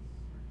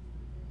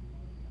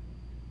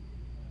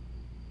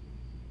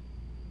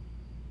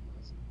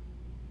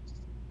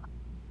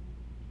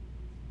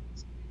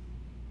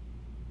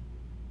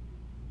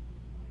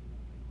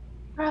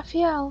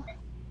 Raphael.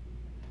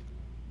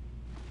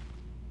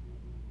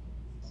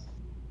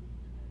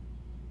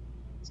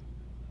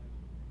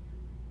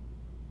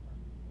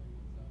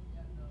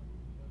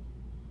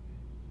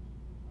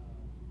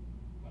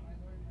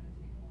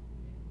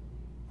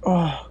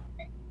 Oh,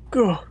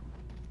 go.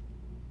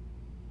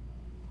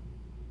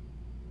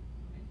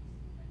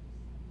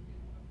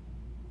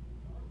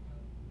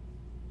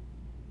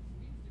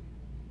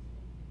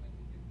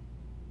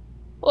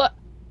 What?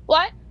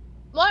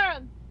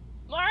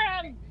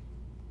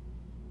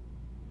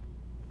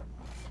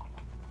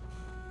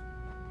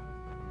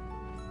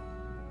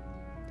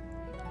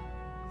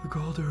 The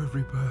Galder of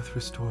Rebirth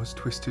restores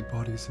twisted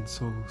bodies and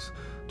souls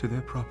to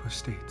their proper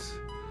states.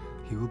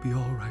 He will be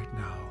all right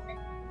now.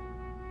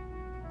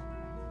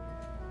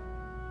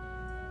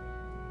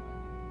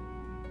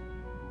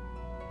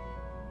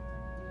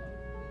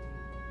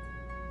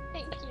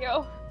 Thank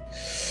you.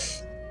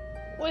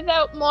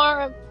 Without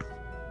Mara,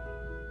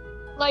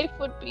 life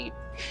would be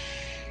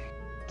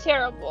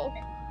terrible.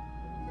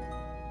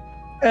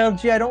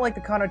 LG, I don't like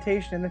the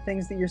connotation and the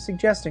things that you're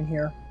suggesting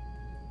here.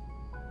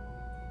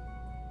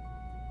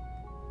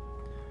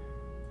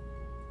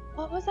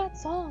 What was that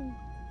song?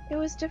 It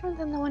was different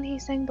than the one he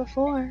sang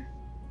before.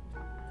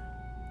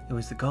 It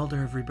was the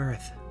Galder of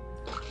Rebirth.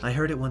 I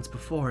heard it once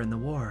before in the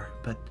war,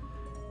 but...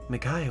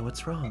 Micaiah,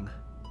 what's wrong?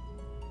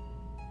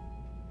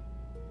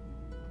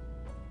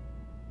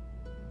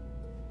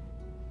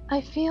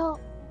 I feel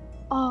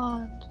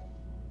odd.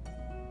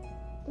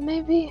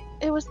 Maybe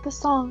it was the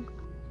song.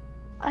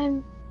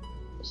 I'm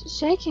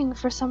shaking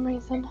for some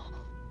reason.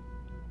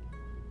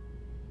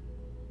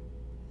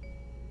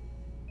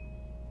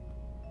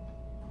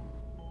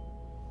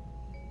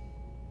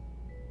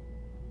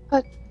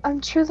 But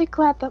I'm truly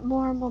glad that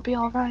Moram will be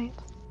alright.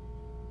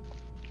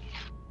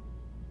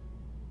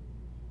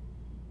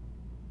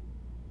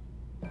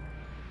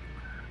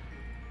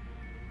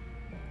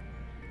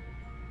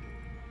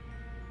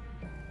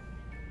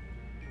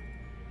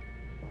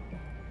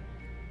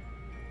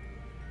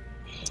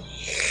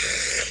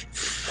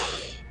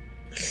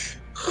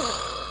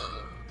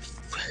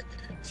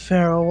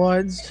 Feral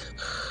Woods.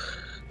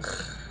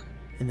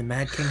 In the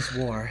Mad King's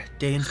War,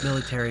 Dane's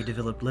military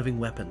developed living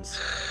weapons.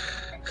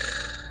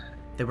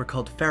 They were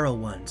called Feral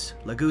Ones,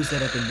 Laguz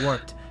that had been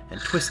warped and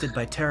twisted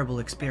by terrible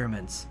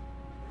experiments.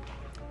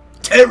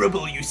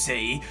 Terrible, you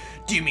say?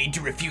 Do you mean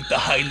to refute the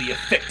highly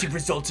effective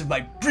results of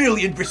my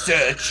brilliant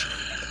research?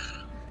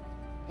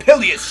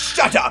 Peleus,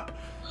 shut up!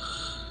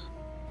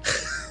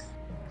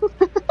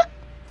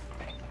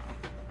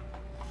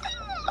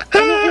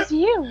 And it was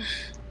you!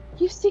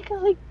 You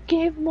secretly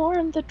gave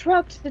Moram the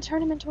drug to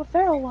turn him into a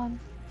feral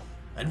one.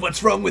 And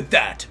what's wrong with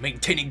that?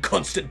 Maintaining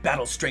constant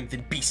battle strength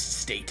in beast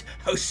state.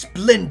 How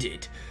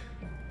splendid!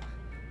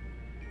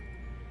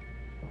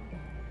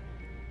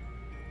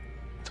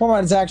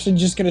 Tormod is actually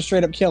just gonna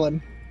straight up kill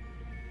him.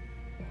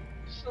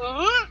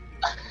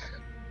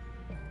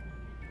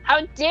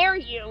 How dare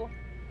you!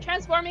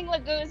 Transforming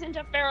Laguz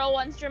into feral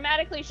ones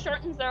dramatically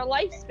shortens their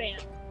lifespan.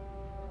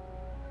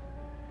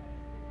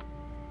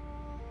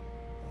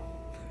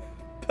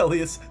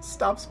 Peleus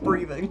stops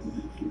breathing.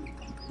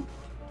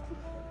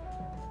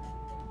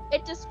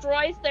 It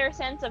destroys their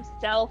sense of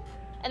self,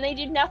 and they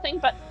do nothing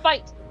but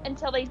fight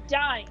until they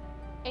die.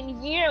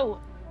 And you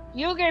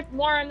gave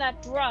Moram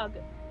that drug.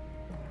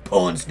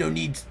 Pawns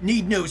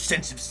need no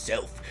sense of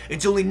self.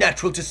 It's only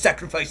natural to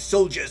sacrifice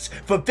soldiers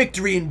for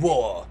victory in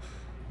war.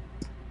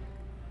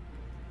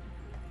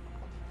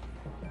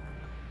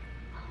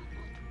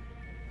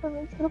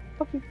 I'm gonna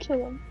fucking kill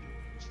him.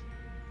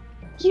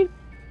 You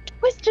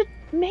twisted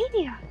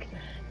maniac!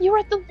 You were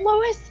at the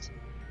lowest!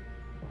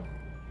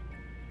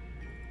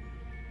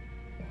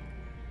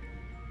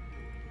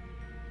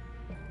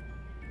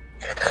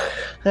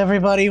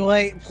 Everybody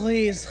wait,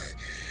 please.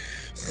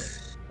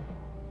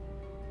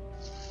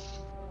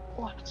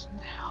 What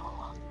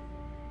now?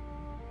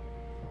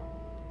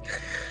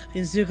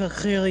 Izuka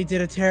clearly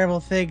did a terrible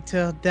thing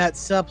to that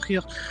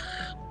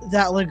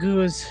that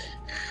Laguz.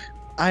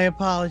 I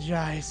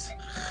apologize.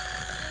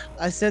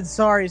 I said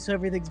sorry, so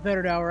everything's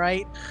better now,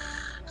 right?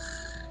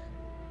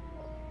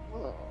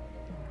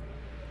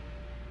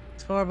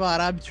 Tormod,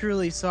 I'm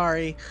truly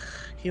sorry.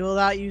 He will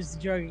not use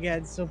the drug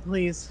again, so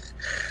please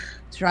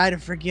try to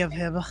forgive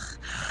him.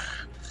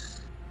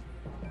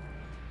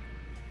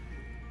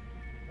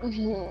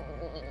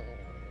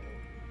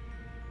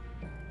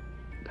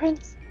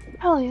 Prince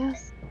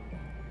Peleus.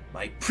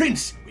 My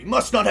prince, we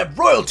must not have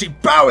royalty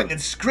bowing and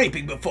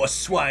scraping before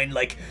swine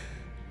like...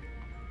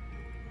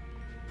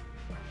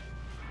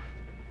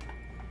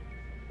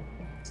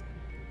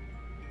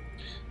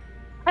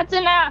 That's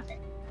enough!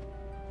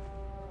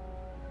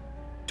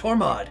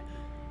 Tormod.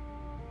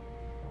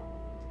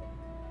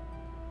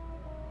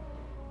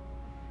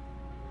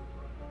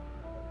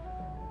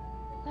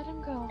 Let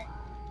him go.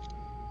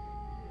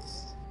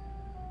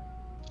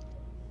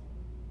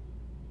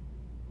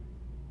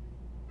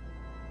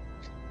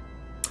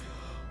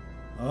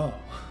 Oh.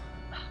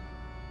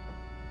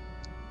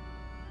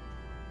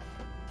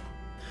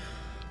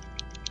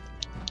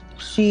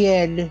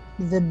 Xi'an,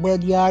 the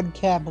Menyan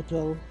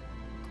capital.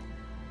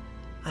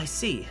 I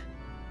see.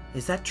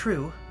 Is that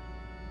true?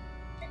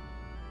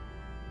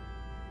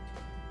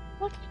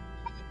 What?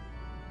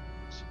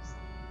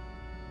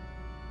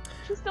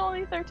 She's still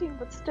only 13,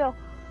 but still.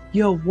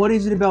 Yo, what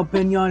is it about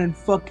Benyon and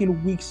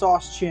fucking weak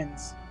sauce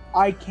chins?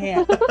 I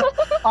can't.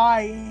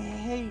 I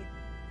hate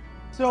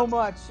so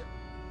much.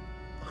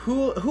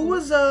 Who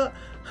was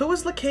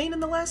Lacane in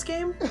the last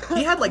game?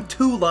 He had like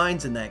 2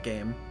 lines in that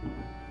game.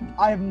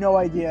 I have no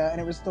idea, and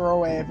it was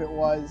throwaway if it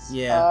was.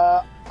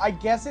 Yeah. I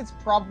guess it's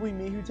probably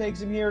me who takes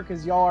him here,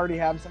 because y'all already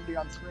have somebody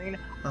on screen.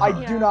 Uh-huh.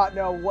 I do not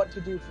know what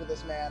to do for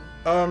this man.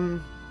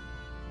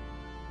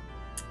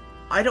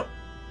 I don't...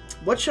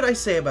 What should I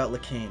say about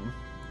Lacane?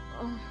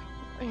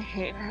 I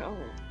hate him.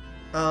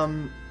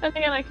 Um, And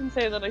again, I can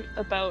say that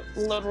about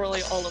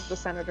literally all of the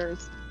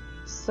senators.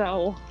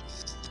 So...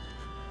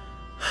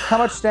 How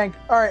much stank?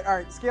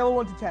 Alright. Scale of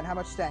 1 to 10. How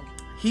much stank?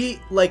 he,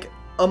 like,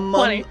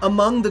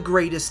 among the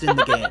greatest in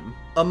the game.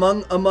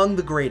 Among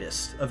the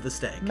greatest of the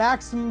stank.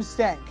 Maximum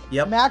stank.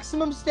 Yep.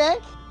 Maximum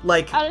stank?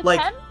 Like, out of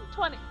 10?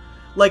 20.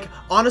 Like,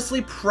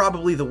 honestly,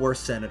 probably the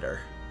worst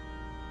senator.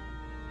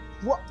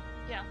 What?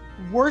 Yeah.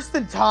 Worse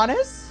than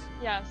Tanis?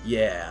 Yes.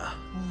 Yeah.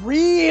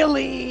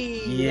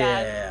 Really?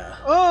 Yeah.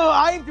 Oh,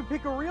 I have to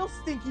pick a real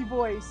stinky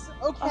voice.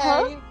 Okay.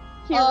 Uh-huh.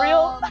 He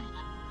real...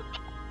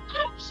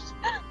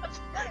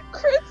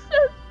 Chris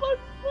says Bugs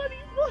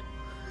Bunny voice.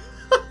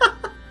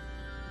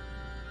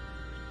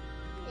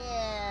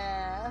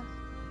 Yeah.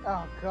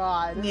 Oh,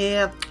 God.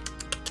 Yeah.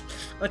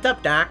 What's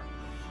up, Doc?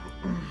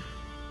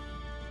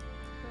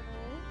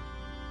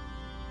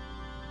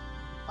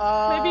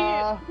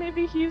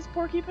 Maybe he's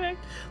Porky Pig.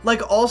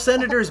 Like, all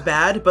senators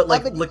bad, but,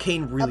 like,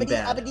 Lacane really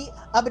bad.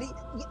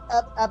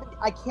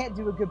 I can't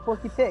do a good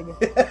Porky Pig.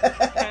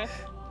 Okay.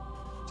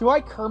 Do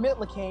I Kermit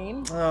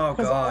Lacane? Oh,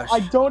 gosh.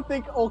 I don't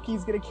think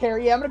Ulki's gonna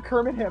carry. Yeah, I'm gonna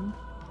Kermit him.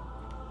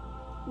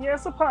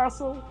 Yes,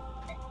 Apostle.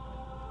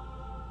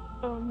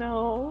 Oh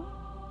no.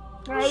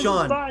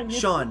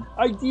 Sean.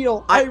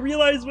 Ideal. I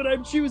realize what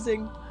I'm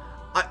choosing.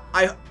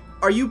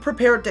 Are you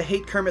prepared to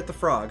hate Kermit the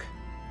Frog?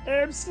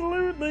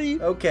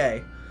 Absolutely.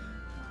 Okay.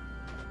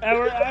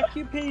 Our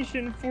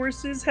occupation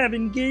forces have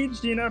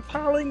engaged in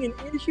appalling and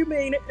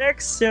inhumane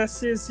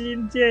excesses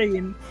in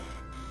Dayan.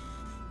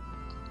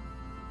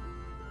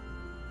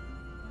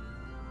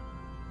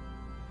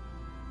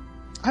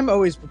 I'm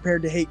always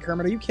prepared to hate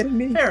Kermit. Are you kidding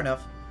me? Fair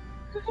enough.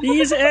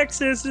 These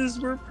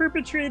excesses were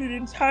perpetrated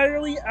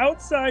entirely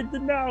outside the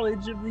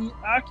knowledge of the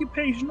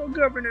occupational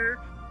governor,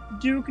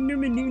 Duke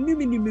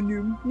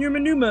Numanuma.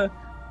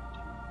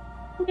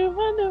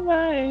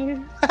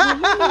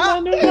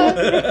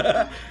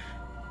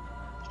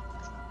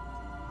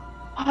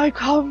 I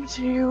come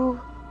to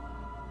you,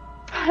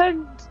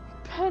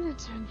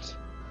 penitent,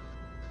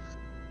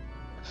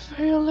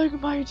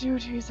 failing my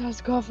duties as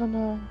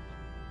governor.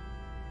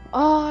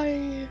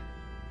 I...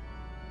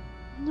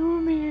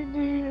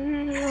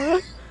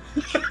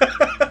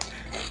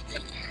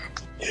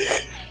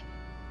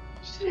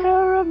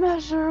 share a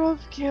measure of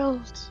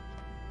guilt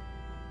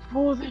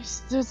for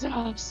this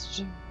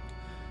disaster.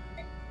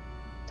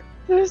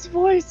 This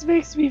voice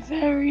makes me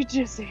very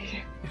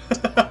dizzy.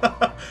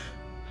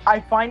 I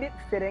find it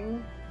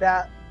fitting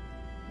that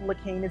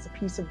Lacane is a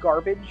piece of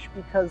garbage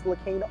because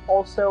Lacane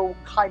also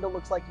kind of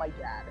looks like my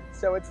dad.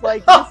 So it's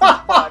like, this is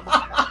fun.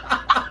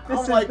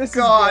 This is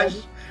gosh.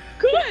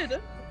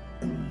 Good!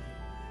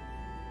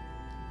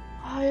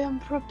 I am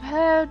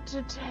prepared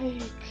to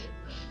take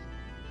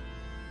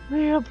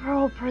the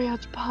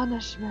appropriate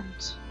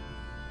punishment.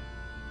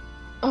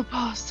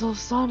 Apostle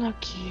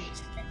Sonaki.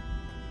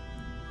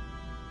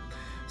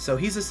 So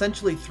he's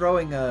essentially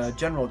throwing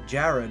General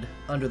Jared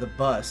under the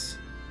bus,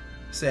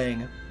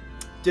 saying,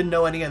 didn't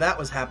know any of that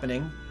was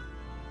happening.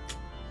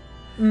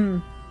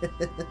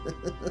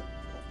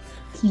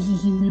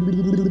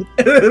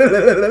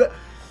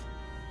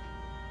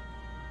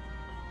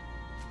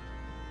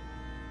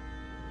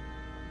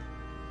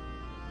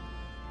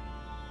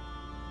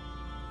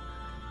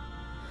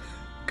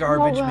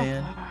 Garbage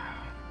man.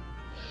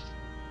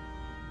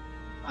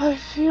 I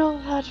feel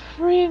that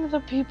freeing the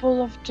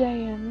people of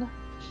Dayan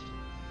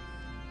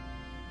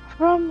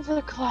from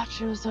the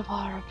clutches of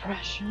our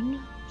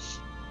oppression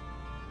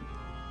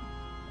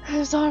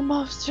is our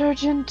most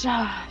urgent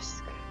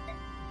task.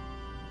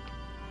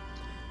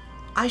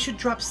 I should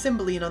drop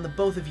Cymbeline on the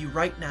both of you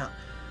right now.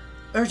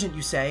 Urgent,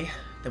 you say?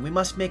 Then we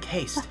must make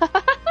haste.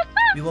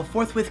 We will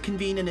forthwith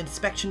convene an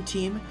inspection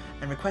team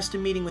and request a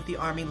meeting with the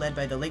army led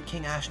by the late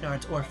King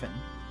Ashnard's orphan.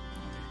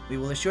 We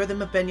will assure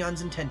them of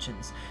Benion's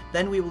intentions.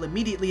 Then we will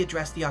immediately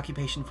address the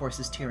occupation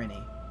force's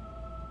tyranny.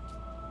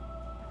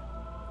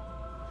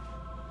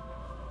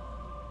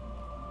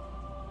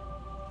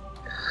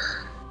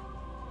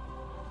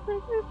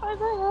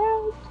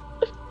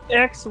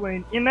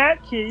 Excellent. In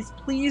that case,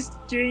 please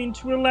deign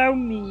to allow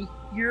me,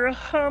 your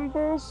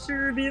humble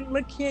servant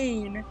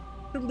Lacane,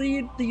 to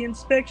lead the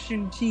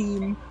inspection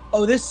team.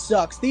 Oh, this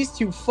sucks. These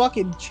two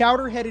fucking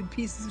chowder-headed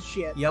pieces of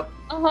shit. Yep.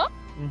 Uh-huh.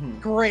 Mm-hmm.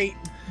 Great.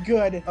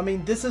 Good. I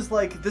mean, this is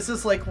like,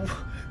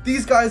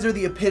 these guys are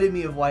the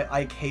epitome of why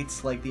Ike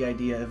hates, like, the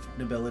idea of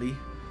nobility.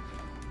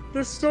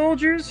 The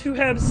soldiers who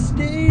have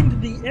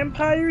stained the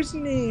Empire's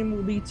name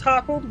will be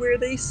toppled where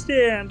they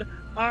stand.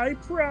 I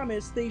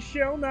promise they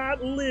shall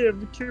not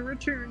live to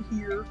return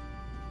here.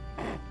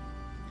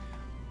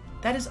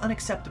 That is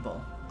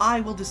unacceptable.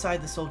 I will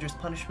decide the soldiers'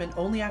 punishment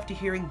only after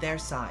hearing their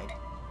side.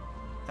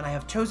 And I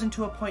have chosen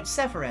to appoint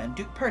Sephiran,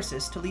 Duke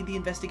Persis, to lead the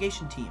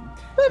investigation team.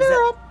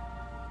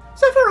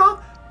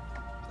 Sephiran!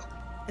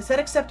 Is that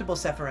acceptable,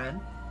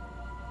 Sephiran?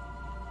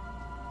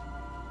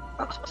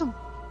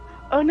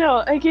 Oh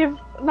no, I gave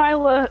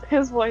Nyla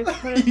his voice.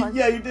 But it's fine.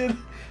 Yeah, you did.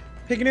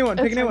 Pick a new one.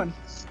 Pick a new one.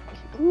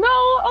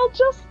 No, I'll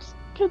just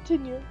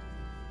continue.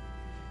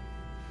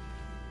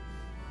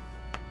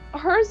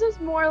 Hers is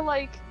more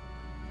like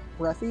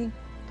Breathy.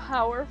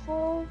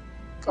 powerful.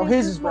 Oh,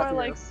 his is more breathier.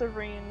 like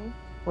serene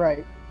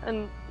Right.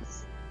 and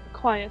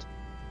quiet.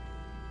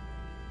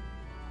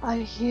 I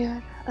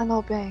hear and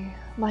obey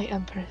my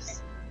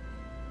empress.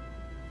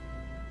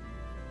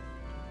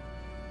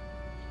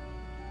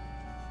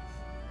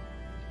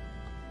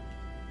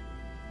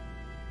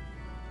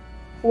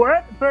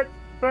 What? But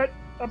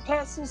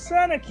Apostle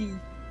Sanaki.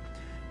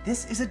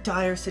 This is a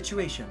dire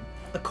situation.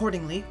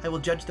 Accordingly, I will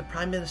judge the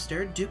Prime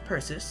Minister, Duke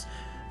Persis,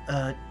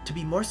 to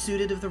be more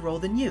suited of the role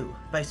than you,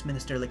 Vice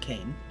Minister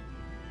Lacane.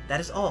 That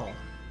is all.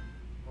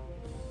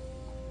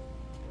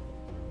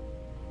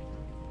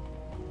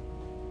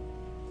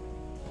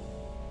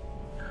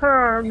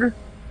 Hug.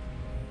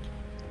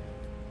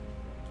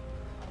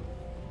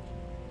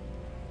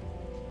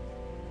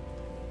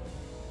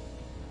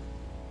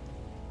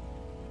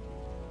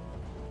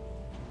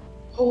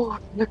 Oh,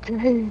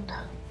 Lacane.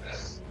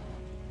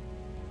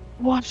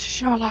 What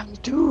shall I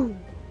do?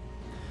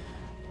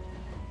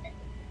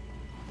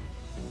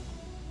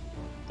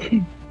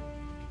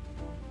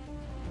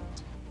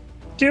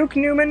 Duke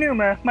Numa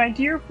Numa, my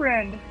dear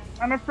friend,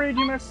 I'm afraid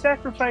you must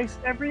sacrifice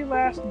every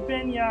last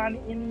Benyon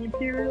in the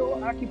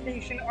Imperial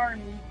Occupation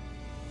Army.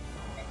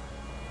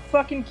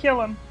 Fucking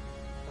kill him.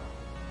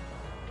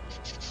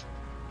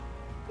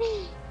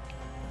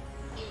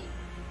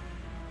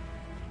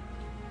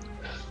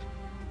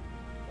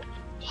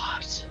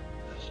 What?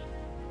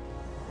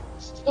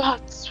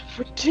 That's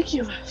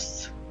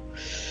ridiculous.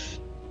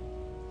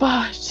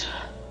 But...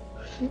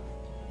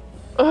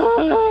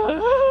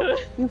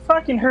 You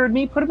fucking heard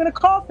me. Put him in a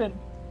coffin.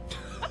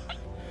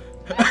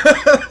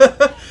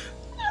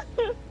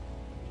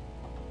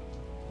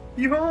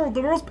 Behold,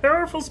 the most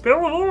powerful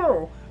spell of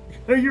all.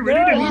 Are you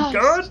ready to meet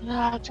God?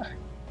 That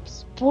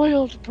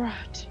spoiled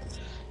brat.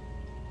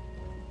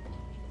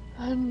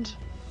 And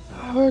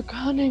her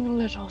cunning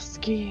little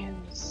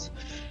schemes.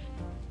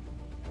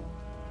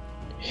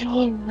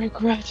 You'll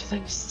regret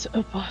this,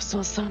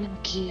 Apostle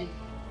Sanaki.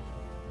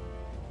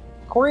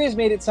 Corey has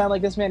made it sound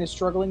like this man is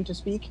struggling to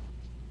speak.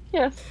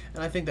 Yes.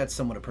 And I think that's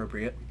somewhat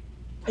appropriate.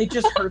 It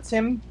just hurts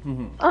him.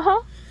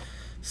 Uh-huh.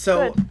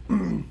 So,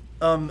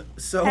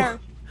 Fair.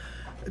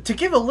 to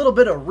give a little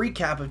bit of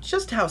recap of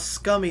just how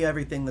scummy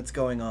everything that's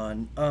going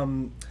on,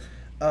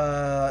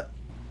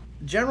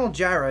 General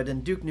Jared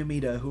and Duke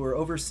Numida, who are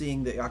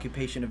overseeing the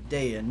occupation of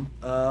Dayan,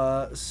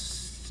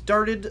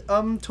 started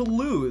to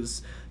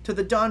lose to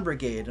the Dawn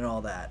Brigade and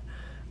all that.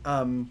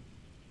 And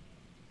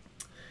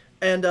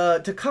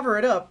to cover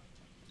it up,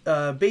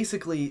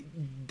 basically,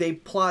 they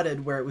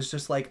plotted where it was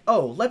just like,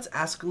 oh, let's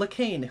ask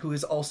Lacane, who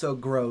is also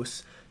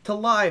gross, to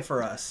lie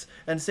for us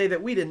and say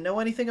that we didn't know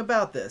anything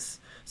about this.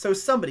 So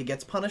somebody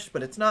gets punished,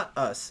 but it's not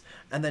us.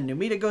 And then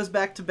Numida goes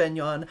back to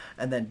Benyon,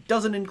 and then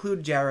doesn't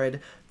include Jared,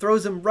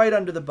 throws him right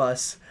under the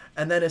bus,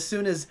 and then as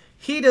soon as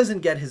he doesn't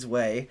get his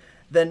way,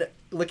 then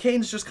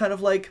Lacane's just kind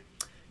of like,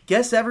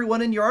 guess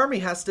everyone in your army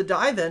has to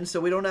die then,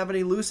 so we don't have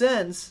any loose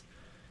ends.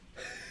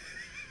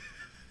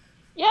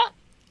 Yeah.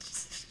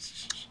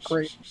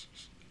 Great.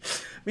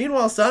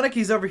 Meanwhile,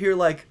 Sanaki's over here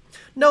like,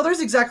 no,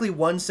 there's exactly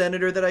one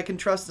senator that I can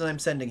trust, and I'm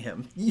sending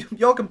him.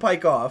 Y'all can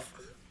pike off.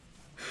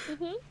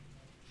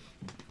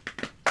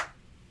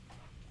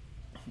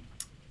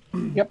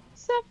 Yep.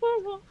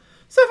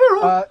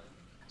 Sephiroth.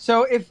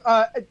 So if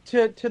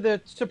to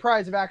the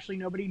surprise of actually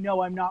nobody,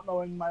 no, I'm not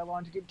mowing my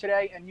lawn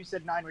today, and you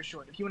said 9 was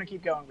short. If you want to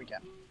keep going, we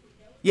can.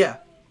 Yeah,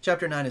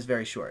 chapter 9 is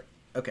very short.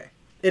 Okay.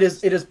 It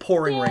is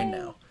pouring rain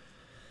now.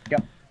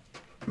 Yep.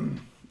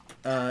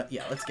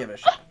 Yeah, let's give it a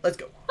shot. Let's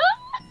go.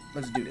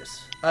 Let's do this.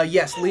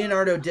 Yes,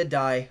 Leonardo did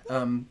die.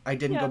 I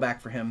didn't go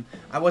back for him.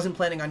 I wasn't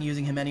planning on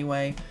using him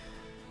anyway.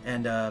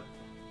 And,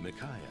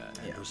 Micaiah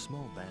and her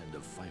small band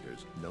of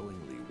fighters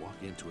knowingly walk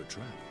into a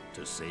trap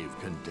to save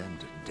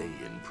condemned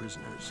Dayan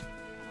prisoners.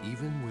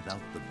 Even without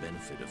the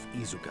benefit of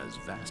Izuka's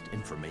vast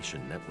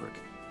information network,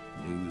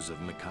 news of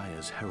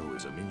Micaiah's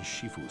heroism in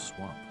Shifu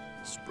Swamp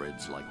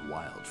spreads like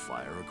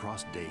wildfire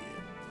across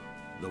Dayan.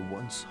 The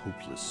once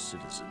hopeless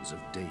citizens of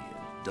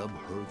Dayan dub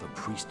her the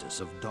Priestess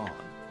of Dawn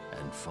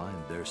and find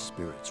their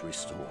spirits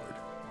restored.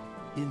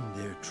 In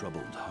their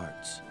troubled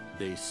hearts,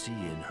 they see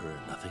in her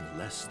nothing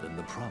less than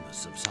the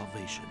promise of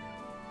salvation.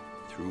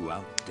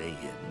 Throughout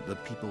Dayan, the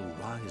people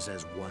rise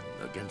as one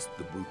against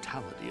the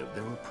brutality of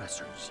their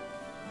oppressors.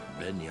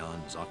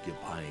 Benyon's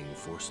occupying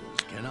forces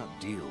cannot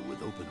deal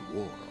with open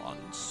war on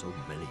so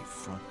many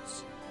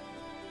fronts.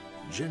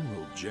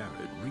 General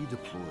Jared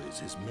redeploys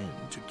his men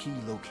to key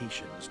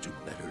locations to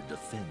better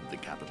defend the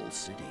capital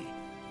city.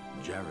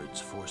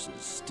 Jared's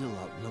forces still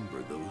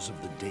outnumber those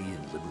of the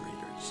Dayan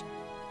liberators,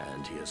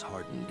 and he has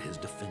hardened his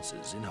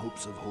defenses in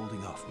hopes of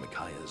holding off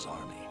Micaiah's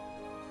army.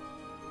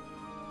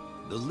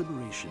 The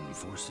liberation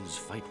forces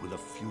fight with a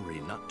fury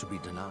not to be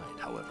denied,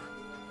 however.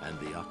 and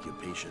the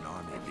occupation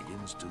army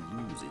begins to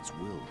lose its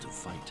will to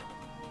fight.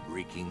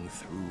 Breaking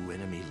through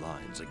enemy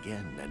lines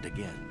again and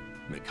again,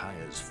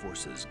 Micaiah's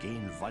forces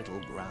gain vital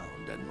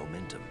ground and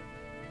momentum.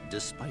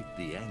 Despite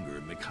the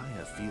anger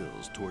Micaiah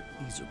feels toward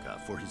Izuka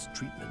for his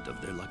treatment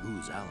of their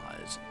Laguz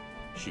allies,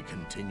 she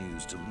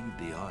continues to lead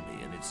the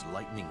army in its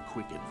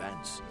lightning-quick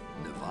advance.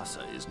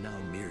 Navassa is now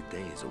mere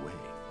days away.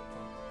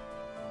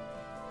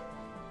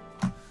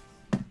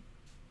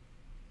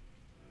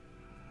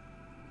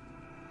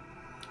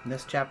 And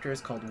this chapter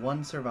is called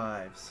One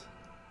Survives.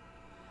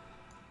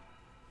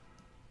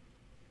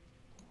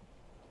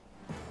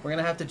 We're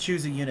gonna have to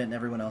choose a unit and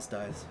everyone else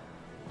dies.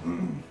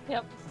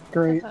 Yep.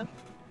 Great. That's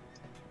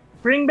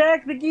Bring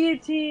back the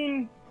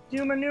guillotine,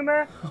 Duma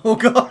Numa. Oh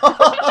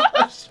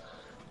gosh!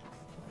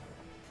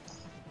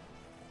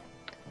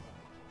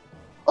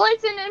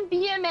 Listen and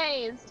be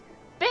amazed.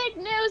 Big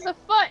news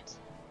afoot.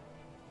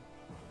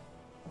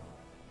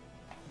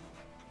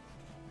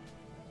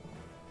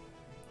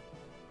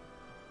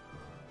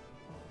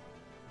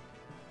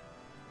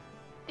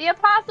 The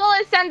Apostle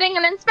is sending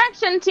an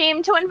inspection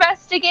team to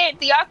investigate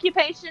the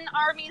occupation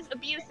army's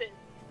abuses.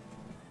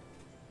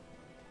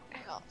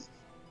 Ow.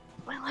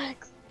 My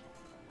legs.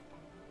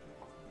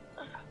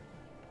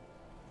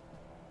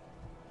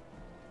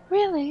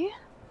 Really?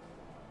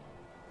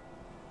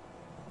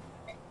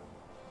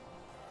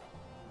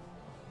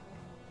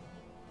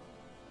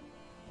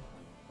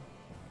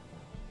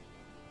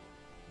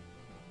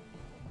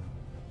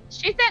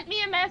 She sent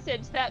me a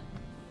message that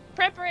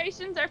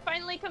preparations are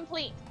finally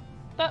complete.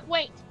 But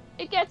wait,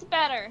 it gets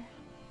better.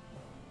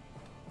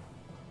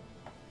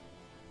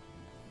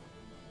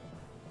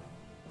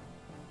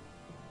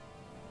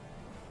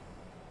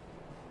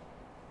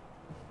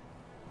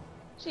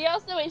 She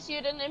also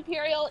issued an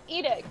imperial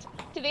edict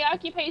to the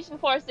occupation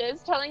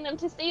forces telling them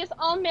to cease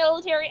all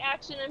military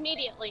action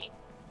immediately.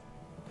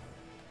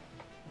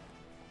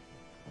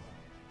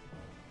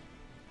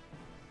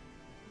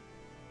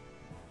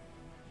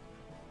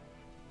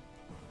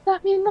 Does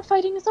that mean the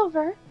fighting is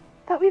over?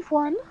 That we've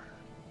won?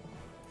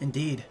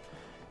 Indeed.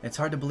 It's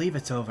hard to believe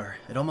it's over.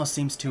 It almost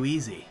seems too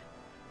easy.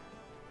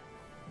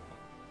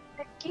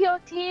 The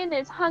guillotine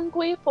is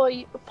hungry for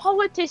you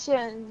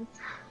politicians.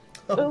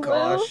 Oh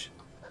gosh.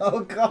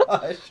 Oh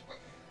gosh.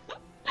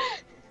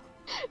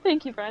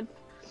 Thank you, Fred.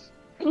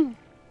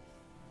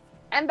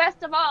 And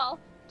best of all,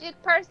 Duke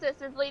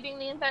Persis is leading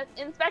the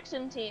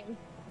inspection team.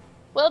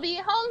 We'll be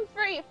home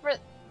free for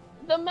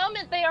the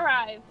moment they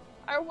arrive.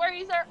 Our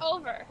worries are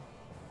over.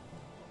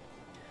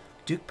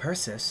 Duke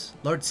Persis?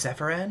 Lord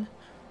Sephiran?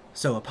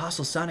 So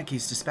Apostle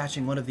Soniki's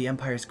dispatching one of the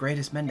Empire's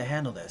greatest men to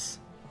handle this.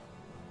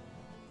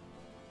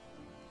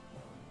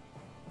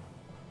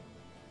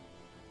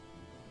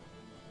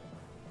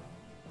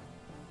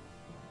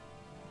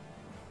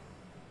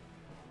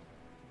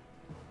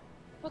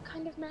 What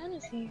kind of man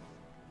is he?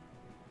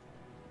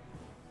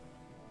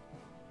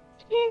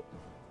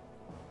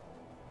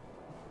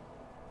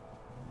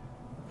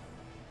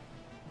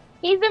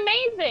 He's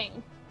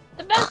amazing!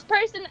 The best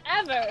person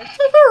ever!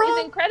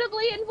 He's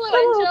incredibly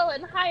influential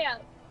and high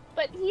up,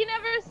 but he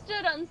never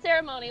stood on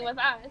ceremony with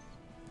us.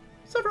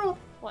 Several.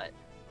 What?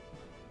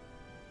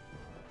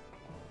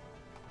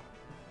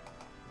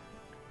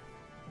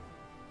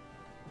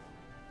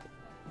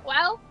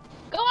 Well,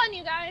 go on,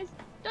 you guys.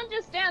 Don't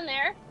just stand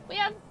there. We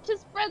have to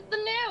spread the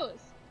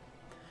news.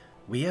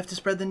 We have to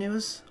spread the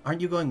news? Aren't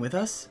you going with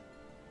us?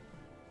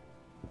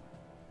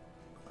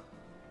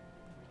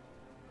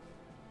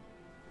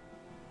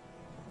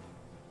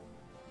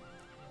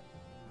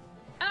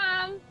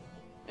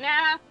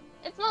 Nah.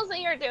 It's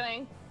mostly your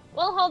doing.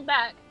 We'll hold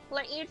back.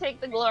 Let you take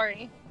the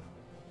glory.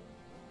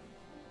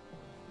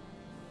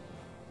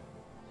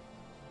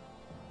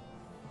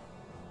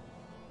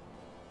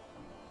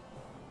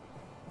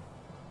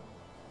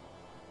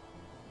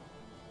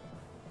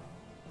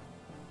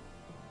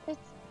 It's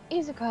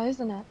Izuka,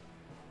 isn't it?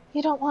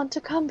 You don't want to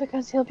come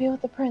because he'll be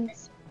with the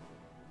prince.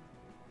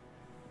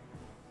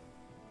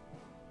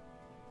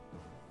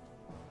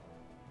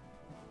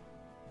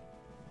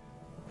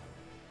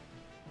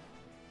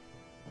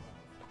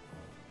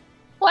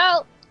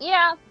 Well,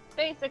 yeah,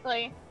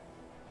 basically.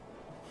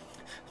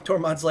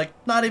 Tormod's like,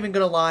 not even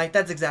gonna lie,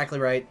 that's exactly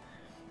right.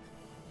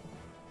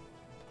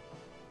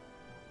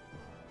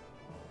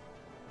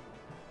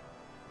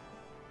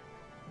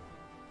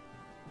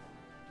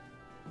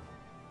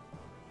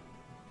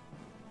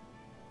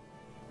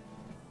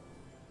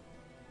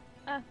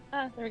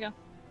 There we go.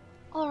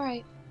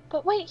 Alright,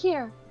 but wait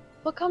here.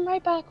 We'll come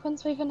right back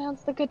once we've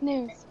announced the good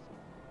news.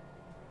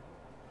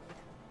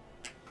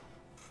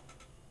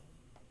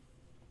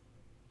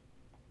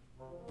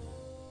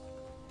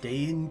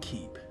 Dain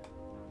Keep.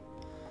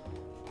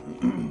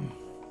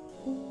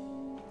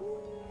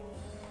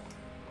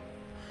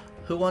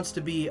 Who wants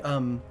to be,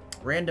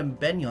 random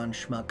Benyon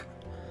schmuck?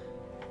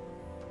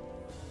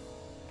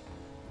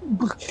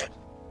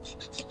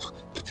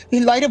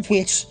 In light of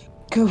which,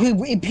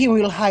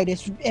 Imperial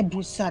Highness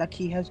Empress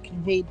Saraki has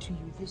conveyed to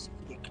you this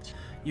edict.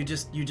 You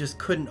just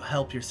couldn't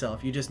help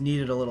yourself. You just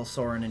needed a little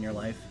Soren in your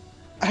life.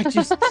 I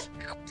just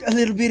a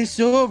little bit of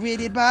sorry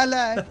in my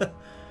life.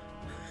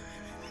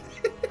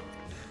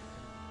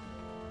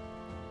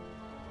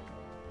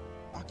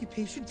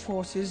 Occupation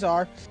forces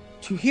are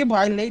to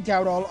hereby lay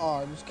down all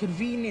arms,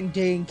 convene in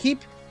day and keep,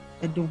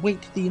 and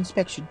await the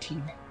inspection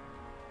team.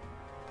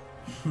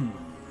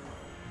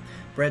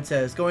 Bread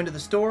says, going to the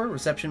store,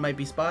 reception might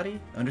be spotty.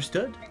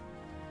 Understood.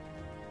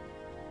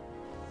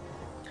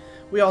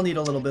 We all need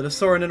a little bit of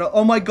Soren and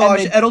oh my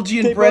gosh,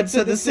 Edelgy and Bread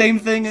said the same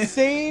thing.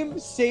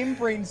 Same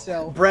brain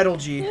cell.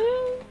 Bredelgy.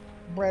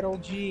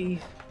 Bredelgy.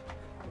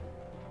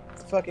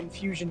 Fucking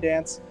fusion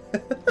dance.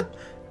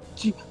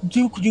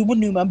 Duke Numa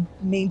Numa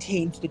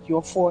maintains that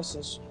your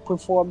forces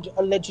performed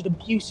alleged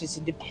abuses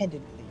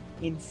independently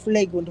in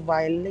flagrant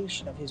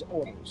violation of his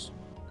orders.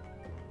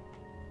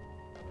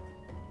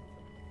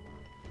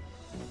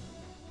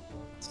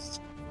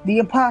 The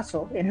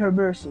Apostle, in her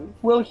mercy,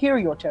 will hear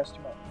your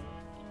testimony.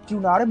 Do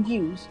not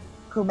abuse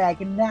her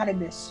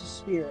magnanimous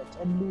spirit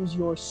and lose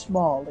your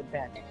small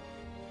advantage.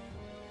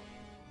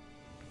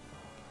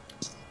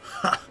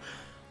 Ha!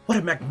 What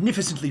a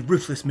magnificently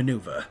ruthless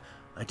maneuver.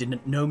 I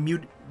didn't know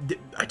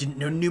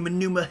Numa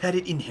Numa had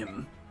it in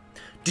him.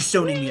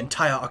 Disowning the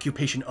entire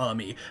occupation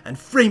army and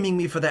framing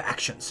me for their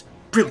actions.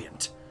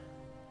 Brilliant.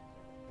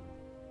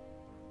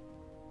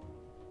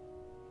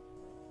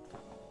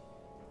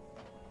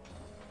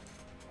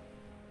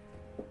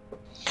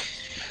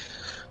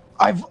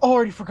 I've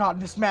already forgotten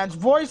this man's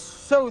voice,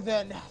 so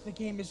then the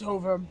game is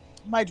over.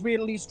 Might we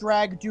at least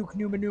drag Duke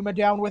Numa Numa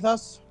down with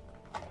us?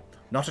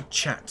 Not a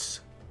chance.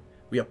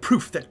 We are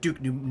proof that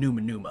Duke Numa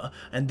Numa,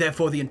 and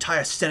therefore the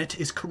entire Senate,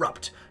 is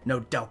corrupt.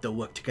 No doubt they'll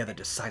work together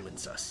to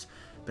silence us.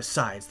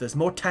 Besides, there's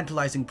more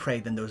tantalizing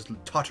prey than those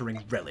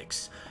tottering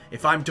relics.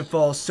 If I'm to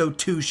fall, so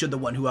too should the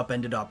one who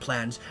upended our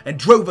plans and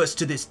drove us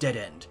to this dead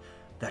end.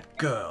 That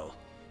girl.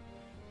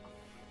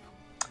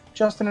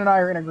 Justin and I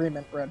are in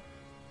agreement, Brad.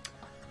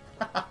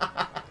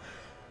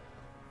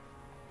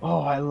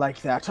 Oh, I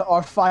like that.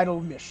 Our final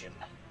mission.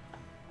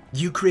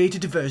 You create a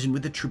diversion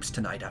with the troops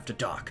tonight after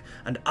dark,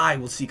 and I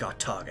will seek our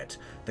target,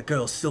 the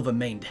girl's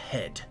silver-maned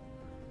head.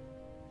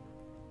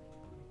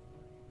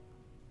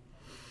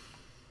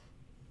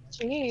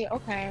 Gee,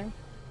 okay.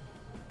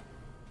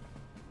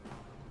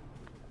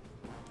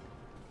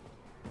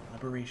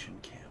 Liberation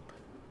camp.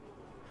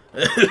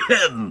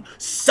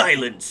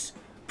 Silence!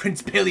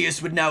 Prince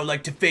Peleus would now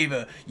like to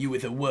favor you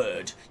with a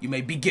word. You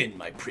may begin,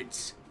 my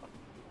prince.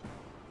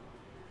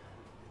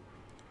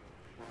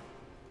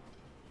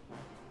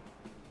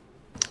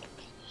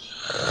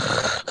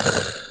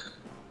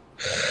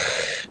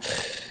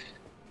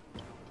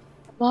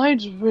 Am I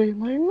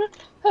dreaming?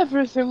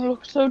 Everything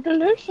looks so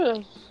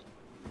delicious.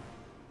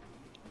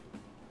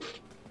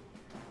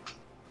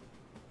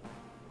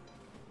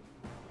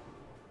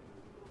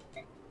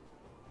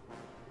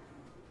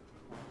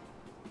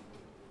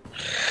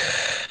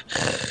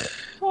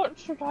 What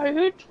should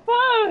I eat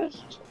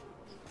first?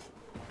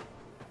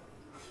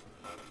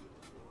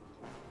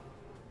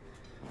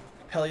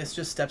 Peleus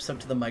just steps up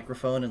to the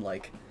microphone and,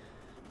 like,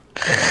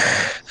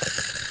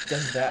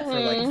 does that for,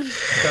 like,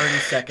 30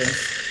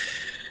 seconds.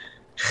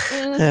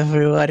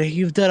 Everybody,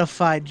 you've done a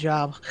fine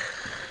job.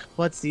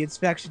 Once the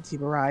inspection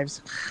team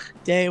arrives,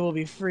 Day will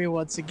be free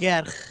once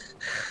again.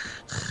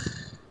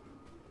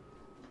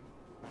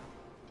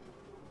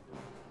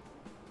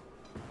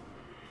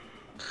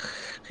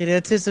 In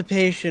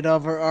anticipation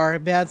of our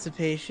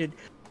emancipation.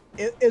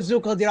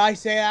 Izuka, did I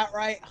say that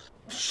right?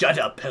 Shut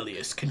up,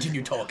 Peleus.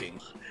 Continue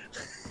talking.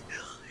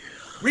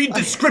 Read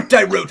the script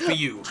I wrote for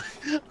you.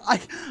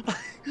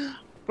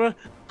 But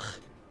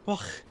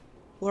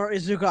Lord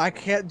Izuka, I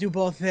can't do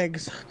both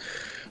things.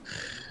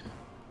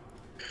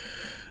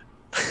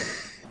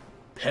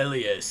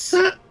 Peleus.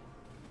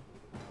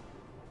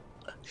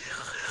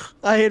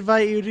 I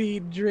invite you to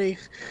eat and drink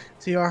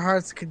to your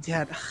heart's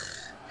content.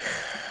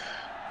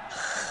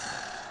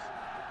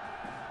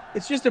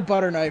 It's just a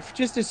butter knife.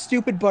 Just a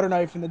stupid butter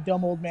knife in the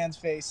dumb old man's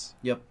face.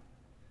 Yep.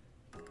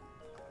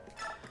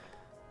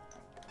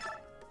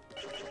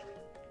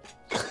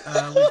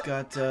 We've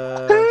got,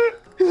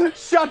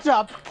 Shut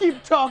up!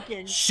 Keep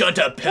talking! Shut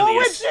up,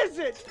 Peleus. Which is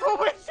it?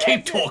 Which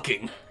Keep is it?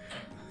 talking.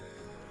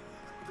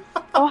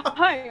 Oh,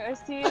 hi, I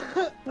see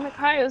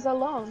Nakai is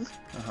alone.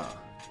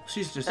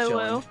 she's just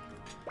Hello. chilling.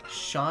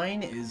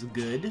 Shine is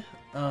good.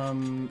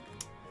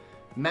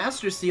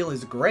 Master Seal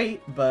is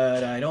great,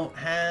 but I don't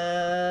have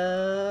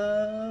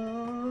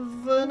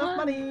enough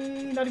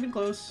money. Not even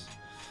close.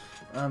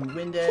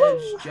 Wind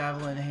Edge,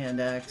 Javelin, Hand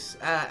Axe.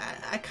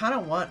 I kind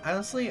of want,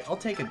 honestly, I'll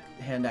take a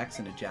Hand Axe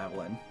and a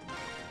Javelin.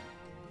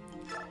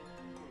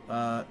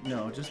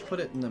 No, just put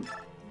it in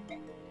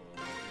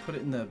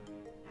the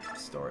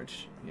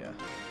storage. Yeah.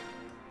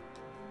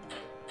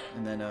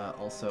 And then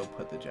also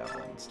put the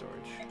Javelin in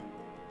storage.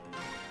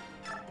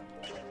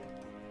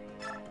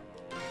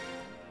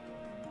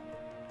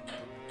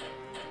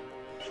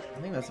 I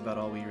think that's about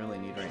all we really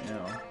need right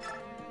now.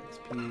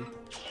 XP.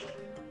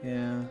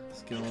 Yeah,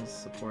 skills,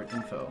 support,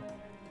 info.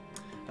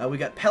 We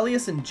got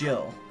Peleus and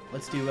Jill.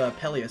 Let's do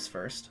Peleus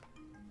first.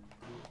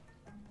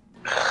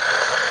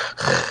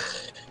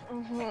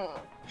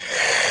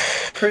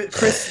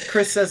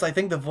 Chris says, I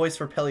think the voice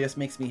for Peleus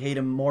makes me hate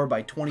him more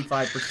by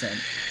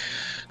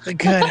 25%.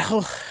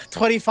 Good.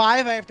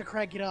 25, I have to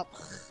crank it up.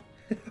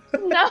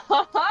 No!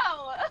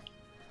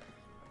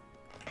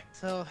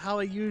 So, how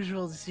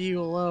unusual to see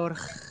you alone.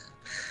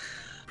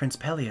 Prince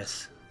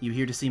Peleus, you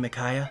here to see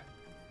Micaiah?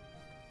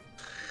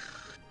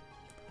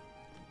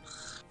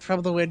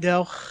 From the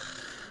window.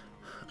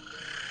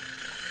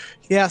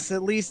 Yes,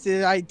 at least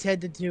I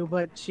intended to,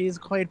 but she's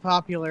quite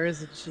popular,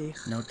 isn't she?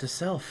 Note to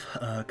self,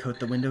 coat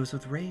the windows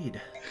with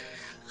raid.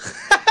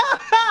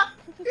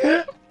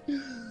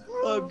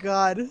 Oh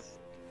god.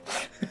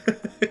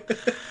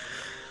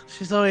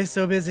 She's always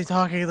so busy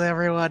talking to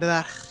everyone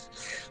that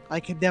I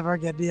can never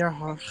get near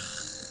her.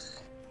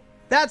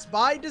 That's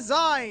by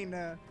design!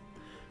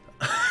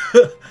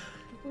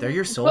 They're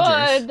your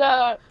soldiers.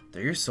 Good.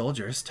 They're your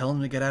soldiers. Tell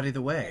them to get out of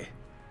the way.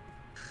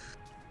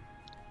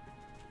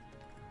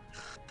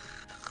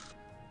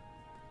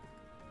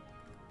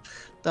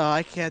 No,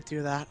 I can't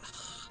do that.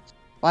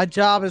 My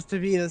job is to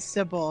be the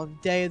symbol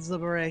of Daemon's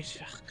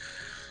liberation.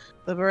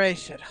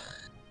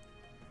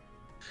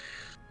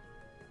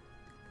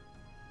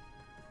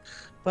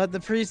 But the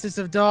Priestess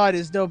of Dawn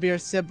is no mere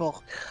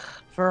symbol.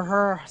 For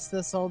her,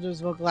 the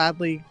soldiers will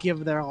gladly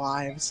give their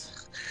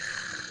lives.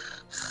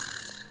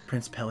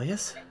 Prince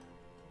Peleus?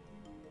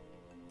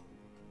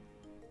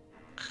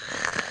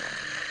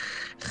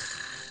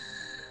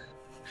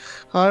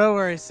 Oh, don't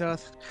worry,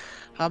 Soth.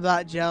 I'm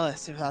not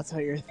jealous, if that's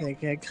what you're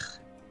thinking.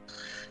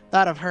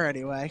 Not of her,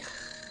 anyway.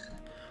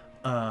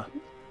 It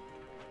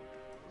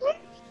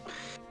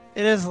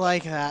is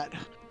like that.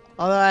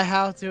 Although I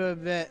have to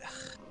admit,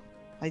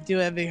 I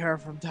do envy her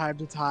from time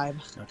to time.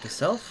 Note to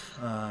self,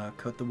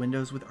 coat the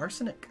windows with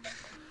arsenic.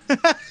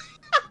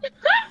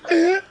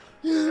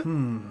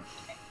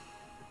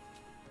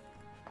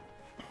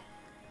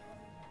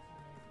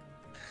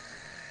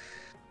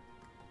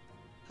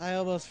 I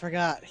almost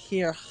forgot.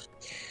 Here,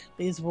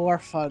 these war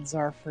funds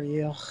are for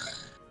you.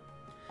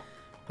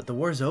 But the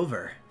war's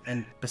over,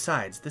 and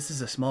besides, this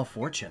is a small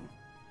fortune.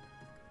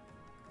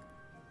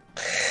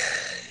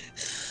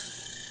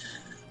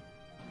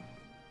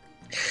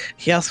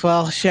 Yes,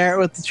 well, share it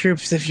with the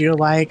troops if you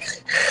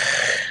like.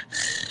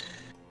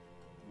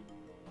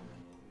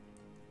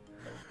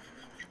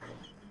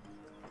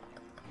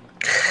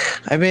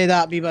 I may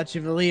not be much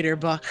of a leader,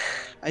 but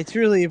I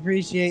truly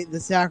appreciate the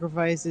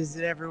sacrifices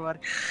that everyone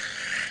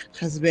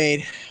has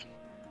made.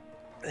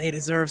 They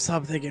deserve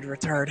something in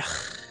return.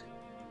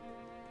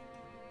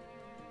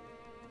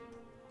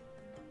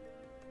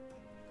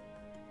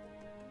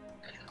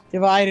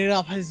 Divide it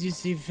up as you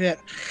see fit.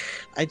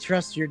 I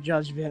trust your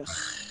judgment.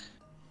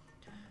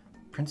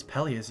 Prince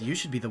Peleus, you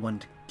should be the one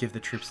to give the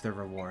troops their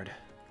reward.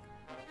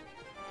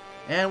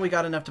 And we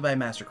got enough to buy a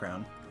Master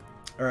Crown.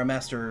 Or a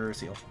Master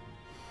Seal.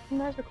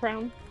 Master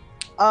Crown.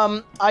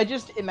 I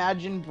just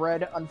imagine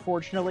Bread,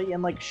 unfortunately,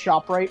 in like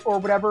ShopRite or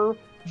whatever,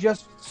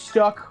 just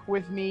stuck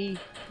with me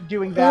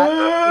doing that in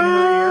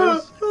her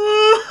ears.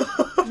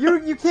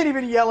 You can't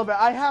even yell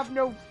about it. I have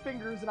no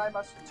fingers and I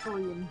must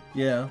scream.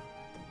 Yeah.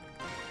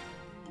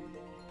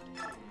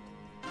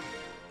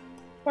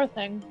 Poor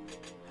thing.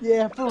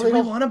 Yeah, for Do we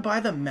real. want to buy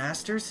the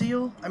Master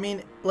Seal? I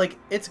mean, like,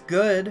 it's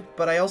good,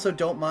 but I also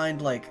don't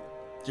mind, like,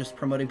 just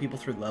promoting people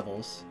through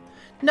levels.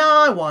 No,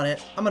 I want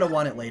it. I'm gonna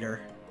want it later.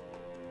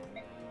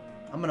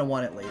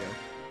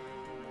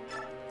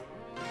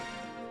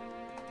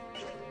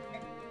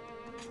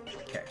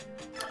 Okay.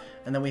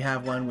 And then we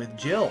have one with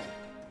Jill.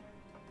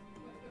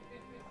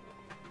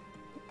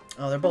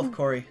 Oh, they're both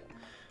Corey.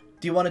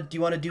 Do you want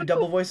to do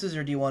double voices,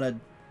 or do you want to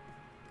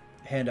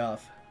hand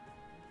off?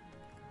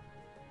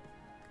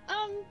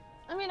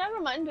 I mean, I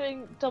don't mind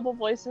doing double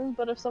voices,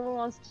 but if someone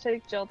wants to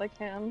take Jill, they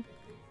can.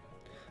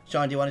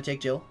 Sean, do you want to take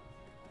Jill?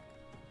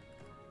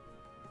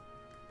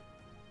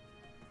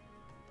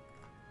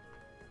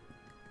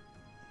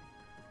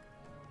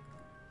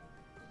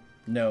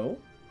 No?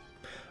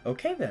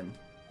 Okay, then.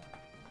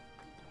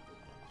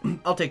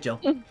 I'll take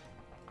Jill.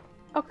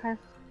 Okay.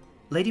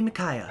 Lady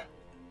Micaiah.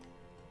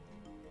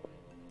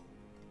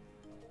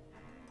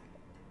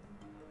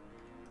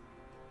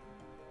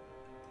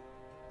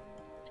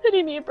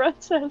 Pity me,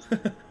 Princess.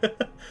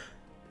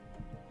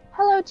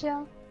 Hello,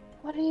 Jill.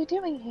 What are you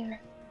doing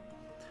here?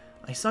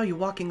 I saw you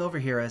walking over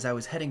here as I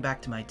was heading back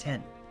to my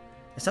tent.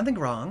 Is something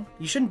wrong?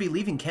 You shouldn't be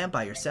leaving camp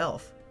by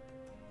yourself.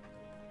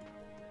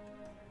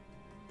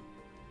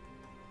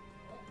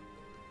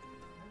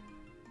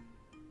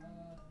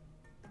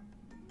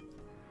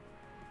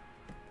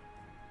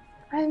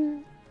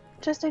 I'm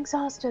just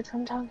exhausted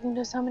from talking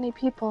to so many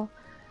people,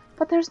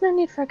 but there's no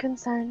need for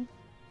concern.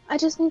 I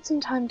just need some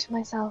time to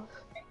myself.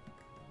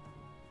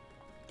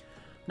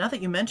 Now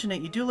that you mention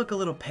it, you do look a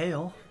little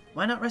pale.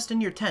 Why not rest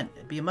in your tent?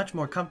 It'd be much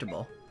more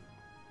comfortable.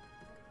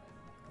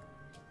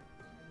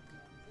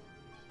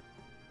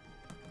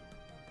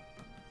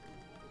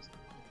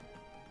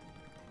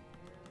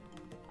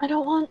 I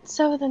don't want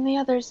Soth and the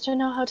others to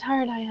know how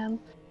tired I am.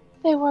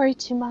 They worry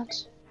too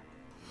much.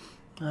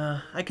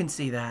 I can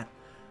see that.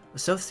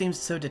 Soth seems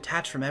so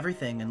detached from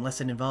everything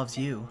unless it involves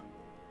you.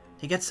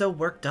 He gets so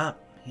worked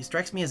up. He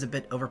strikes me as a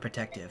bit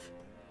overprotective.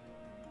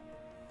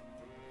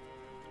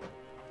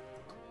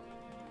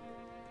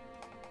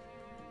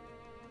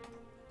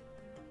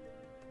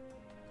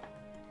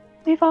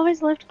 We've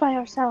always lived by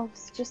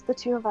ourselves, just the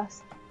two of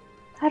us.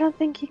 I don't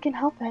think he can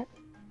help it.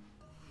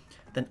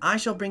 Then I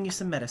shall bring you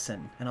some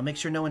medicine, and I'll make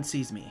sure no one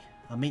sees me.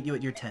 I'll meet you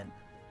at your tent.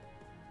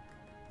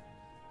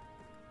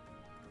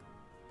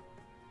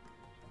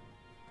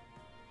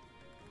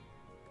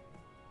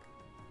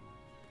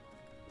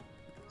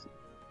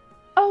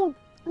 Oh,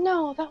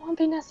 no, that won't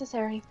be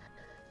necessary.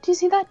 Do you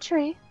see that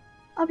tree?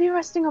 I'll be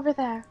resting over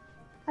there.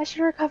 I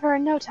should recover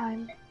in no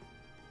time.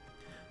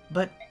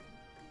 But...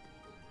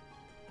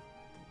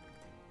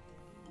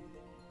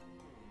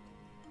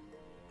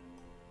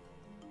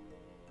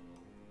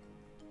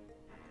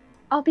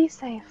 I'll be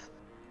safe.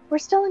 We're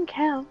still in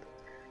camp.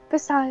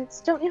 Besides,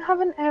 don't you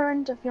have an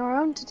errand of your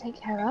own to take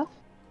care of?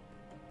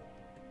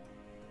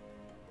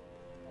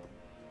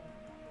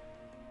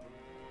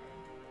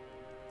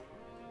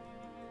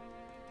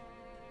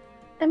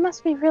 It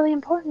must be really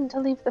important to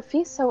leave the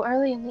feast so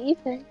early in the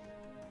evening.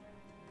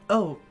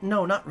 Oh,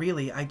 no, not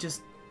really. I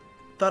just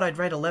thought I'd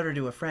write a letter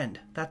to a friend,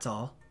 that's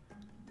all.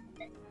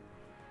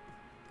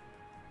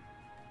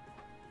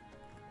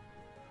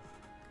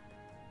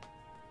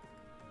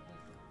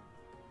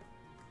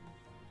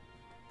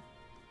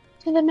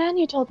 To the man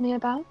you told me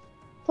about.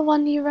 The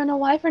one you run a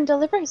wyvern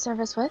delivery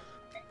service with.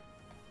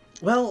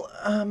 Well,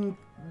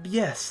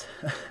 yes.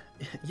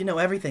 You know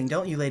everything,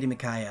 don't you, Lady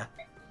Micaiah?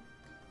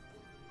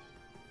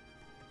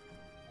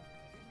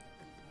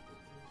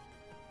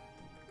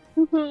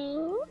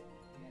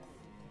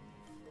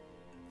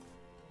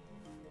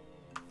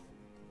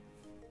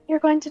 You're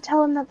going to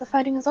tell him that the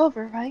fighting is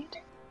over, right?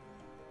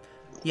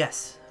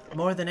 Yes.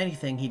 More than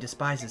anything, he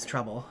despises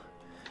trouble.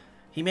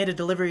 He made a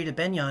delivery to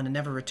Benyon and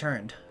never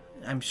returned.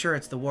 I'm sure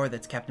it's the war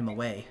that's kept him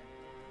away.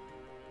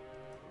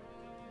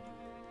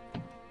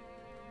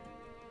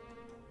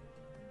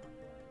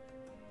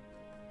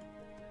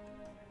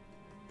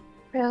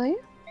 Really?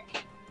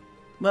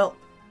 Well,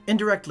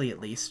 indirectly at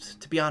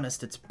least. To be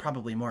honest, it's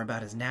probably more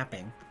about his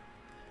napping.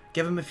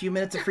 Give him a few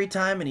minutes of free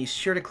time and he's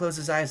sure to close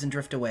his eyes and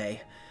drift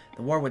away.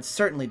 The war would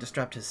certainly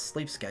disrupt his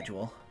sleep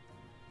schedule.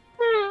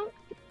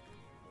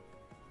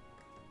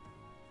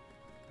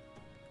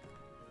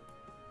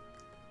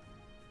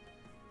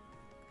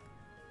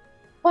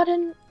 What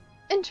an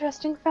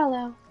interesting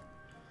fellow.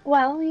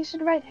 Well, you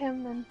should write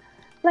him and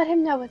let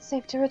him know it's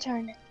safe to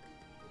return.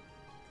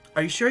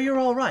 Are you sure you're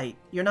all right?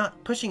 You're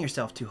not pushing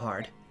yourself too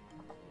hard.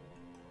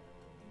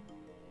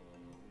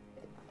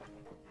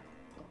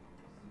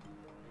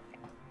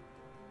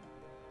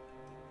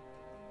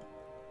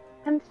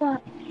 I'm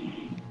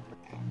fine.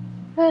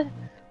 Good.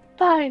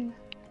 Fine.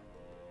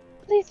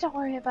 Please don't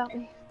worry about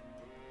me.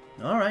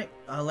 Alright,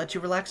 I'll let you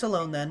relax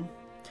alone then.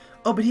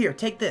 Oh, but here,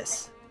 take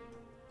this.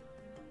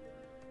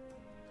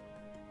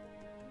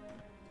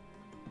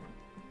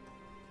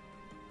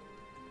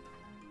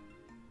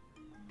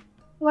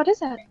 What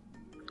is it?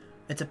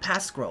 It's a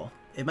pass scroll.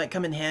 It might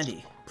come in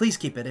handy. Please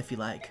keep it if you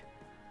like.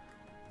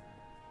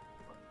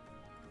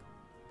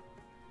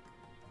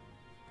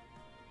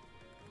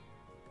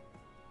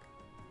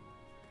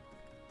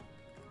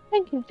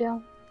 Thank you,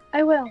 Jill.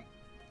 I will.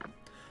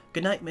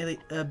 Good night,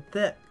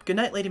 good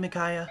night, Lady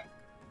Micaiah.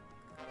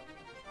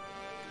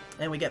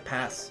 And we get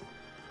pass.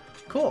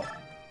 Cool.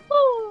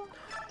 Oh.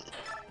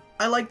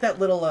 I like that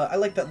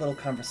little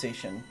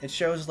conversation. It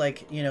shows,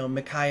 like, you know,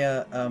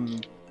 Micaiah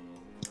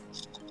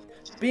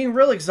being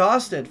real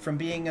exhausted from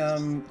being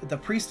the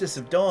priestess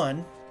of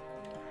dawn,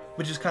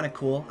 which is kind of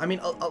cool. I mean,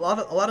 a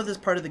lot of this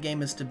part of the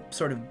game is to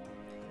sort of,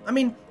 I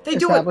mean, they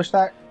do establish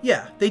that.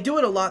 Yeah, they do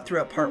it a lot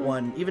throughout part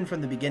 1, even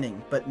from the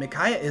beginning. But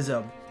Micaiah is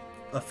a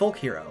folk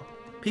hero.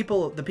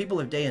 The people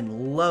of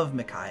Dayan love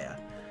Micaiah.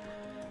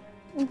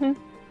 Mm-hmm.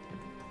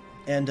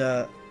 And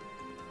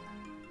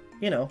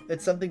you know,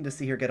 it's something to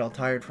see her get all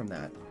tired from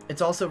that.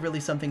 It's also really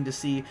something to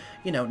see,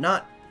 you know,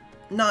 not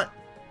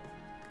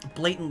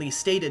blatantly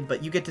stated,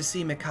 but you get to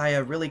see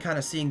Micaiah really kind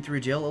of seeing through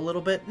Jill a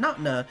little bit, not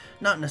in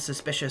a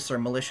suspicious or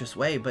malicious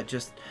way, but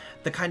just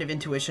the kind of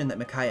intuition that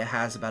Micaiah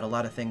has about a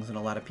lot of things and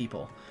a lot of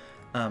people.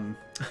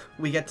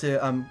 We get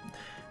to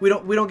we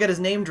don't get his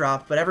name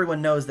dropped, but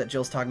everyone knows that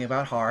Jill's talking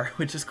about Har,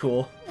 which is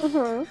cool.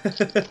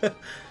 Mm-hmm.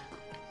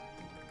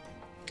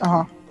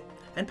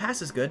 And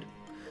pass is good.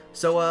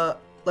 So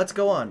let's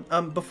go on.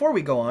 Before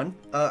we go on,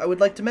 I would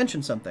like to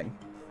mention something.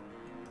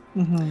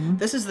 Mm-hmm.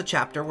 This is the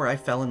chapter where I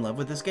fell in love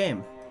with this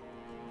game.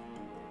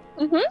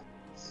 Mm-hmm.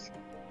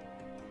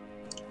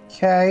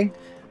 Okay.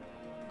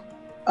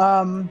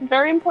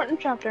 Very important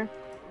chapter.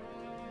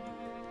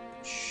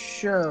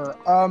 Sure.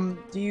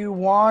 Do you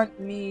want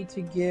me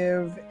to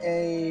give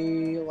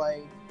a,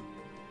 like,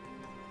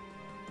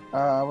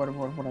 what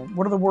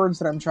are the words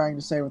that I'm trying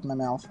to say with my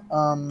mouth?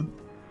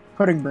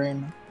 Pudding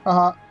brain.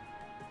 Do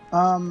you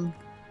want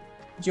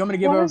me to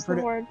give What a was the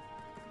word?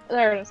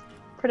 There it is.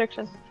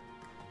 Prediction.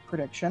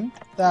 prediction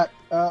that,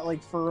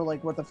 for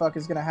what the fuck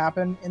is gonna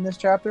happen in this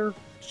chapter?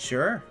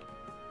 Sure.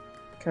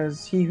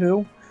 Because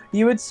you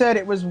had said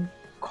it was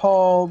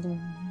called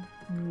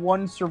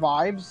One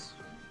Survives.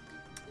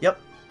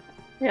 Yep.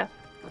 Yeah.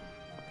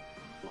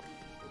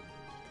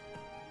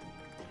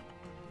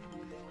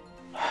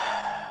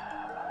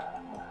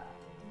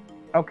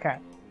 Okay.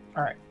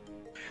 All right.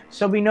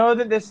 So we know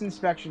that this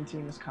inspection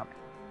team is coming.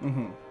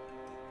 Mm-hmm.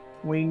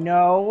 We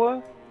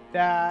know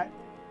that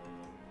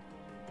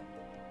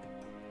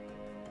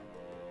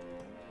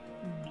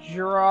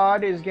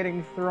Gerard is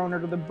getting thrown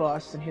under the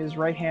bus and his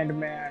right-hand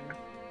man,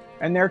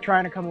 and they're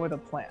trying to come up with a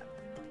plan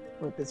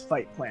with this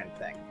fight plan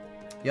thing.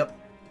 Yep.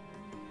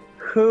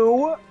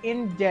 Who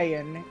in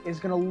Dayan is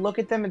going to look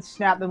at them and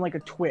snap them like a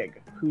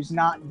twig, who's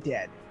not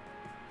dead?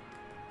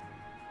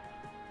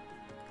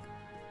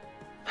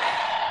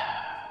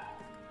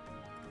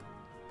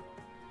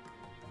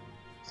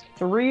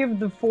 Three of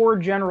the 4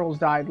 generals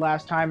died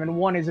last time, and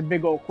 1 is a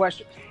big old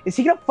question. Is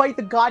he gonna fight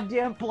the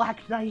goddamn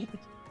Black Knight?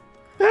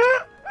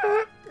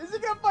 Is he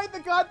gonna fight the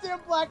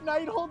goddamn Black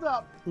Knight? Hold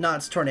up. No,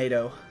 it's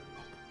Tornado.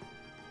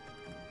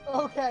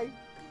 Okay.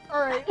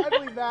 Alright, I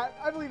believe that.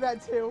 I believe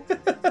that too.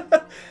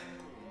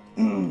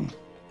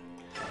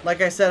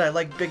 Like I said, I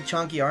like big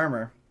chunky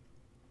armor.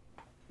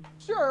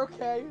 Sure,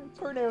 okay.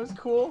 Tornado's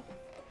cool.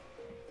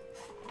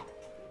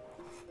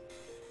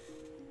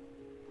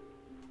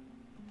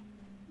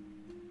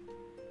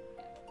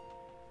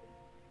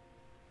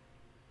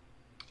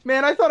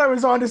 Man, I thought I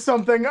was onto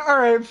something.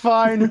 Alright,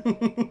 fine.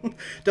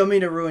 Don't mean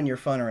to ruin your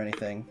fun or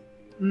anything.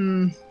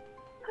 Mm.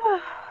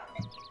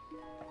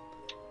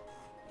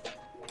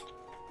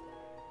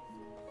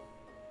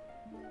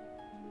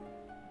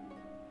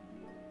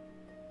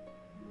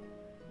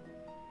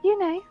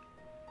 Yune,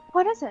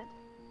 what is it?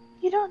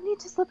 You don't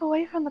need to slip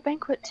away from the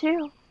banquet,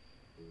 too.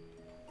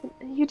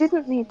 You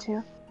didn't need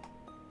to,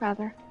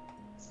 rather.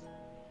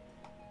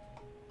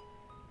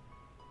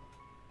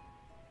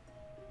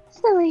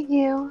 Silly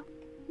you.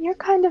 You're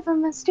kind of a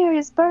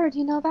mysterious bird,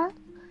 you know that?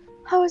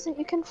 How is it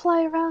you can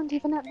fly around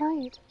even at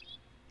night?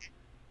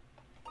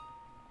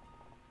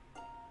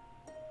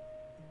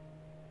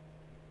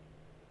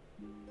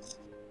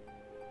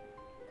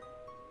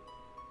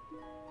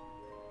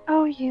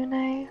 Oh,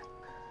 Yune.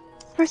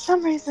 For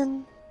some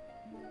reason,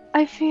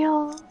 I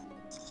feel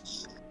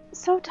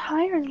so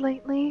tired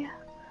lately.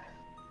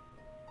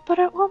 But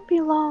it won't be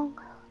long.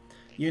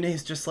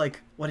 Yune's just like,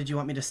 what, did you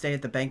want me to stay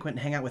at the banquet and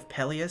hang out with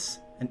Peleus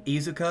and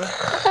Izuka?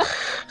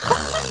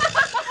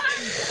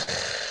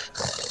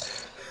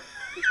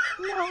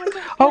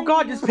 Oh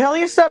god, does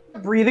Peleus stop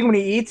breathing when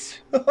he eats?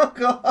 Oh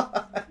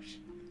gosh.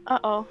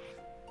 Uh-oh.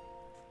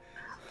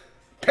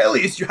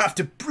 Peleus, you have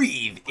to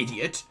breathe,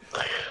 idiot.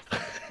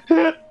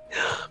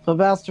 But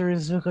Master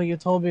Izuka, you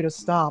told me to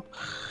stop.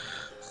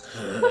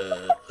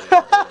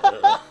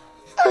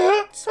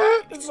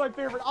 This is my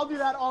favorite. I'll do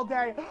that all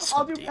day.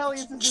 I'll do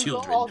Peleus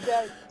Izuka all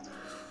day.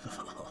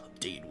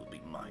 Dane will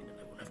be mine,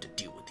 and I won't have to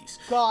deal with these.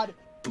 God,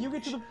 you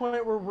get to the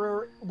point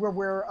where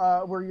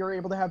you're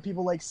able to have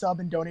people like sub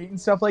and donate and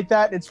stuff like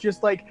that. It's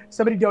just like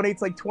somebody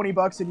donates like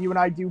 $20 and you and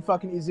I do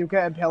fucking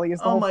Izuka and Peleus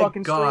the whole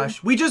fucking stream. Oh my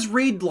gosh. We just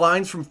read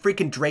lines from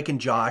freaking Drake and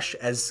Josh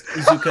as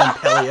Izuka and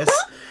Peleus.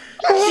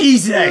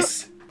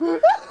 Jesus!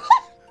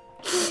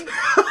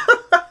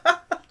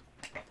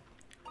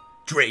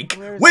 Drake,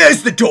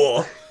 where's the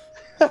door?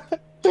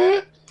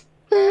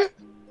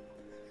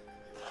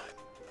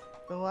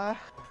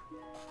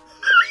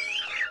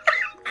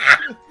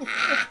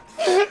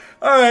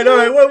 Alright,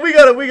 well,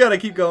 we gotta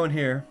keep going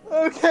here.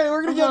 Okay,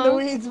 we're gonna get in the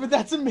weeds, but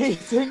that's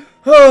amazing.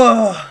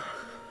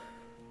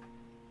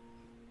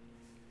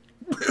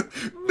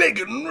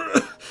 Megan!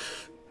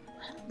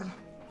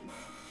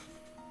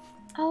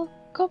 I'll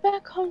go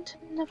back home to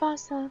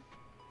Navasa,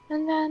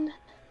 and then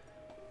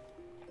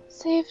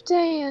save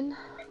Dayan.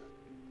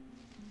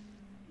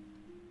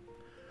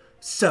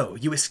 So,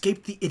 you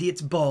escaped the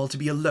idiot's ball to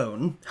be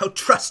alone? How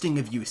trusting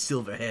of you,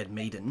 silver-haired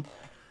maiden.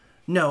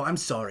 No, I'm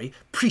sorry.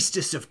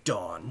 Priestess of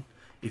Dawn.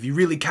 If you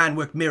really can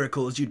work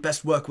miracles, you'd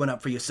best work one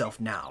up for yourself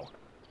now.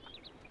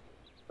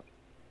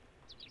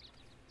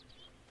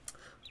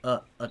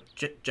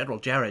 General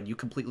Jared, you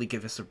completely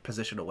give us her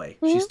position away.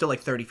 Hmm? She's still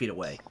like 30 feet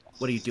away.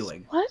 What are you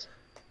doing? What?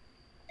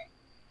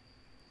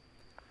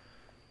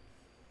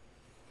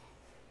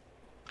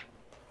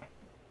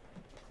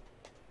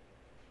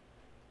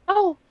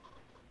 Oh!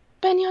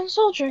 Banyan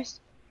soldiers!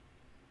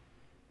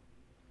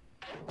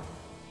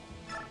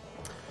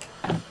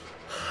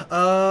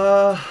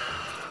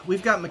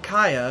 We've got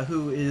Micaiah,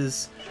 who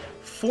is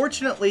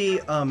fortunately,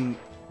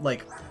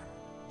 like,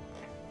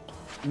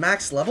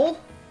 max level,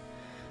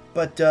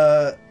 but,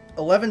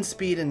 11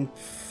 speed and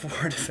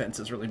 4 defense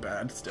is really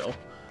bad still.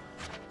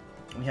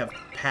 We have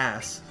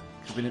pass,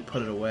 because we didn't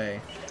put it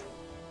away.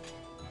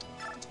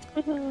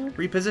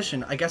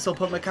 Reposition. I guess I'll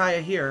put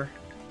Micaiah here.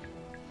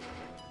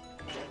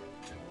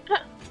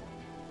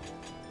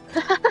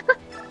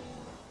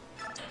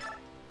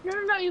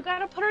 No, you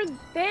gotta put her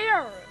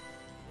there!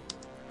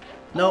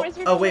 No.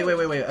 Oh, wait.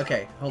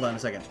 Okay, hold on a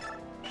second.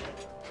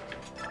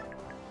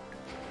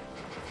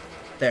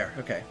 There,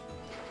 okay.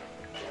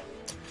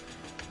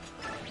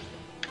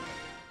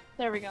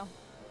 There we go.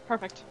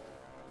 Perfect.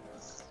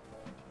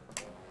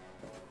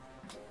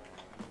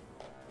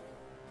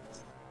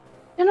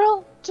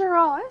 General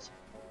Gerard,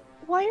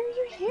 why are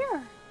you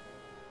here?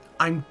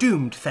 I'm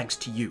doomed thanks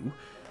to you,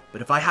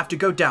 but if I have to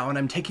go down,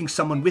 I'm taking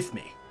someone with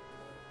me.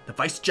 The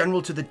Vice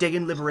General to the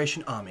Dayan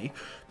Liberation Army,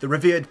 the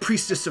revered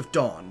Priestess of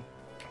Dawn.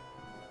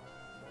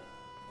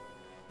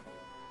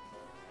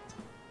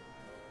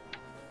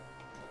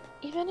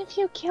 Even if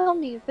you kill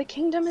me, the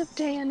kingdom of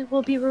Dayan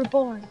will be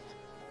reborn.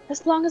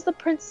 As long as the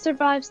prince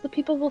survives, the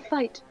people will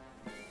fight.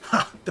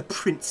 Ha! The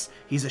prince!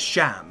 He's a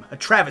sham, a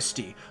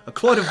travesty, a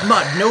clod of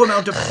mud no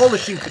amount of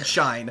polishing could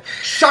shine.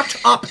 Shut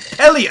up,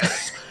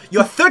 Peleus!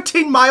 You're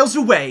 13 miles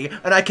away,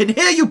 and I can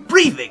hear you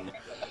breathing!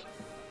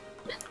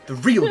 The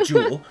real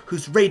jewel,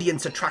 whose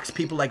radiance attracts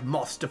people like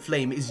moths to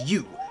flame, is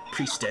you,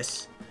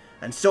 priestess.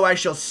 And so I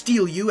shall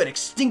steal you and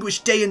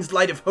extinguish Dayan's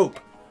light of hope.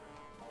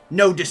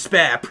 No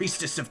despair,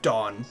 priestess of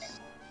dawn.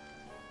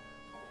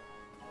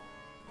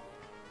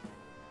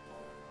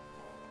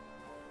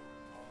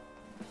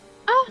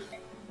 Ah!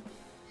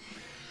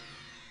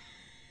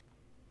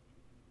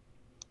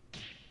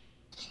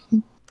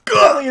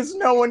 Peleus,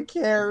 no one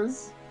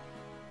cares.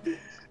 You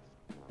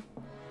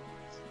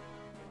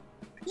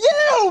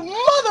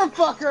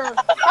motherfucker!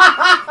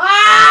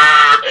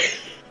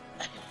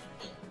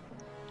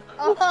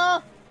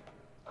 Uh-huh.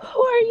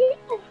 Who are you?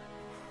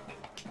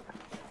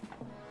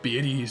 Be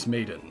at ease,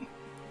 maiden.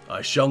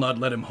 I shall not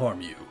let him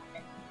harm you.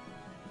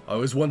 I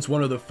was once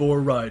one of the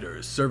 4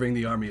 riders serving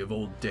the army of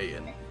Old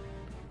Dayan.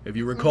 If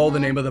you recall the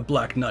name of the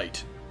Black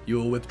Knight, you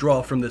will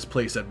withdraw from this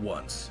place at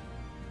once.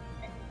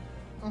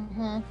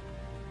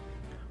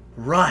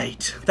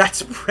 Right,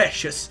 that's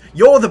precious.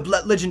 You're the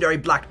legendary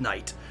Black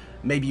Knight.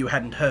 Maybe you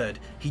hadn't heard,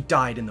 he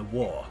died in the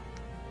war.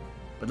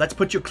 But let's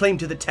put your claim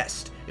to the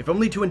test, if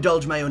only to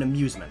indulge my own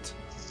amusement.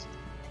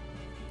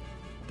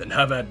 Then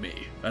have at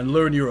me, and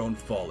learn your own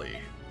folly.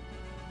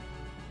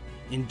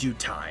 In due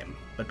time.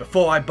 But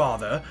before I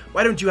bother,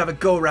 why don't you have a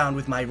go-round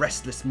with my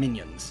restless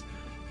minions?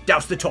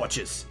 Douse the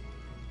torches!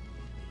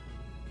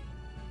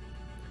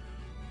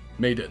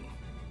 Maiden,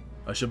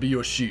 I shall be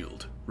your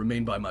shield.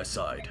 Remain by my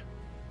side.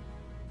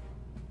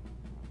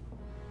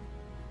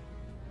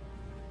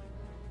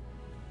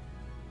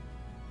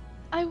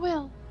 I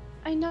will.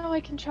 I know I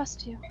can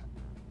trust you.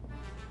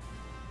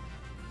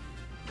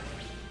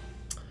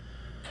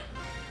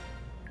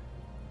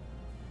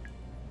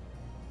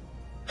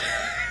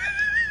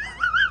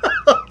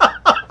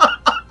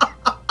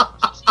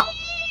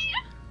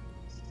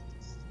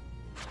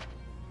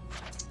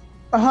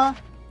 Uh-huh.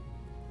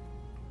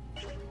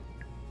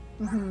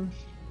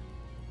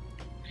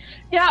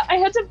 Yeah, I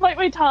had to bite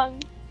my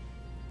tongue.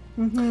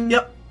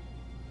 Yep.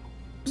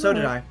 So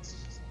did I.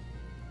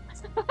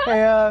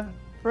 Hey,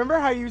 remember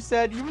how you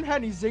said you haven't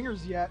had any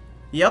zingers yet?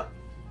 Yep.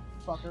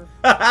 Fucker.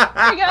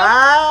 There you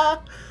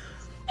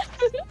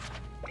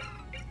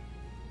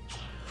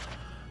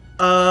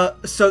go.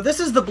 So this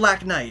is the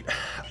Black Knight.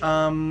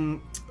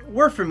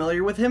 We're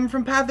familiar with him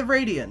from Path of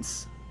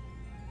Radiance.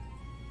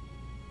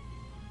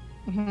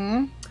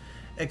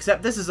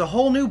 Except this is a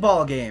whole new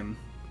ball game.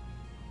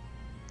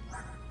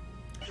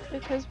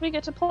 Because we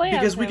get to play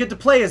Because as we him. get to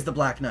play as the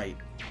Black Knight.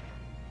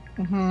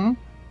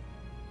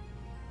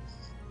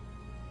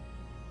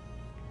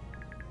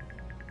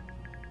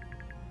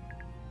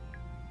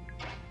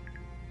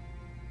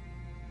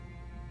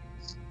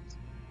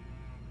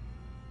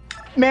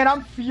 Man,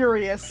 I'm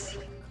furious.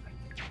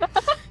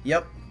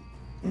 Yep.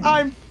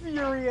 I'm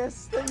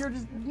furious that you're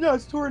just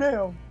it's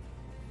tornado.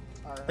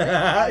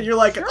 Alright. You're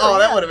like, Sure, oh,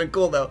 that yeah. would have been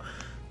cool though.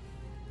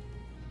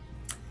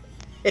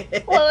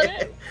 Well,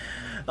 it is.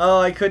 Oh,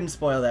 I couldn't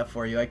spoil that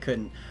for you. I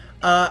couldn't.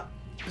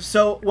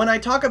 So when I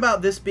talk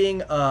about this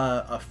being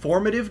a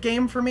formative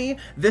game for me,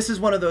 this is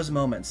one of those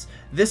moments.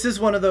 This is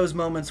one of those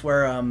moments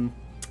where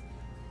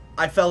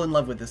I fell in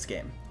love with this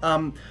game.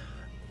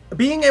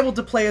 Being able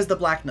to play as the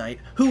Black Knight,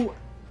 who,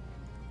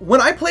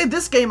 when I played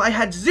this game, I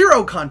had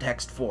zero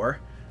context for.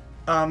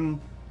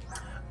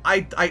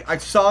 I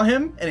saw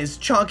him and his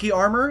chonky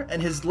armor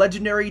and his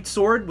legendary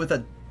sword with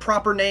a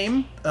proper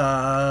name,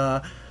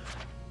 and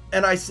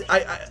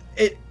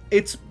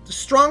it's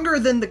stronger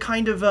than the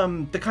kind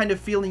of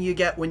feeling you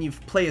get when you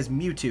play as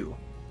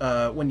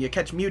Mewtwo, when you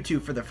catch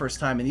Mewtwo for the first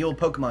time in the old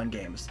Pokemon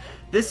games.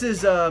 This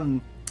is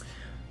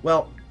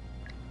well,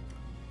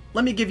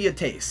 let me give you a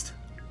taste.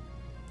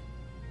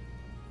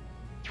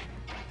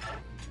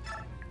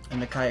 And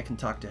Micaiah can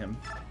talk to him.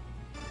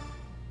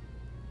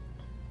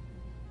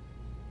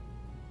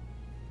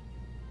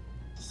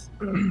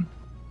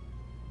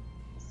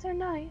 Sir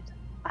Knight,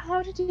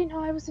 how did you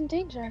know I was in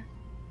danger?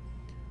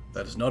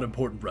 That is not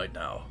important right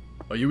now.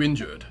 Are you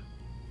injured?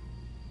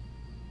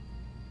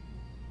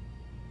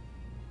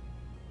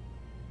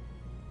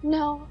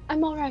 No,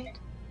 I'm alright.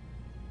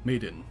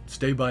 Maiden,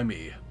 stay by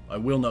me. I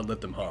will not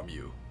let them harm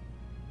you.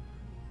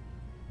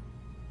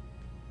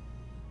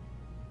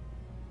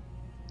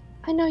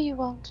 I know you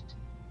won't.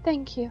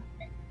 Thank you.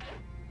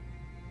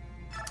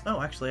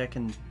 Oh, actually, I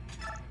can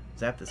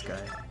zap this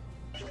guy.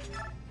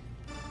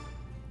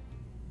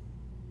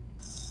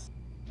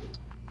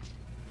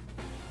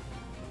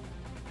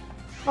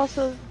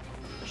 Also,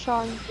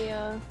 Sean,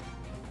 the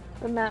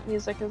map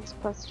music is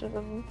posted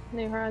in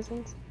New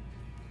Horizons.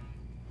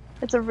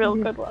 It's a real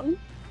good one.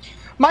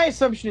 My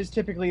assumption is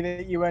typically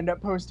that you end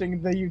up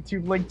posting the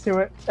YouTube link to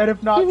it, and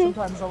if not,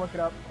 sometimes I'll look it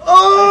up.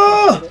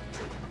 Oh!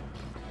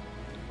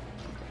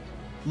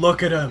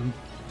 Look at him.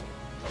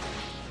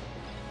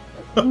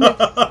 Boom, boom.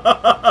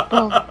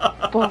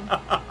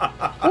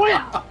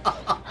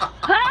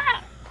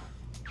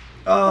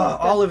 Oh,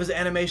 all of his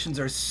animations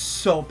are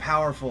so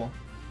powerful.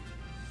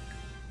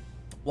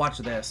 Watch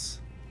this.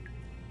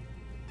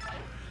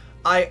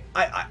 I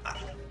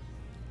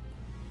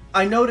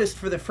noticed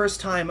for the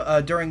first time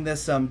during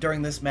this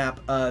map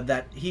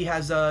that he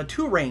has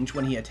 2 range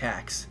when he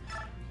attacks.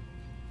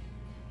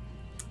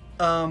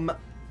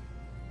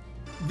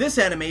 This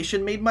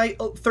animation made my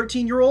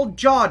 13-year-old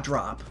jaw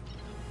drop.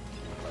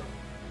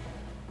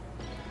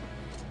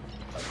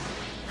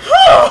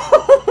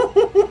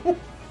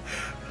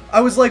 I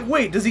was like,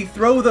 wait, does he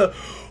throw the...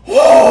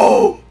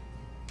 Whoa!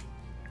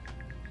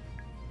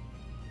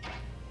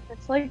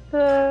 It's like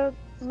the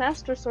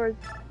Master Sword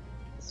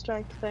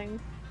strike thing.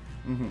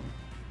 Mm-hmm.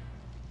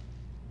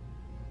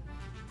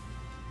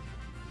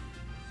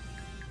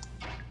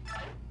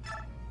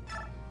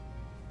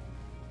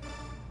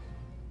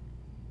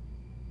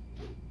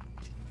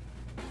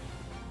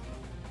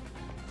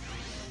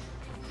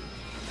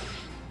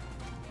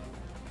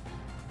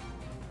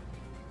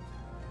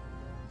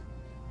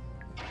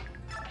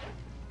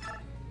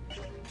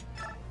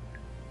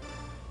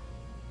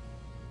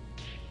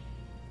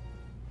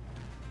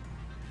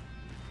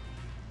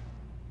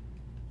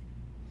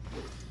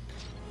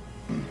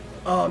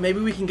 Oh, maybe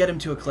we can get him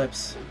to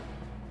Eclipse.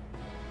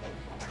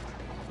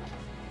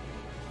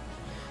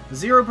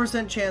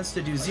 0% chance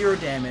to do 0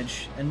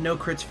 damage, and no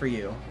crits for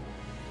you.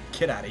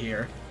 Get out of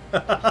here.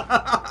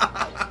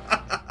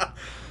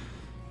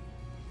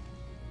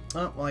 Oh,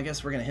 well, I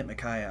guess we're gonna hit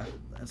Micaiah.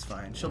 That's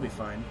fine. She'll be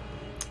fine.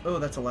 Oh,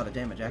 that's a lot of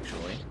damage,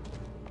 actually.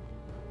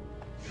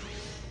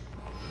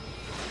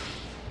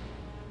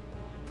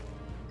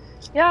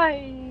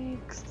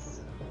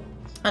 Yikes.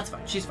 That's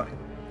fine. She's fine.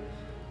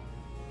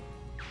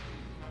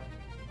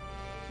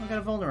 I got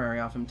a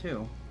vulnerary off him,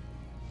 too.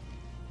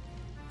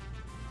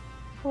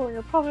 Cool,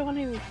 you'll probably want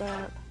to use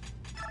that.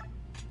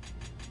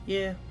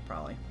 Yeah,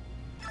 probably.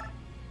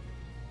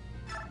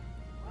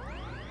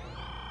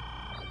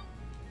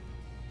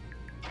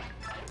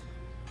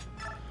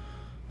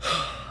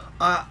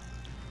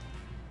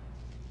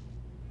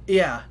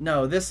 Yeah,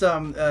 no, this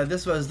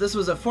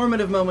was a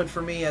formative moment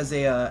for me as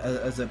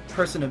a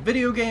person of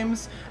video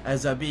games,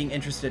 as being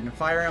interested in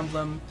Fire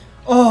Emblem.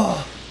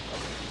 Oh,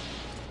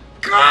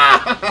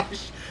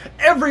 gosh!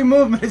 Every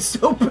movement is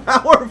so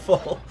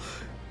powerful.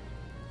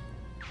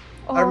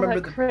 Oh, I remember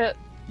that crit.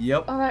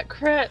 Yep. Oh, that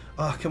crit.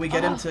 Oh, can we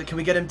get him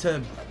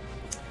to?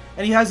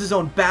 And he has his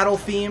own battle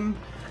theme,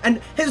 and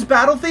his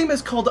battle theme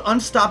is called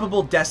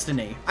Unstoppable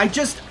Destiny. It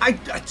just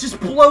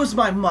blows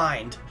my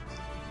mind.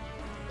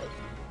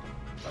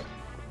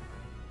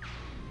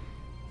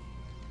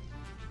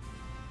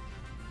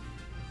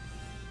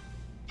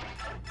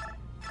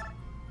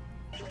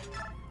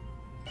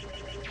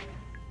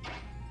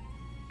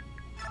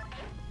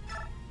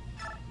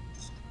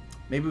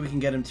 Maybe we can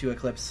get him to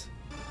Eclipse.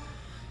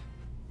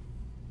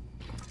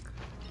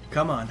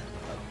 Come on.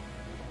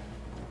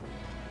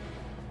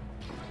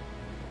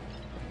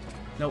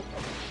 Nope.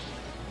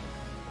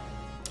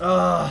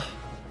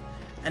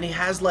 And he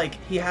has like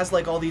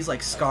all these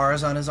like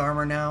scars on his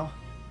armor now.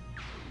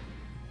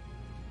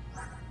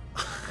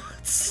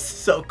 It's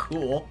so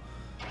cool.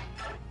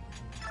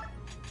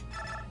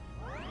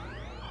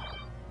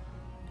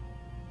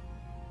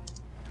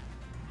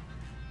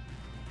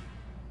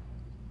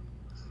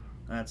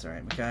 That's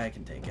alright, Micaiah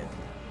can take it.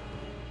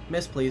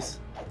 Miss, please.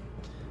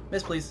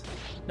 Miss, please.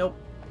 Nope.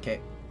 Okay.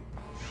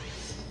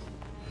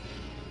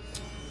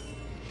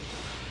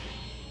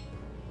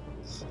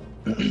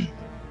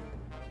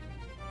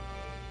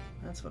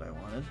 That's what I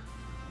wanted.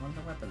 I wanted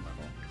the weapon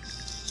level.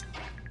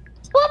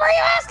 What were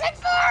you asking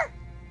for?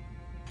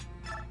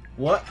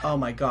 What? Oh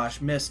my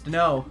gosh, missed.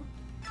 No.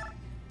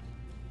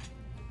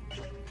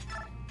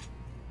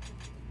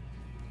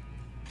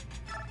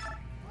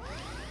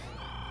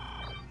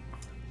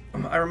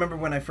 I remember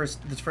when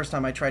this first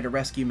time I tried to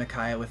rescue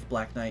Micaiah with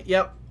Black Knight.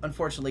 Yep,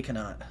 unfortunately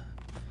cannot.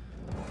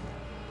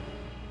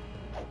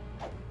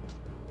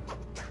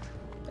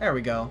 There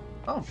we go.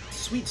 Oh,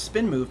 sweet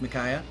spin move,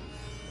 Micaiah.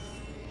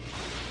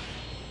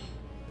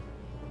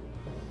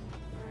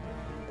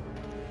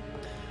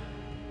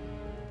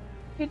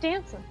 You're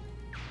dancing.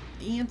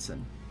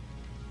 Dancing.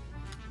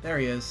 There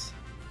he is.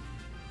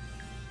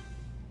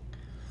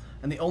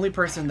 And the only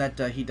person that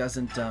he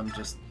doesn't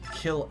just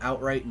kill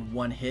outright in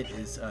one hit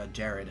is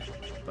Jared.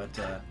 But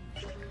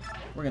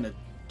we're gonna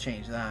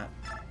change that.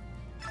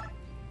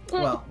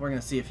 Well, we're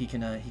gonna see if he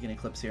can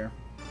eclipse here.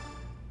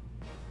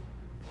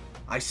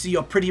 I see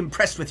you're pretty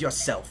impressed with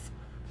yourself.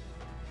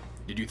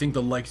 Did you think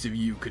the likes of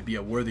you could be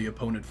a worthy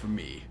opponent for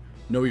me?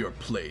 Know your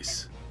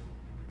place.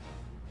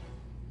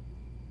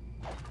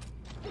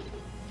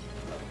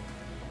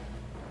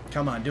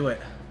 Come on, do it.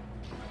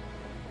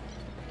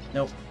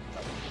 Nope.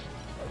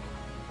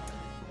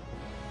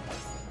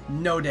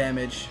 No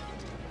damage.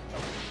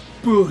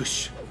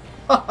 Boosh.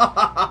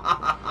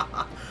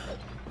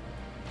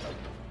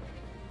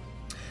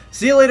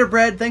 See you later,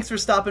 Bread. Thanks for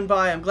stopping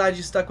by. I'm glad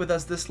you stuck with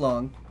us this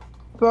long.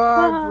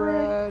 Bye,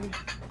 Bread.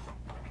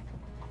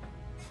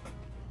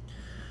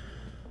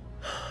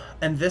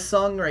 And this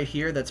song right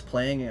here that's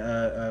playing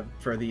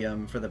for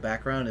the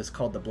background is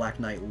called "The Black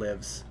Knight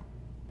Lives."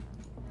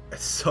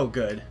 It's so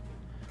good.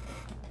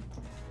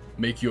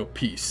 Make your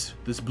peace.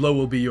 This blow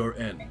will be your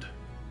end.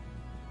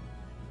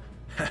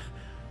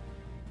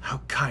 How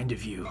kind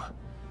of you.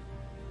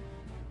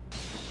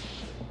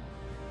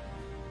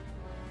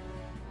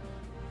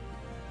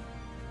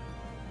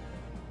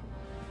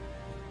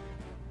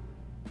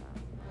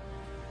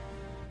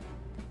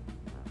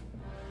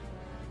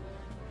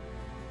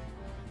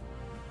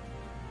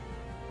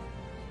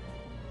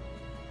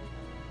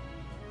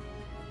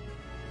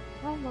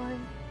 Oh my.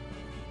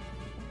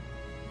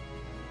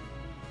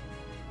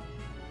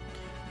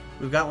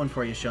 We've got one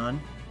for you, Sean.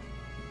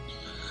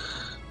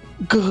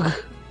 Gug.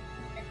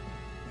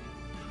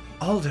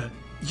 Alder,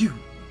 you...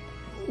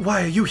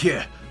 Why are you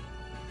here?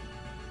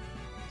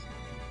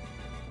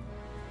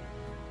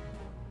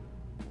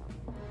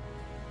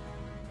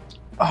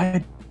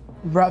 I'd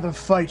rather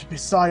fight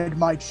beside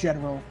my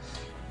general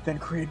than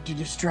create a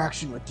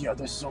distraction with the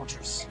other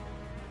soldiers.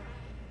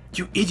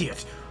 You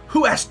idiot!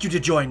 Who asked you to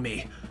join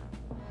me?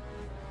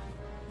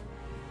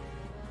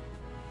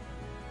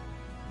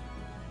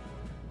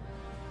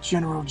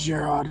 General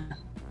Gerard,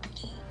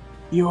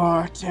 you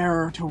are a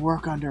terror to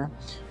work under,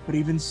 but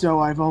even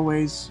so, I've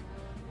always...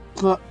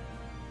 You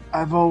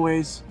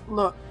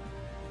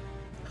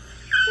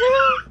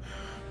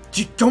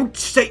don't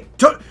say...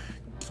 Don't...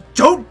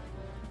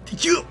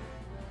 You...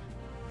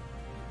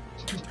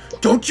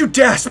 Don't you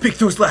dare speak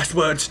those last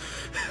words!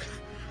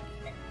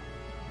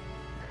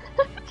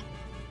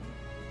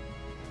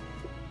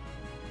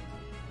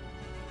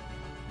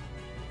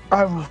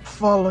 I will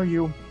follow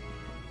you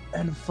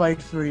and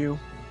fight for you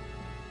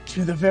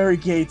to the very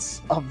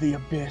gates of the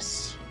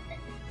abyss.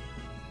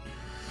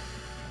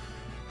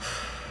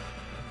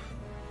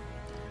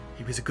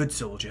 He was a good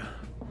soldier.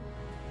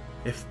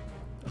 If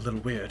a little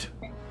weird.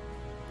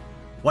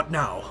 What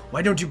now?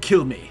 Why don't you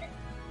kill me?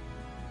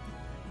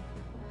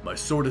 My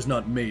sword is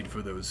not made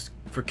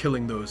for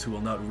killing those who will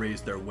not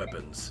raise their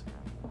weapons.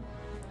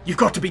 You've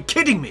got to be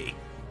kidding me!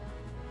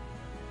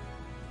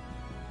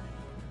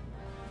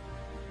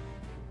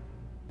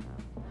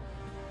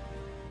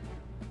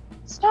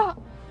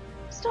 Stop!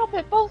 Stop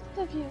it, both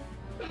of you!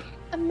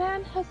 A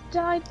man has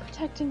died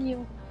protecting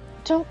you.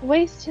 Don't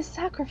waste his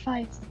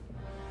sacrifice.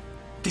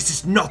 This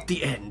is not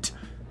the end.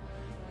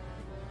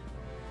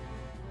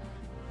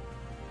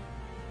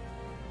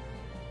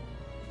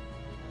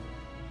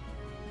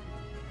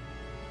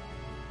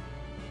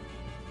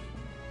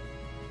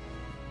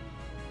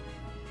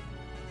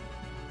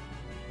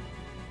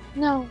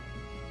 No,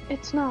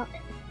 it's not.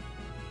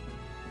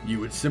 You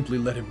would simply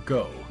let him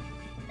go.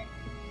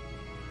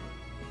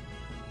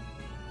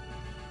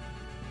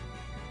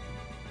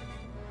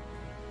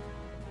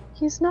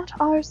 He's not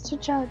ours to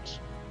judge.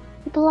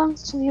 He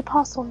belongs to the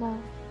Apostle now.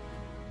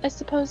 I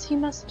suppose he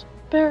must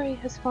bury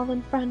his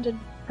fallen friend and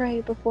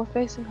pray before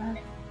facing her.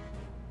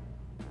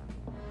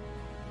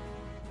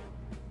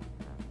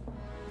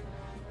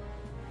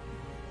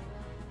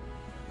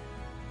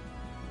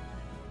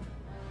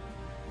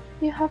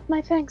 You have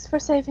my thanks for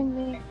saving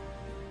me.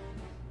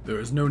 There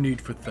is no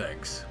need for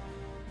thanks.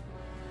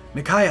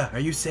 Micaiah, are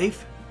you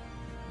safe?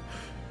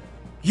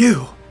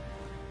 You!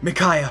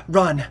 Micaiah,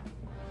 run!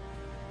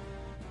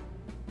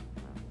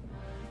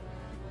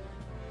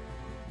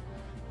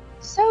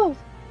 So,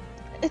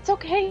 it's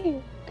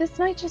okay. This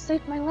knight just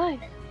saved my life.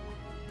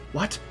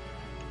 What?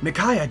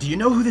 Micaiah, do you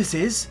know who this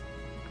is?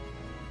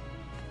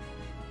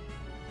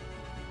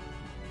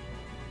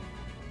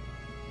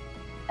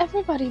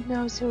 Everybody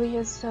knows who he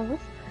is,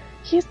 Soph.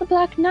 He's the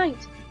Black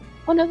Knight,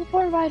 one of the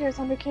 4 riders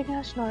under King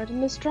Ashnard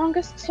and the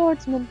strongest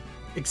swordsman.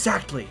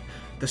 Exactly.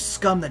 The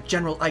scum that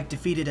General Ike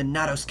defeated in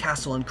Natos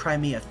Castle in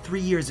Crimea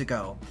 3 years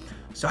ago.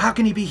 So how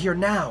can he be here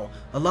now,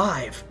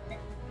 alive?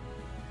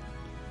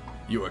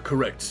 You are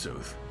correct,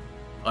 Soth.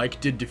 Ike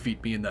did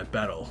defeat me in that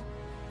battle,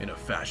 in a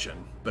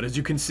fashion, but as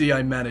you can see,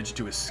 I managed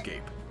to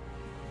escape.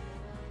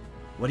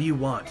 What do you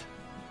want?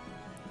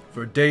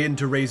 For Dayan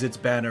to raise its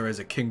banner as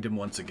a kingdom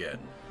once again.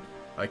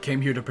 I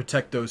came here to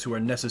protect those who are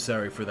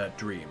necessary for that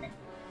dream.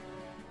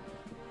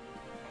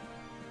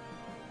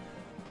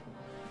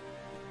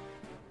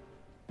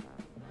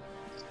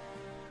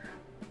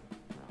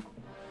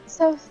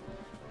 So,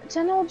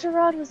 General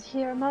Gerard was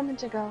here a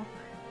moment ago.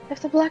 If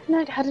the Black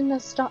Knight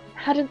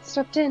hadn't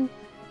stepped in,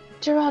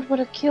 Gerard would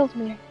have killed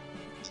me.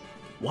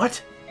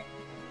 What?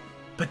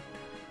 But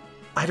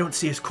I don't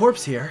see his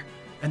corpse here,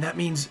 and that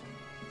means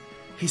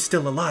he's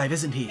still alive,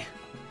 isn't he?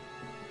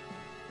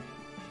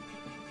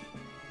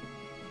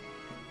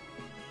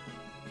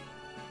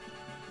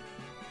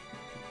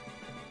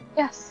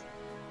 Yes.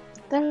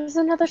 There was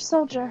another another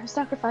soldier who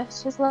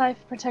sacrificed his life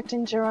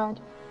protecting Gerard.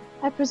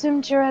 I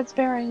presume Gerard's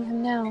burying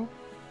him now.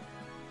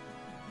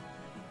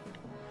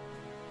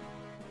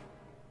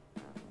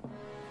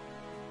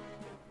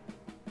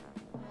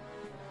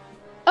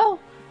 Oh!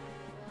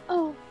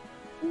 Oh,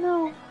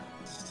 no.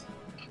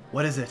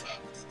 What is it?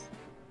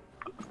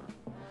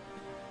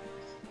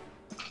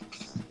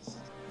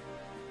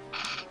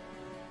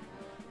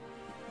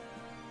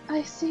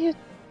 I see a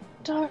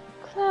dark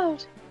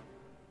cloud.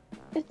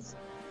 It's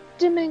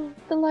dimming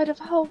the light of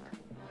hope.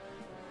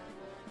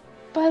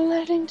 By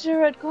letting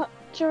Gerard go,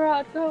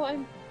 I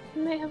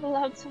may have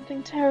allowed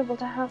something terrible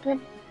to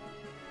happen.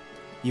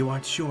 You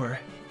aren't sure?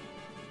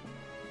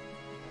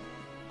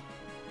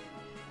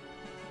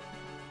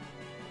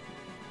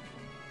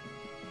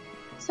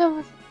 So,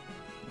 if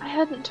I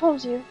hadn't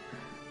told you,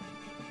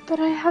 but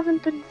I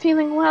haven't been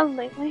feeling well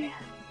lately.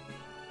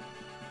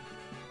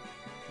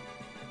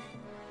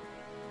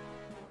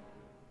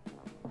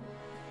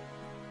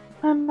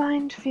 My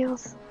mind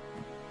feels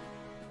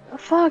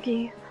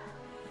foggy.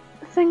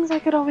 Things I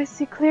could always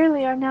see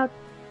clearly are now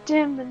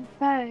dim and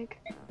vague.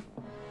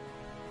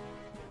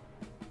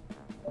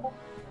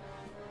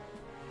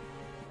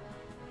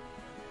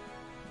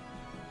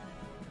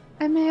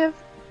 I may have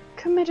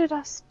committed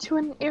us to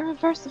an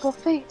irreversible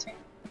fate.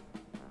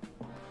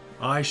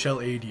 I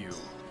shall aid you.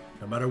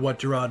 No matter what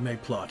Gerard may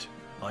plot,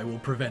 I will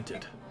prevent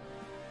it.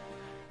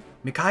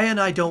 Micaiah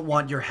and I don't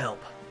want your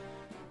help.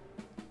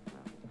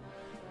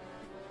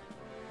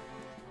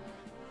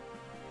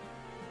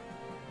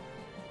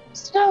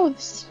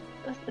 Stoves!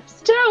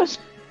 Stoves!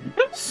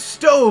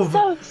 Stove!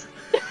 Stoves!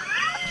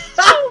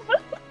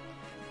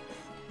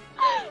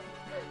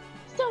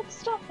 Stove!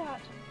 Stop that!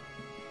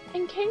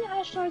 In King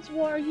Ashnard's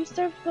war, you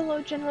served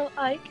below General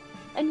Ike,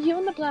 and you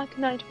and the Black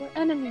Knight were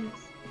enemies.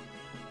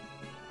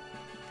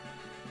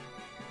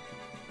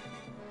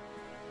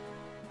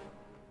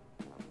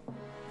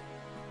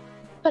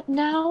 But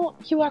now,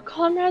 you are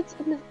comrades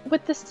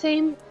with the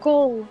same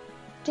goal,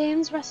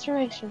 Dane's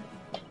restoration.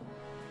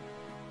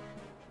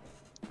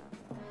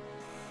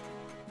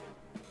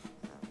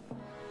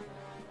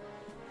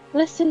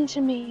 Listen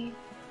to me.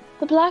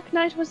 The Black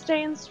Knight was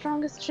Dane's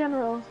strongest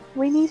general.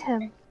 We need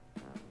him.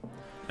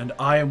 And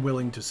I am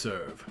willing to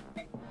serve.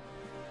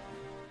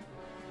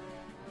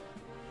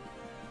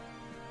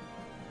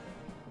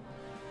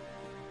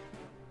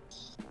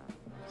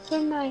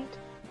 Sir Knight,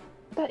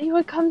 that you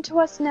would come to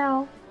us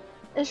now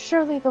is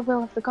surely the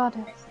will of the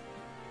goddess.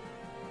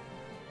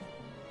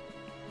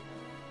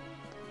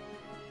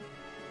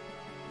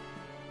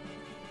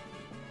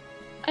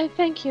 I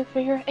thank you for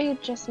your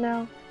aid just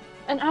now,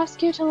 and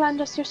ask you to lend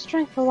us your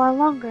strength a while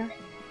longer.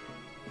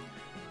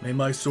 May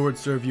my sword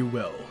serve you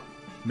well,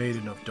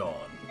 Maiden of Dawn.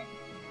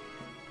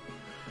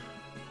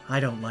 I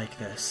don't like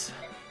this.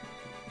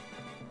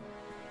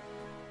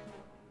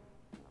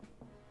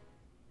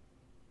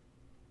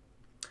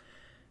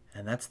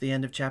 And that's the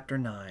end of chapter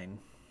 9.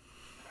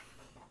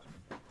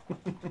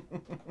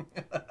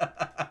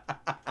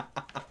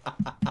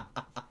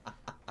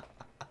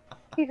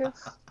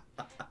 Yes.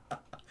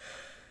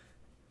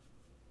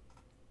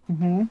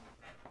 Mm-hmm.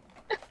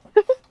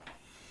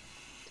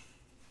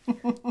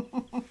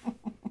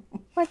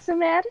 What's the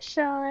matter,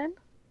 Sean?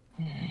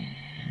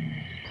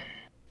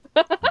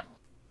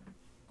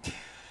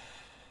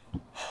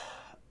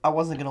 I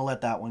wasn't gonna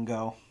let that one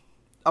go.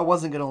 I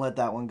wasn't gonna let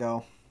that one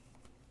go.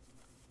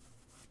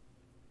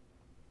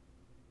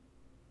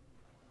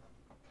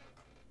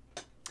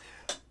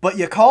 But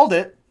you called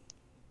it.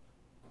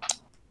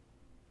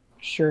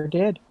 Sure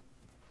did.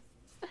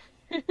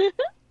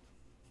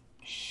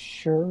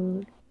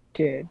 Sure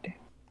did.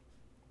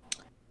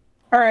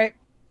 All right.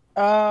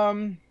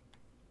 I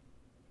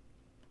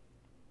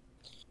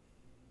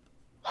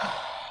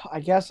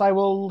guess I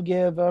will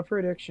give a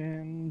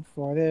prediction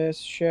for this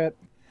shit.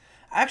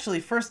 Actually,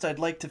 first I'd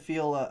like to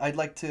feel. I'd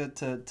like to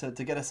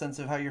get a sense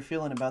of how you're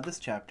feeling about this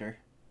chapter.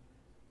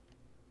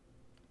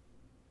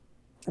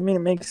 I mean, it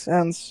makes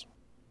sense.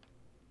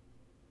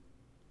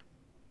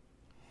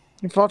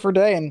 He fought for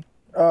Dain.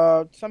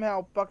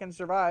 Somehow fucking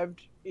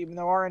survived, even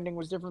though our ending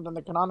was different than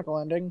the canonical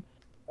ending.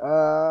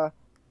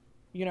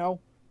 You know,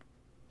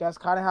 that's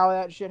kind of how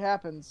that shit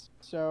happens.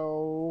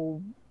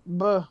 So,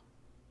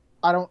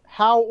 I don't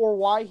how or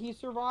why he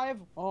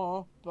survived,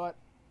 but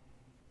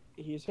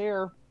he's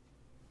here.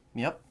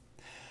 Yep.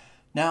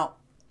 Now,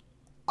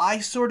 I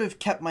sort of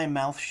kept my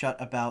mouth shut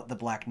about the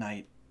Black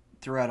Knight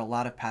throughout a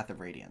lot of Path of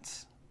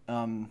Radiance.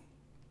 I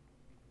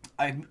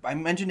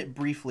mentioned it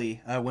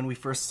briefly when we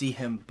first see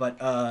him, but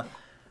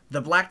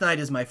the Black Knight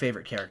is my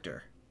favorite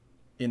character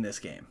in this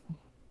game.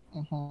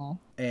 Mm-hmm.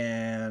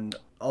 And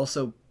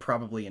also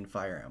probably in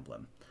Fire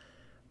Emblem.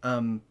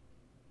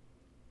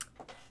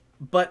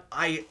 But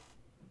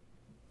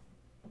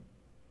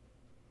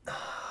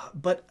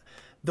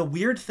the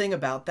weird thing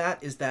about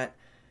that is that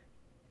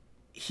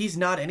he's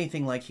not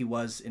anything like he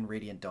was in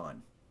Radiant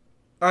Dawn.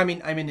 I mean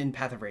in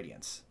Path of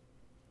Radiance.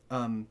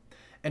 In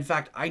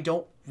fact, I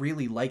don't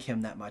really like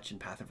him that much in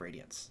Path of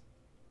Radiance.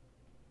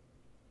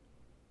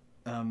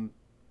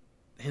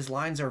 his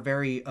lines are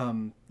very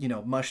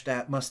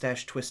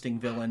mustache twisting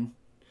villain.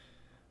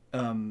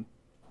 And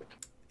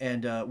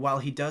while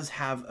he does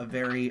have a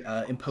very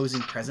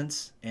imposing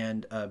presence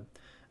and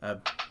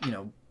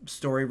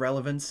story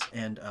relevance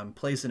and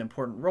plays an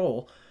important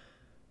role,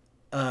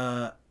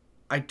 I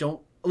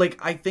don't like.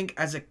 I think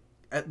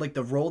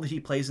the role that he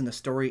plays in the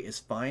story is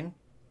fine,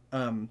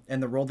 and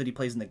the role that he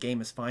plays in the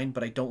game is fine.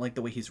 But I don't like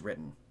the way he's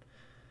written.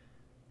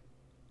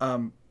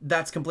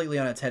 That's completely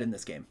on its head in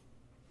this game.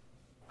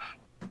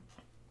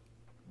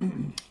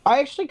 I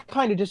actually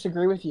kind of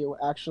disagree with you,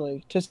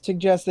 actually, to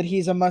suggest that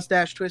he's a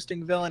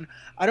mustache-twisting villain.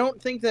 I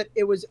don't think that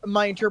it was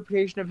my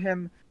interpretation of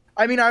him.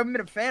 I mean, I've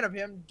been a fan of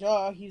him.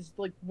 Duh, he's,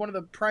 like, one of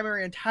the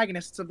primary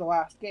antagonists of the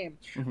last game.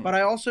 Mm-hmm. But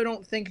I also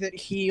don't think that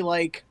he,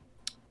 like,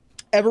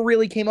 ever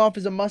really came off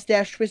as a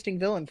mustache-twisting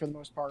villain for the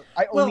most part.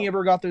 I only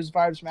ever got those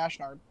vibes from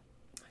Ashnard.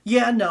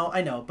 Yeah, no,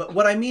 I know. But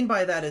what I mean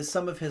by that is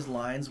some of his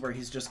lines where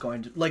he's just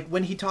going to... Like,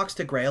 when he talks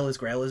to Grail as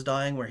Grail is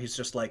dying, where he's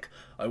just like,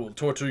 I will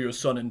torture your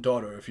son and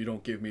daughter if you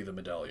don't give me the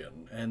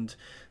medallion. And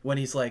when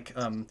he's like,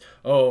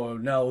 oh,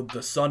 now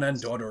the son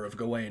and daughter of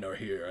Gawain are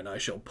here, and I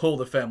shall pull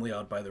the family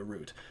out by the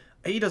root.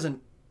 He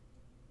doesn't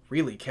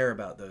really care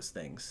about those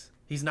things.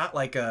 He's not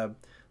like a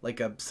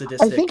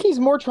sadistic... I think he's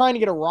more trying to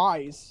get a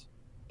rise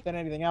than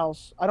anything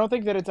else. I don't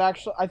think that it's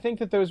actually... I think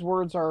that those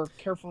words are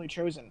carefully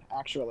chosen,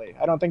 actually.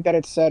 I don't think that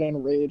it's said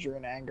in rage or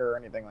in anger or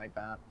anything like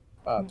that.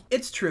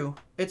 It's true.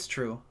 It's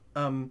true.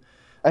 I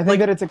think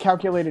that it's a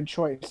calculated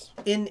choice.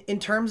 In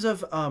terms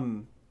of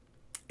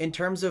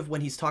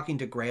when he's talking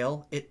to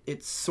Grail,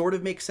 it sort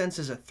of makes sense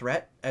as a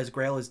threat, as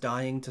Grail is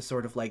dying, to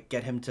sort of like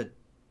get him to,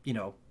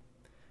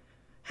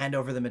 hand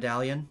over the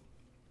medallion,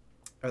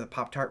 or the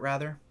Pop-Tart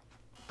rather.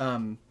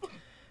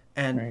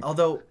 And right.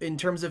 Although in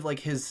terms of like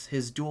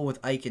his duel with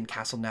Ike in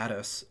Castle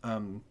Nados,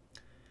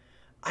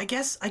 I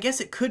guess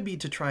it could be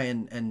to try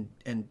and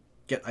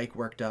get Ike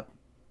worked up,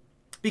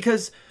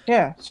 because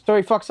so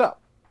he fucks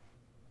up.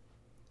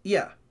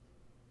 Yeah.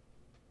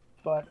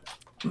 But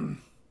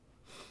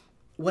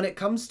when it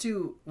comes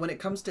to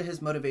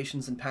his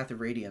motivations in Path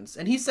of Radiance,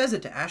 and he says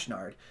it to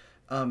Ashnard,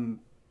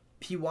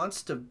 he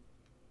wants to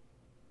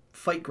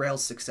fight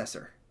Grail's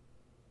successor.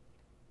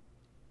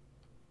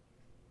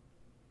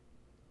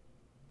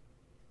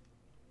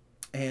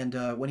 And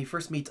when he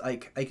first meets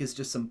Ike, Ike is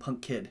just some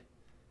punk kid.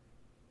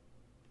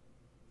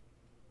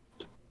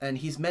 And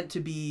he's meant to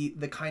be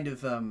the kind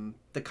of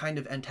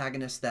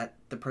antagonist that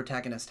the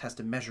protagonist has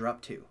to measure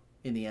up to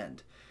in the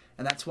end.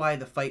 And that's why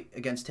the fight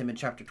against him in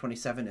Chapter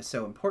 27 is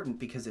so important,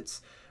 because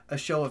it's a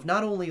show of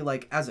not only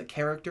like as a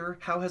character,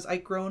 how has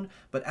Ike grown,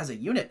 but as a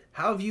unit,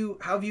 how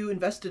have you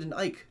invested in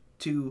Ike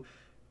to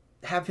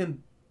have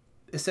him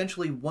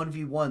essentially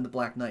 1v1 the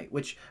Black Knight,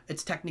 which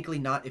it's technically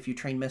not if you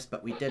train Mist,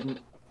 but we didn't.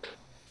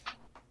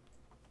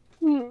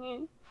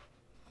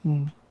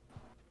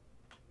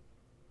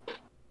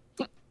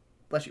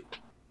 Bless you.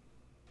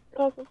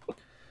 Okay.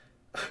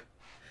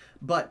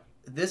 But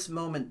this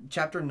moment,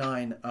 Chapter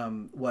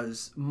 9,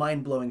 was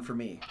mind-blowing for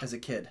me as a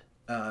kid,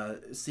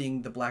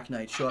 seeing the Black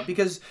Knight show up.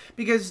 Because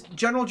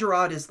General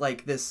Gerard is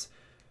like this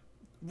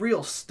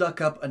real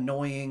stuck-up,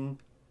 annoying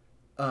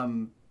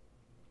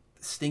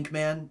stink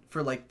man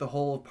for like the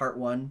whole of Part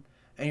 1.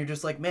 And you're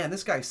just like, man,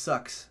 this guy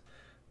sucks.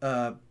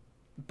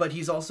 But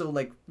he's also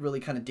like really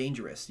kind of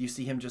dangerous. You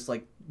see him just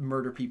like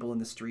murder people in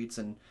the streets,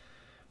 and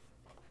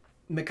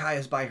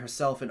Micaiah's by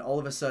herself, and all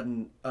of a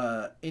sudden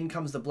in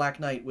comes the Black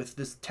Knight with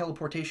this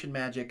teleportation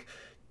magic,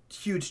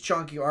 huge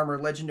chunky armor,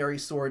 legendary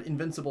sword,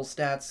 invincible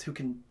stats, who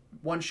can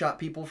one-shot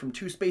people from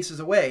 2 spaces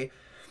away.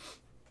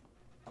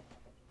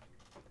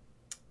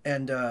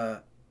 And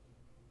then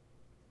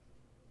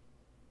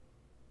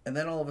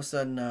all of a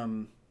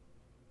sudden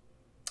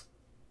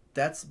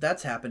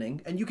that's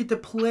happening, and you get to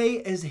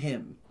play as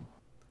him.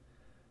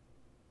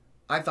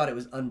 I thought it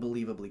was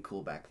unbelievably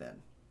cool back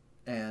then.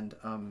 And,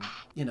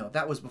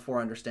 that was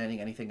before understanding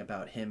anything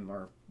about him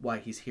or why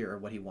he's here or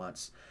what he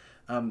wants.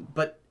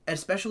 But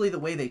especially the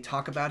way they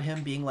talk about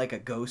him being like a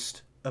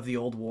ghost of the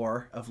old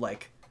war, of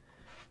like...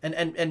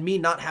 And me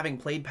not having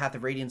played Path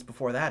of Radiance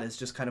before that is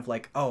just kind of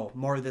like, oh,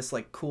 more of this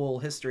like cool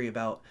history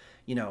about,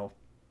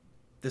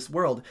 this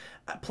world.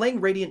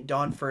 Playing Radiant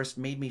Dawn first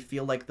made me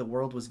feel like the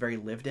world was very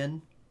lived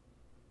in.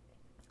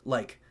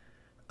 Like,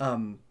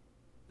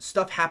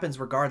 stuff happens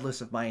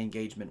regardless of my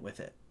engagement with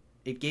it.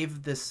 It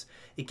gave this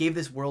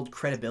world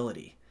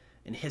credibility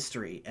and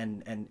history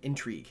and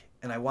intrigue,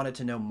 and I wanted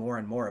to know more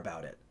and more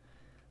about it.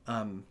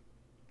 And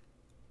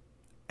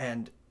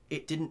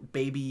it didn't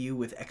baby you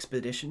with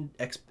exposition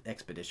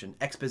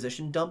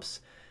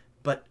dumps,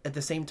 but at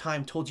the same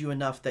time told you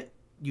enough that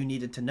you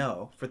needed to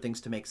know for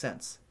things to make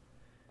sense.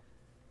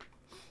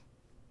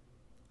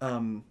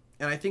 And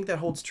I think that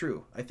holds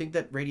true. I think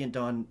that Radiant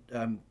Dawn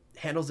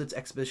handles its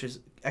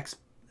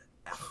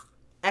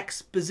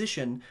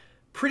exposition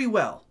pretty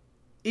well,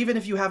 even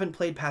if you haven't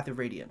played Path of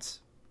Radiance.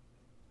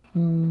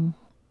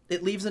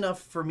 It leaves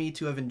enough for me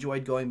to have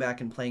enjoyed going back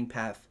and playing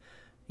Path,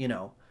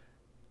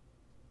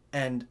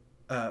 and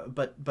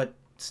but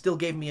still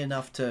gave me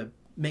enough to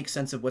make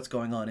sense of what's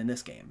going on in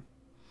this game.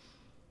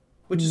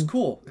 which is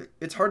cool.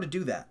 It's hard to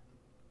do that.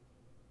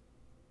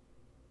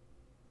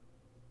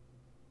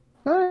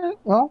 All right,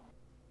 well.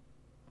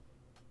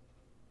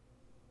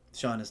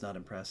 Sean is not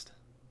impressed.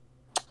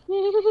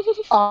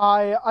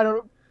 I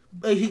don't.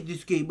 I hate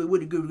this game. I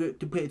want to go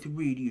to Path of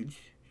Radiance.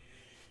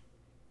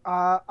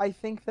 I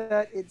think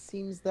that it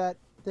seems that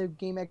the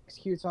game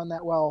executes on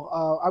that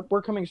well.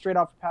 We're coming straight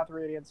off of Path of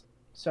Radiance,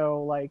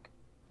 so like,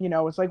 you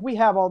know, it's like we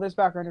have all this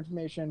background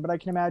information, but I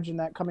can imagine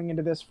that coming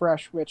into this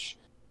fresh, which,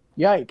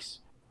 yikes,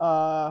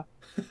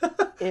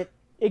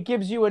 it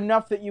gives you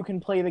enough that you can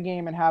play the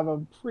game and have a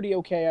pretty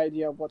okay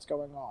idea of what's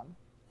going on.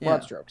 Yeah.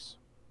 Broad strokes.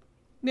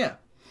 Yeah.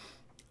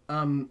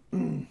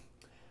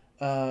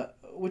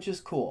 Which is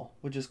cool.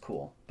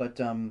 But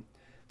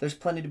there's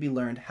plenty to be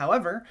learned.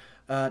 However,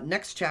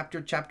 next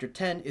chapter, chapter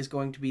 10, is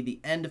going to be the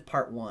end of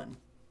part 1.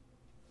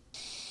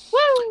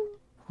 Woo!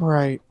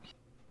 Right.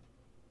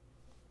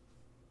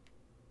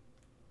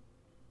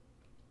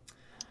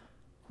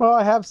 Well,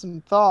 I have some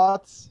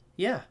thoughts.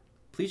 Yeah,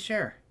 please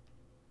share.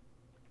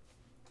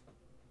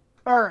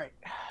 All right.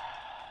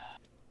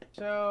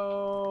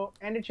 So,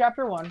 end of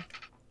chapter 1.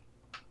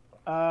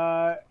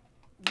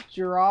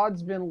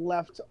 Gerard's been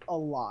left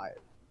alive.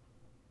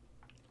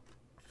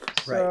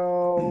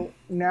 So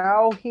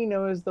now he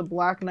knows the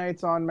Black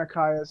Knight's on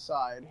Micaiah's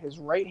side. His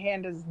right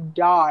hand has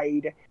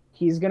died.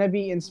 He's going to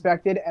be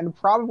inspected and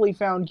probably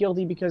found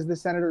guilty because the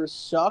senators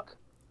suck.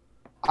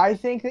 I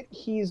think that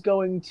he's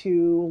going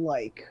to,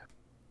 like,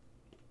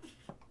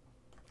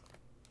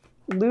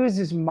 lose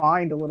his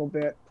mind a little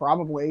bit,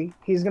 probably.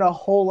 He's going to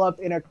hole up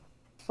in a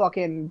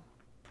fucking...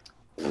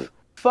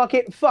 Fuck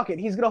it.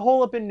 He's going to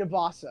hole up in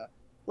Navasa.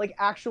 Like,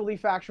 actually,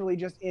 factually,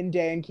 just in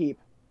Day and Keep.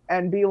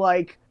 And be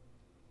like,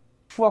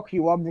 fuck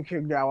you, I'm the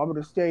king now. I'm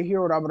going to stay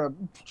here and I'm going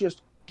to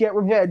just get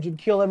revenge and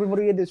kill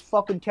everybody in this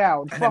fucking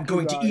town. And I'm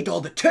going to eat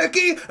all the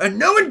turkey, and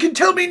no one can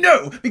tell me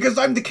no, because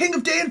I'm the king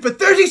of Dayan for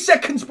 30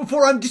 seconds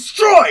before I'm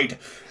destroyed!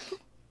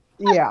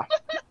 Yeah.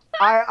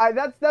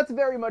 That's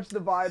very much the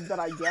vibe that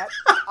I get.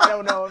 I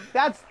don't know if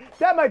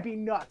that might be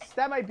nuts.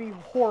 That might be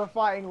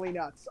horrifyingly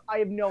nuts. I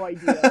have no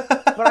idea.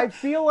 But I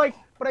feel like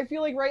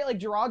right, like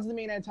Gerard's the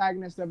main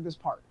antagonist of this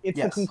part.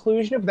 It's the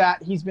conclusion of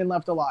that. He's been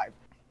left alive.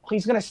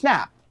 He's gonna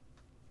snap.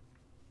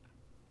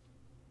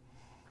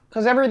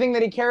 Because everything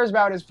that he cares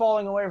about is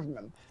falling away from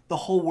him. The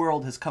whole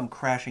world has come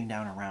crashing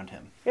down around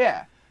him.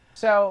 Yeah.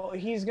 So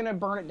he's gonna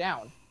burn it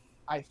down,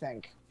 I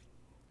think.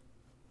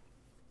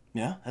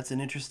 Yeah, that's an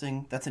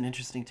interesting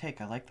take.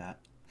 I like that.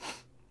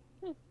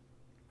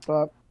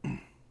 But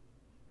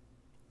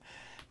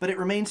it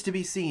remains to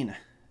be seen.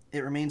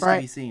 It remains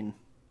to be seen.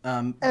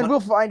 And we'll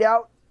find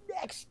out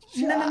next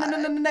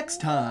time.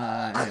 Next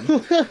time.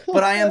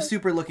 But I am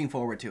super looking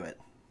forward to it.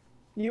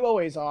 You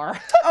always are.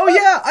 Oh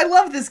yeah, I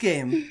love this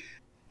game.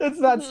 That's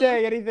not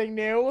saying anything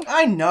new.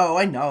 I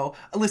know.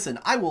 Listen,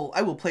 I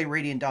will play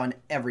Radiant Dawn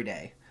every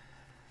day.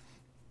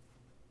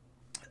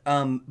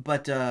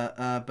 But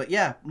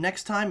yeah,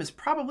 next time is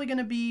probably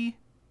gonna be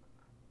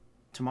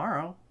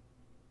tomorrow.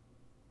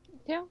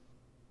 Yeah.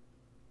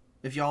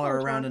 If y'all are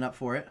around and up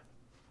for it.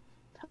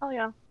 Hell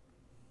yeah.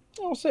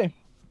 We'll see.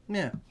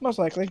 Yeah. Most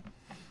likely.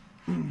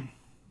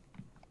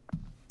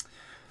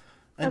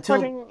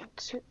 According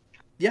to...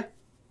 Yeah.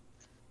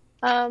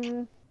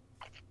 Well,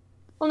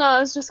 no, I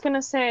was just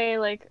gonna say,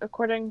 like,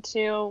 according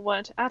to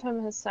what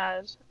Atom has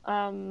said,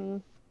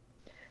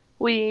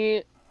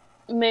 we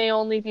may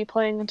only be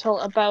playing until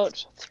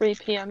about 3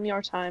 p.m.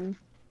 your time.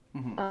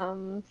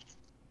 Mm-hmm.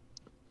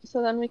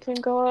 So then we can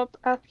go up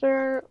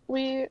after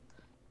we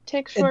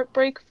take short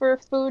break for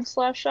food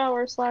 /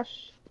 shower /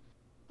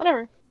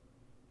 whatever.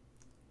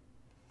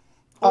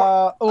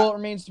 Well, it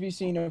remains to be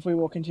seen if we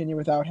will continue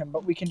without him,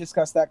 but we can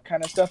discuss that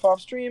kind of stuff off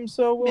stream,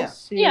 so we'll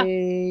see. Yeah.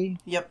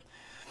 Yep.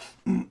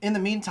 In the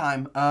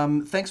meantime,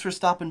 thanks for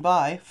stopping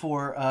by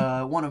for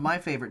one of my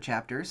favorite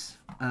chapters.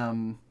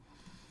 And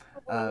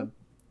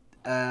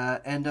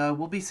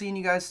we'll be seeing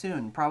you guys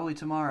soon, probably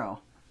tomorrow.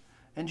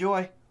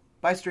 Enjoy.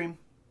 Bye, stream.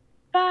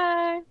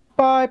 Bye.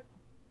 Bye.